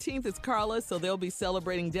the 13th is Carla, so they'll be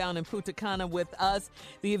celebrating down in Punta Cana with us.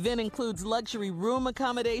 The event includes luxury room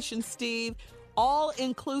accommodation, Steve,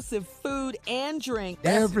 all-inclusive food and drink.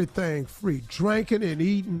 Everything free. Drinking and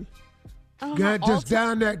eating. Got just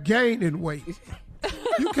down there gaining weight.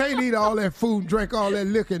 You can't eat all that food, drink all that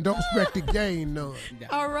liquor, and don't expect to gain none.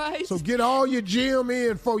 All right. So get all your gym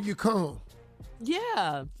in before you come.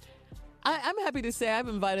 Yeah. I'm happy to say I've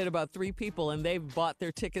invited about 3 people, and they've bought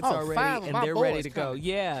their tickets 5 already, of and my they're boys ready to go. coming.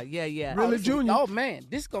 Yeah. Really, Junior? Oh, man,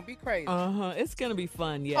 this is going to be crazy. It's going to be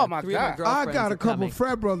fun, yeah. Oh, my 3 of our God. girlfriends I got a are couple coming. of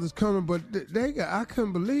frat brothers coming, but I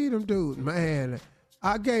couldn't believe them, dude. Man,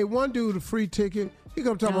 I gave one dude a free ticket. He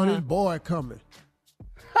come talking about his boy coming.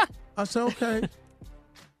 I said, okay.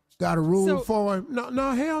 Got a room for him?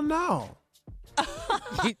 No, hell no.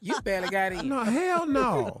 You barely got in. No, hell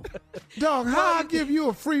no. Dog, how I give you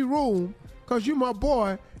a free room because you my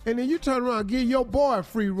boy, and then you turn around and give your boy a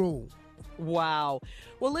free room? Wow.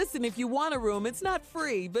 Well, listen, if you want a room, it's not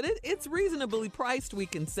free, but it's reasonably priced, we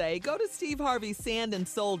can say. Go to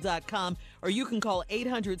SteveHarveySandandSoul.com, or you can call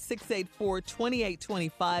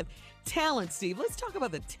 800-684-2825. Talent, Steve. Let's talk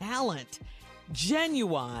about the talent.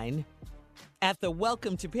 Genuine at the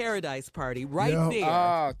Welcome to Paradise party there.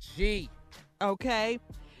 Oh, gee. Okay.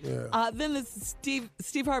 Yeah. Then the Steve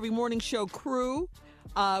Harvey Morning Show crew.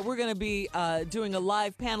 We're going to be doing a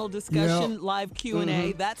live panel discussion, live Q&A.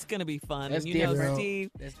 Mm-hmm. That's going to be fun. That's and you know, different. Steve.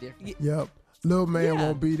 That's different. Yep. Little man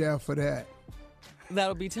won't be there for that.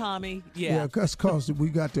 That'll be Tommy. Yeah. Yeah, that's because we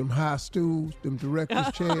got them high stools, them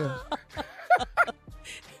director's chairs.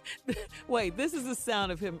 Wait, this is the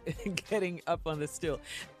sound of him getting up on the stool.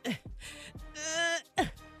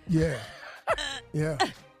 Yeah. Yeah.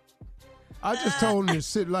 I just told him to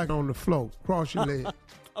sit like on the floor, cross your legs.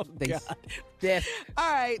 Oh, God.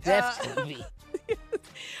 All right. That's All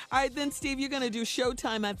right, then, Steve, you're going to do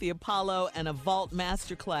Showtime at the Apollo and a Vault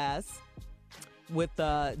Masterclass with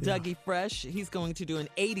Dougie Fresh. He's going to do an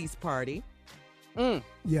 80s party.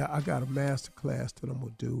 Yeah, I got a master class that I'm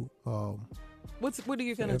going to do. What are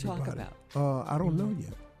you going to talk about? I don't know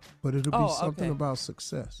yet, but it'll be something about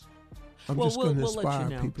success. I'm just going to inspire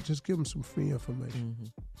people. Just give them some free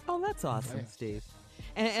information. Oh, that's awesome, Steve.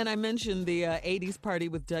 And I mentioned the 80s party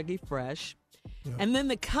with Dougie Fresh. Yeah. And then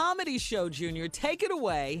the comedy show, Junior. Take it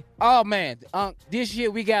away. Oh, man. This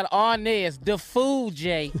year we got Arnez, the Fool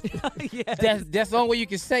J. Yes. That's the only way you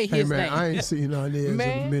can say his name. I ain't seen Arnez in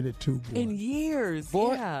a minute, too, boy. In years,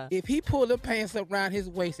 boy, if he pull the pants up around his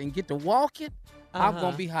waist and get to walking, I'm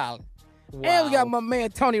going to be hollering. Wow. And we got my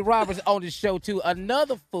man Tony Roberts on the show, too.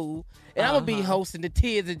 Another fool. And I'm going to be hosting the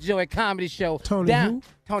Tears of Joy comedy show. Tony who?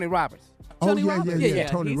 Tony Roberts. Tony Roberts. Yeah.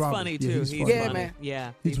 Tony he's Roberts. funny, too. He's funny. funny. Man.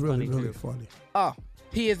 Yeah, he's really, funny, really funny. Oh,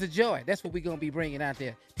 Tears of Joy. That's what we're going to be bringing out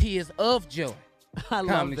there. Tears of Joy. I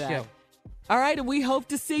love that. Show. All right, and we hope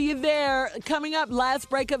to see you there. Coming up, last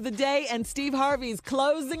break of the day and Steve Harvey's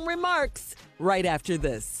closing remarks right after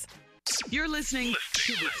this. You're listening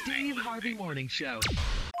to the Steve Harvey Morning Show.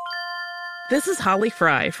 This is Holly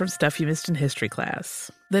Fry from Stuff You Missed in History Class.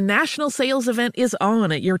 The national sales event is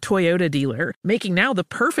on at your Toyota dealer, making now the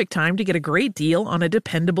perfect time to get a great deal on a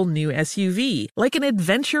dependable new SUV, like an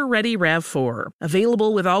adventure-ready RAV4.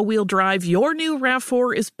 Available with all-wheel drive, your new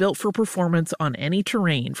RAV4 is built for performance on any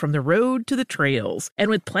terrain, from the road to the trails. And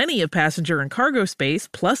with plenty of passenger and cargo space,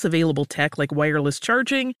 plus available tech like wireless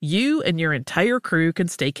charging, you and your entire crew can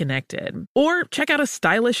stay connected. Or check out a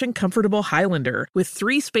stylish and comfortable Highlander with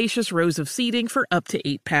 3 spacious rows of seating for up to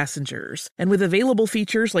 8 passengers. And with available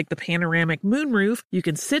features like the panoramic moonroof, you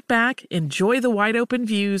can sit back, enjoy the wide open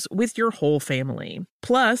views with your whole family.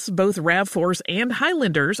 Plus, both RAV4s and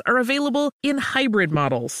Highlanders are available in hybrid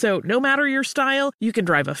models, so no matter your style, you can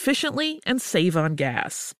drive efficiently and save on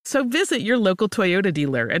gas. So visit your local Toyota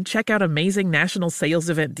dealer and check out amazing national sales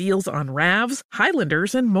event deals on RAVs,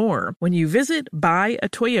 Highlanders, and more when you visit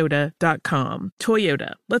buyatoyota.com.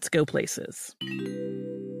 Toyota, let's go places.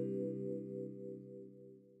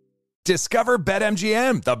 Discover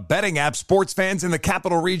BetMGM, the betting app sports fans in the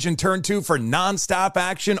capital region turn to for nonstop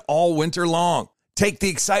action all winter long. Take the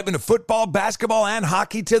excitement of football, basketball, and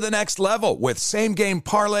hockey to the next level with same-game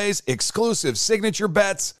parlays, exclusive signature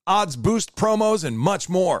bets, odds boost promos, and much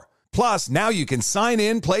more. Plus, now you can sign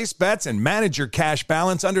in, place bets, and manage your cash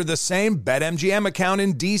balance under the same BetMGM account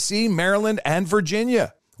in D.C., Maryland, and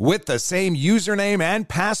Virginia. With the same username and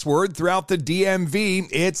password throughout the DMV,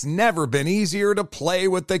 it's never been easier to play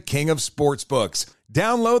with the king of sportsbooks.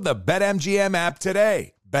 Download the BetMGM app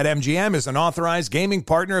today. BetMGM is an authorized gaming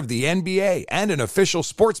partner of the NBA and an official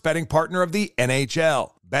sports betting partner of the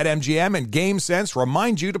NHL. BetMGM and GameSense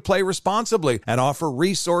remind you to play responsibly and offer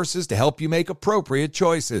resources to help you make appropriate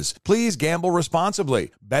choices. Please gamble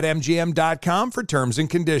responsibly. BetMGM.com for terms and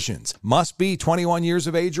conditions. Must be 21 years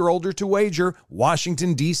of age or older to wager.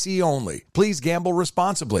 Washington, D.C. only. Please gamble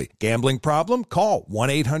responsibly. Gambling problem? Call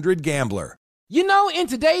 1-800-GAMBLER. You know, in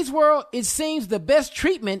today's world, it seems the best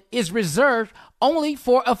treatment is reserved only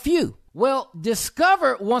for a few. Well,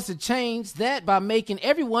 Discover wants to change that by making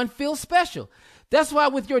everyone feel special. That's why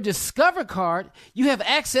with your Discover card, you have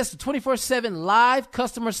access to 24/7 live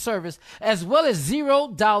customer service as well as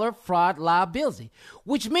 $0 fraud liability,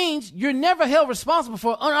 which means you're never held responsible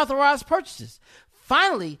for unauthorized purchases.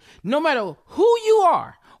 Finally, no matter who you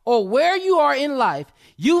are or where you are in life,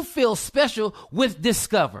 you feel special with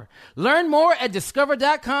Discover. Learn more at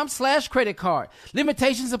discover.com/credit card.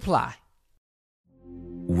 Limitations apply.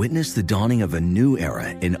 Witness the dawning of a new era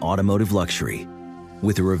in automotive luxury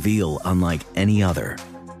with a reveal unlike any other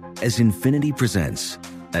as Infiniti presents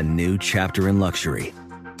a new chapter in luxury,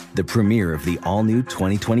 the premiere of the all-new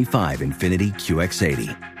 2025 Infiniti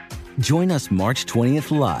QX80. Join us March 20th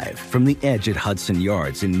live from the Edge at Hudson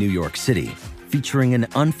Yards in New York City, featuring an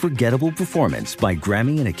unforgettable performance by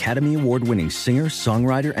Grammy and Academy Award-winning singer,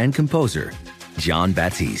 songwriter, and composer, Jon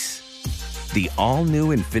Batiste. The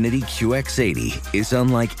all-new Infiniti QX80 is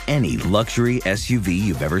unlike any luxury SUV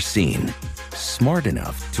you've ever seen. Smart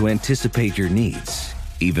enough to anticipate your needs,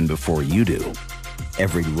 even before you do.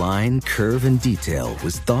 Every line, curve, and detail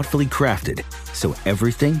was thoughtfully crafted, so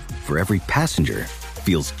everything for every passenger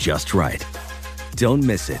feels just right. Don't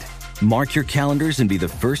miss it. Mark your calendars and be the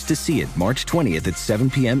first to see it March 20th at 7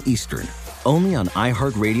 p.m. Eastern, only on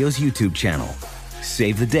iHeartRadio's YouTube channel.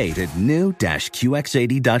 Save the date at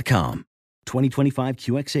new-QX80.com. 2025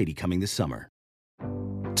 QX80 coming this summer.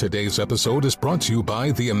 Today's episode is brought to you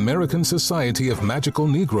by the American Society of Magical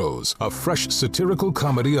Negroes, a fresh satirical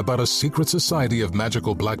comedy about a secret society of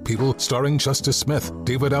magical black people starring Justice Smith,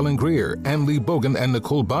 David Allen Greer, Ann Lee Bogan, and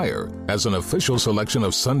Nicole Byer. As an official selection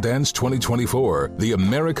of Sundance 2024, the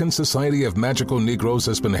American Society of Magical Negroes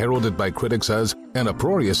has been heralded by critics as an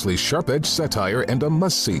uproariously sharp-edged satire and a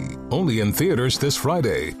must-see. Only in theaters this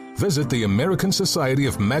Friday. Visit the American Society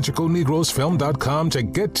of Magical Negroes Film.com to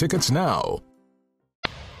get tickets now.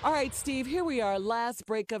 All right, Steve, here we are, last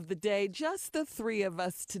break of the day. Just the three of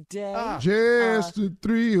us today. Just the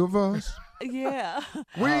three of us. Yeah.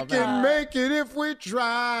 We can make it if we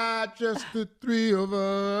try. Just the three of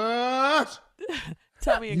us.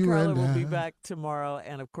 Tommy and Carla will be back tomorrow.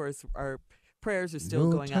 And, of course, our prayers are still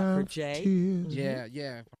going out for Jay. Yeah,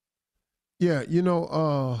 yeah. Yeah, you know,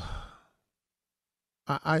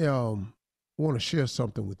 I want to share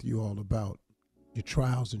something with you all about your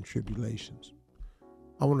trials and tribulations.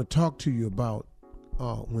 I want to talk to you about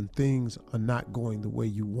when things are not going the way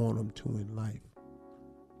you want them to in life.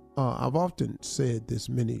 I've often said this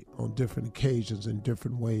on different occasions in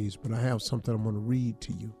different ways, but I have something I'm going to read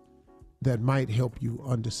to you that might help you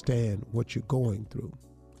understand what you're going through.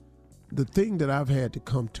 The thing that I've had to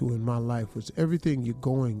come to in my life was everything you're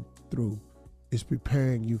going through is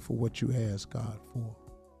preparing you for what you ask God for.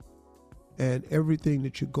 And everything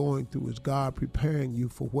that you're going through is God preparing you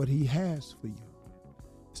for what he has for you.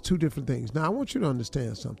 It's two different things. Now, I want you to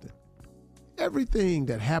understand something. Everything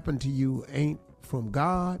that happened to you ain't from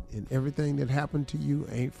God, and everything that happened to you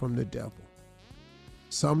ain't from the devil.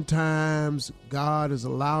 Sometimes God is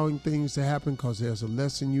allowing things to happen because there's a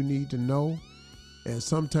lesson you need to know, and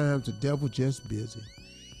sometimes the devil just busy.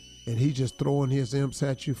 And he just throwing his imps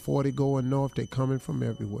at you, 40 going north, they coming from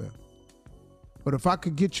everywhere. But if I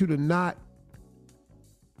could get you to not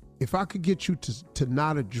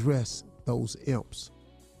address those imps,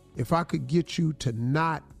 if I could get you to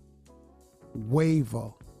not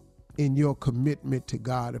waver in your commitment to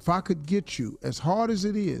God, if I could get you, as hard as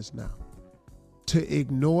it is now, to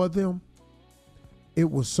ignore them, it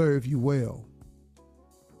will serve you well.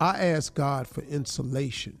 I ask God for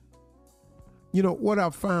insulation. You know, what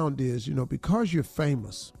I've found is, because you're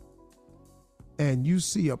famous and you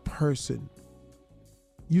see a person,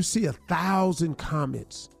 you see 1,000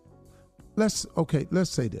 comments. Let's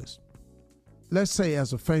say this. Let's say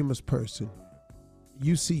as a famous person,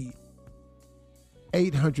 you see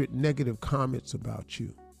 800 negative comments about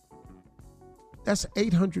you. That's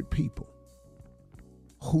 800 people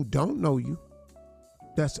who don't know you,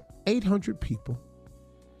 That's 800 people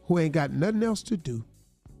who ain't got nothing else to do.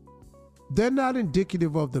 They're not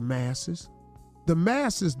indicative of the masses. The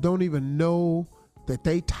masses don't even know that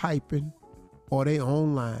they typing or they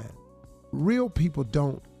online. Real people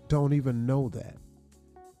don't even know that.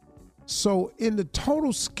 So in the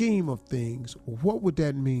total scheme of things, what would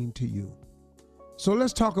that mean to you? So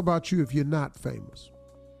let's talk about you if you're not famous.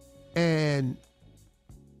 And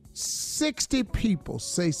 60 people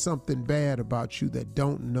say something bad about you that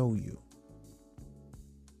don't know you.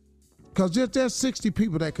 Because there's 60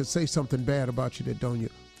 people that could say something bad about you that don't know you.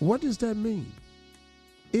 What does that mean?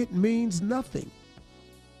 It means nothing.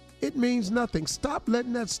 It means nothing. Stop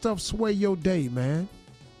letting that stuff sway your day, man.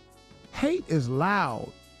 Hate is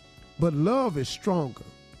loud, but love is stronger.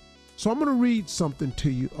 So I'm going to read something to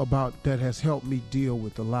you about that has helped me deal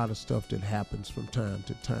with a lot of stuff that happens from time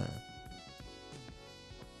to time.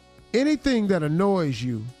 Anything that annoys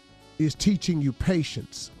you is teaching you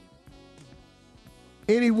patience.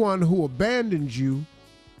 Anyone who abandons you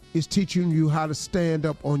is teaching you how to stand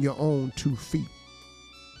up on your own 2 feet.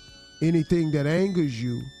 Anything that angers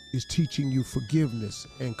you is teaching you forgiveness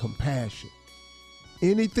and compassion.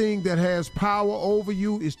 Anything that has power over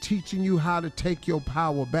you is teaching you how to take your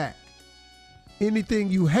power back. Anything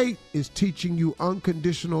you hate is teaching you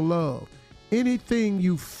unconditional love. Anything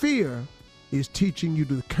you fear is teaching you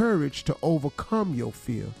the courage to overcome your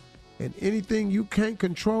fear. And anything you can't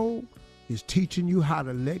control is teaching you how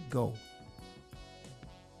to let go.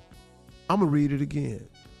 I'm going to read it again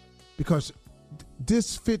because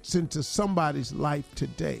this fits into somebody's life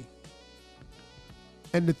today.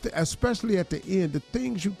 And especially at the end, the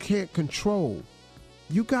things you can't control,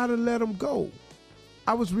 you got to let them go.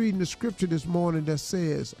 I was reading the scripture this morning that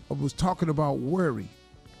says, I was talking about worry.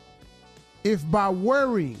 If by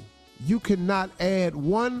worrying you cannot add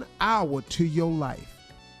 1 hour to your life,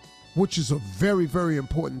 which is a very, very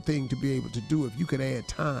important thing to be able to do if you could add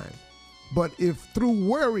time. But if through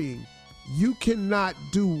worrying you cannot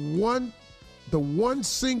do the one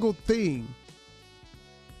single thing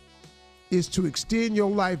is to extend your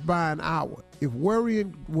life by 1 hour. If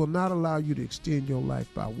worrying will not allow you to extend your life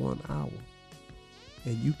by 1 hour,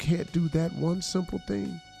 and you can't do that one simple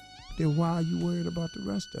thing, then why are you worried about the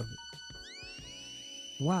rest of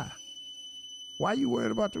it? Why? Why are you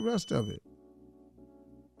worried about the rest of it?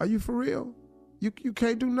 Are you for real? You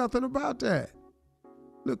can't do nothing about that.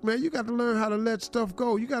 Look, man, you got to learn how to let stuff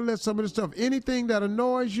go. You got to let some of the stuff, anything that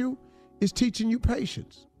annoys you is teaching you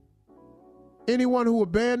patience. Anyone who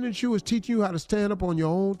abandons you is teaching you how to stand up on your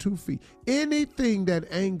own 2 feet. Anything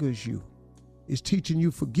that angers you is teaching you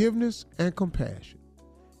forgiveness and compassion.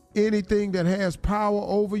 Anything that has power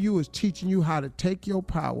over you is teaching you how to take your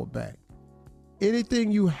power back.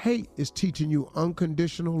 Anything you hate is teaching you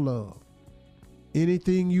unconditional love.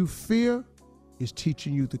 Anything you fear is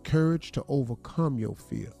teaching you the courage to overcome your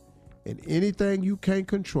fear. And anything you can't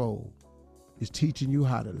control is teaching you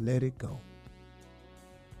how to let it go.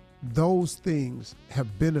 Those things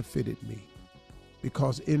have benefited me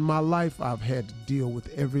because in my life I've had to deal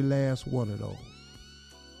with every last one of those.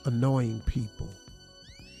 Annoying people.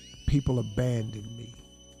 People abandon me.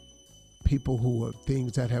 People who are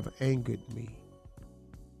things that have angered me.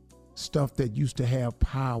 Stuff that used to have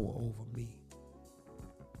power over me.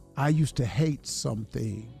 I used to hate some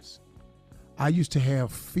things. I used to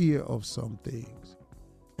have fear of some things.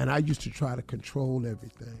 And I used to try to control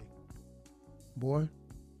everything. Boy,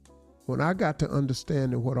 when I got to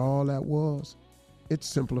understanding what all that was, it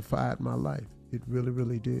simplified my life. It really,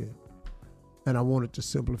 really did. And I wanted to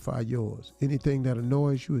simplify yours. Anything that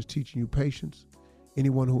annoys you is teaching you patience.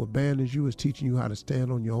 Anyone who abandons you is teaching you how to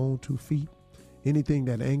stand on your own 2 feet. Anything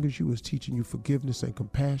that angers you is teaching you forgiveness and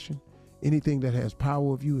compassion. Anything that has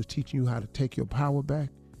power of you is teaching you how to take your power back.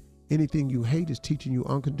 Anything you hate is teaching you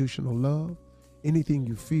unconditional love. Anything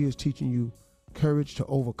you fear is teaching you courage to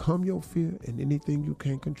overcome your fear. And anything you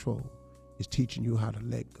can't control is teaching you how to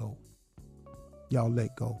let go. Y'all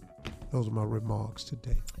let go. Those are my remarks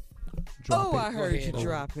today. Drop it. I heard you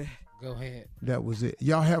drop it. Go ahead. That was it.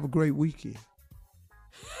 Y'all have a great weekend.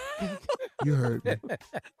 You heard me.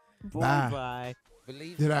 Bye.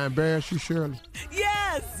 Did I embarrass you, Shirley?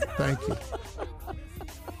 Yes. Thank you.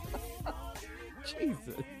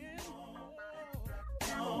 Jesus.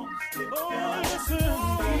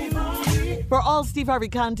 For all Steve Harvey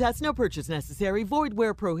contests, no purchase necessary, void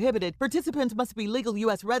where prohibited. Participants must be legal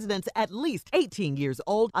U.S. residents at least 18 years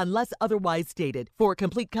old unless otherwise stated. For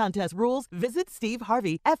complete contest rules, visit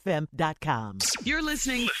SteveHarveyFM.com. You're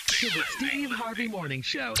listening to the Steve Harvey Morning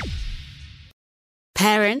Show.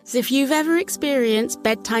 Parents, if you've ever experienced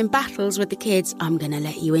bedtime battles with the kids, I'm going to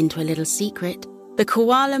let you into a little secret. The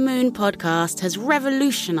Koala Moon podcast has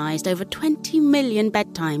revolutionized over 20 million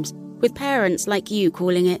bedtimes, with parents like you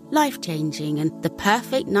calling it life-changing and the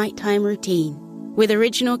perfect nighttime routine. With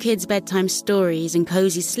original kids' bedtime stories and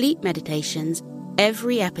cozy sleep meditations,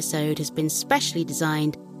 every episode has been specially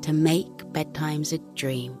designed to make bedtimes a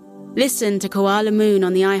dream. Listen to Koala Moon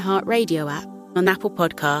on the iHeartRadio app, on Apple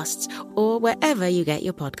Podcasts, or wherever you get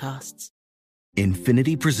your podcasts.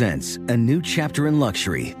 Infiniti presents a new chapter in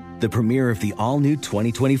luxury, the premiere of the all-new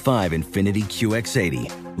 2025 Infiniti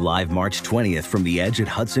QX80, live March 20th from the Edge at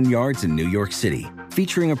Hudson Yards in New York City,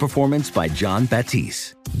 featuring a performance by John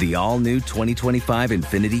Batiste. The all-new 2025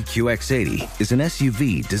 Infiniti QX80 is an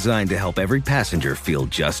SUV designed to help every passenger feel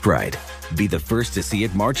just right. Be the first to see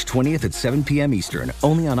it March 20th at 7 p.m. Eastern,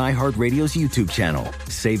 only on iHeartRadio's YouTube channel.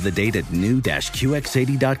 Save the date at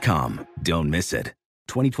new-QX80.com. Don't miss it.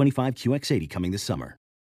 2025 QX80 coming this summer.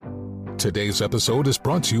 Today's episode is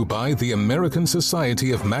brought to you by the American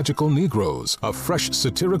Society of Magical Negroes, a fresh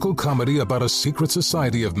satirical comedy about a secret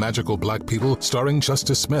society of magical black people starring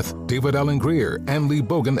Jussie Smith, David Allen Greer, Ann Lee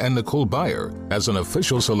Bogan, and Nicole Byer. As an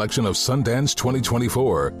official selection of Sundance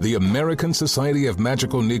 2024, the American Society of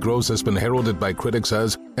Magical Negroes has been heralded by critics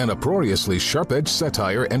as an uproariously sharp-edged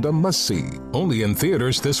satire and a must-see. Only in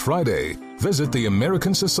theaters this Friday. Visit the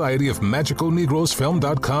American Society of Magical Negroes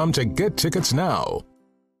Film.com to get tickets now.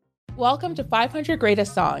 Welcome to 500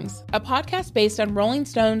 Greatest Songs, a podcast based on Rolling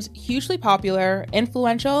Stone's hugely popular,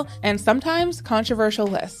 influential, and sometimes controversial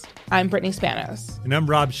list. I'm Brittany Spanos. And I'm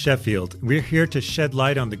Rob Sheffield. We're here to shed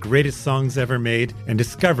light on the greatest songs ever made and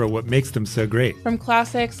discover what makes them so great. From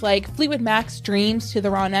classics like Fleetwood Mac's Dreams to the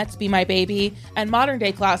Ronettes' Be My Baby, and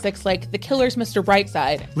modern-day classics like The Killer's Mr.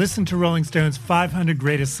 Brightside. Listen to Rolling Stone's 500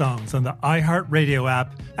 Greatest Songs on the iHeartRadio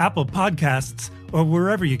app, Apple Podcasts, or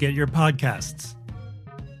wherever you get your podcasts.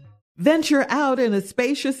 Venture out in a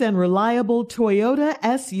spacious and reliable Toyota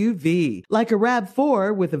SUV. Like a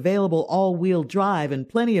RAV4 with available all-wheel drive and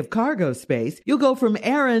plenty of cargo space, you'll go from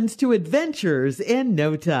errands to adventures in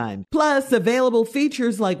no time. Plus, available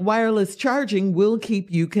features like wireless charging will keep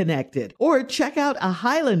you connected. Or check out a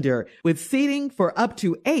Highlander with seating for up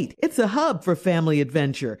to 8. It's a hub for family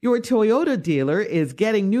adventure. Your Toyota dealer is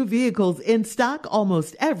getting new vehicles in stock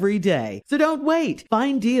almost every day. So don't wait.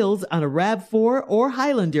 Find deals on a RAV4 or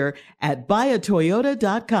Highlander at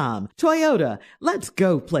buyatoyota.com. Toyota, let's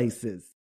go places.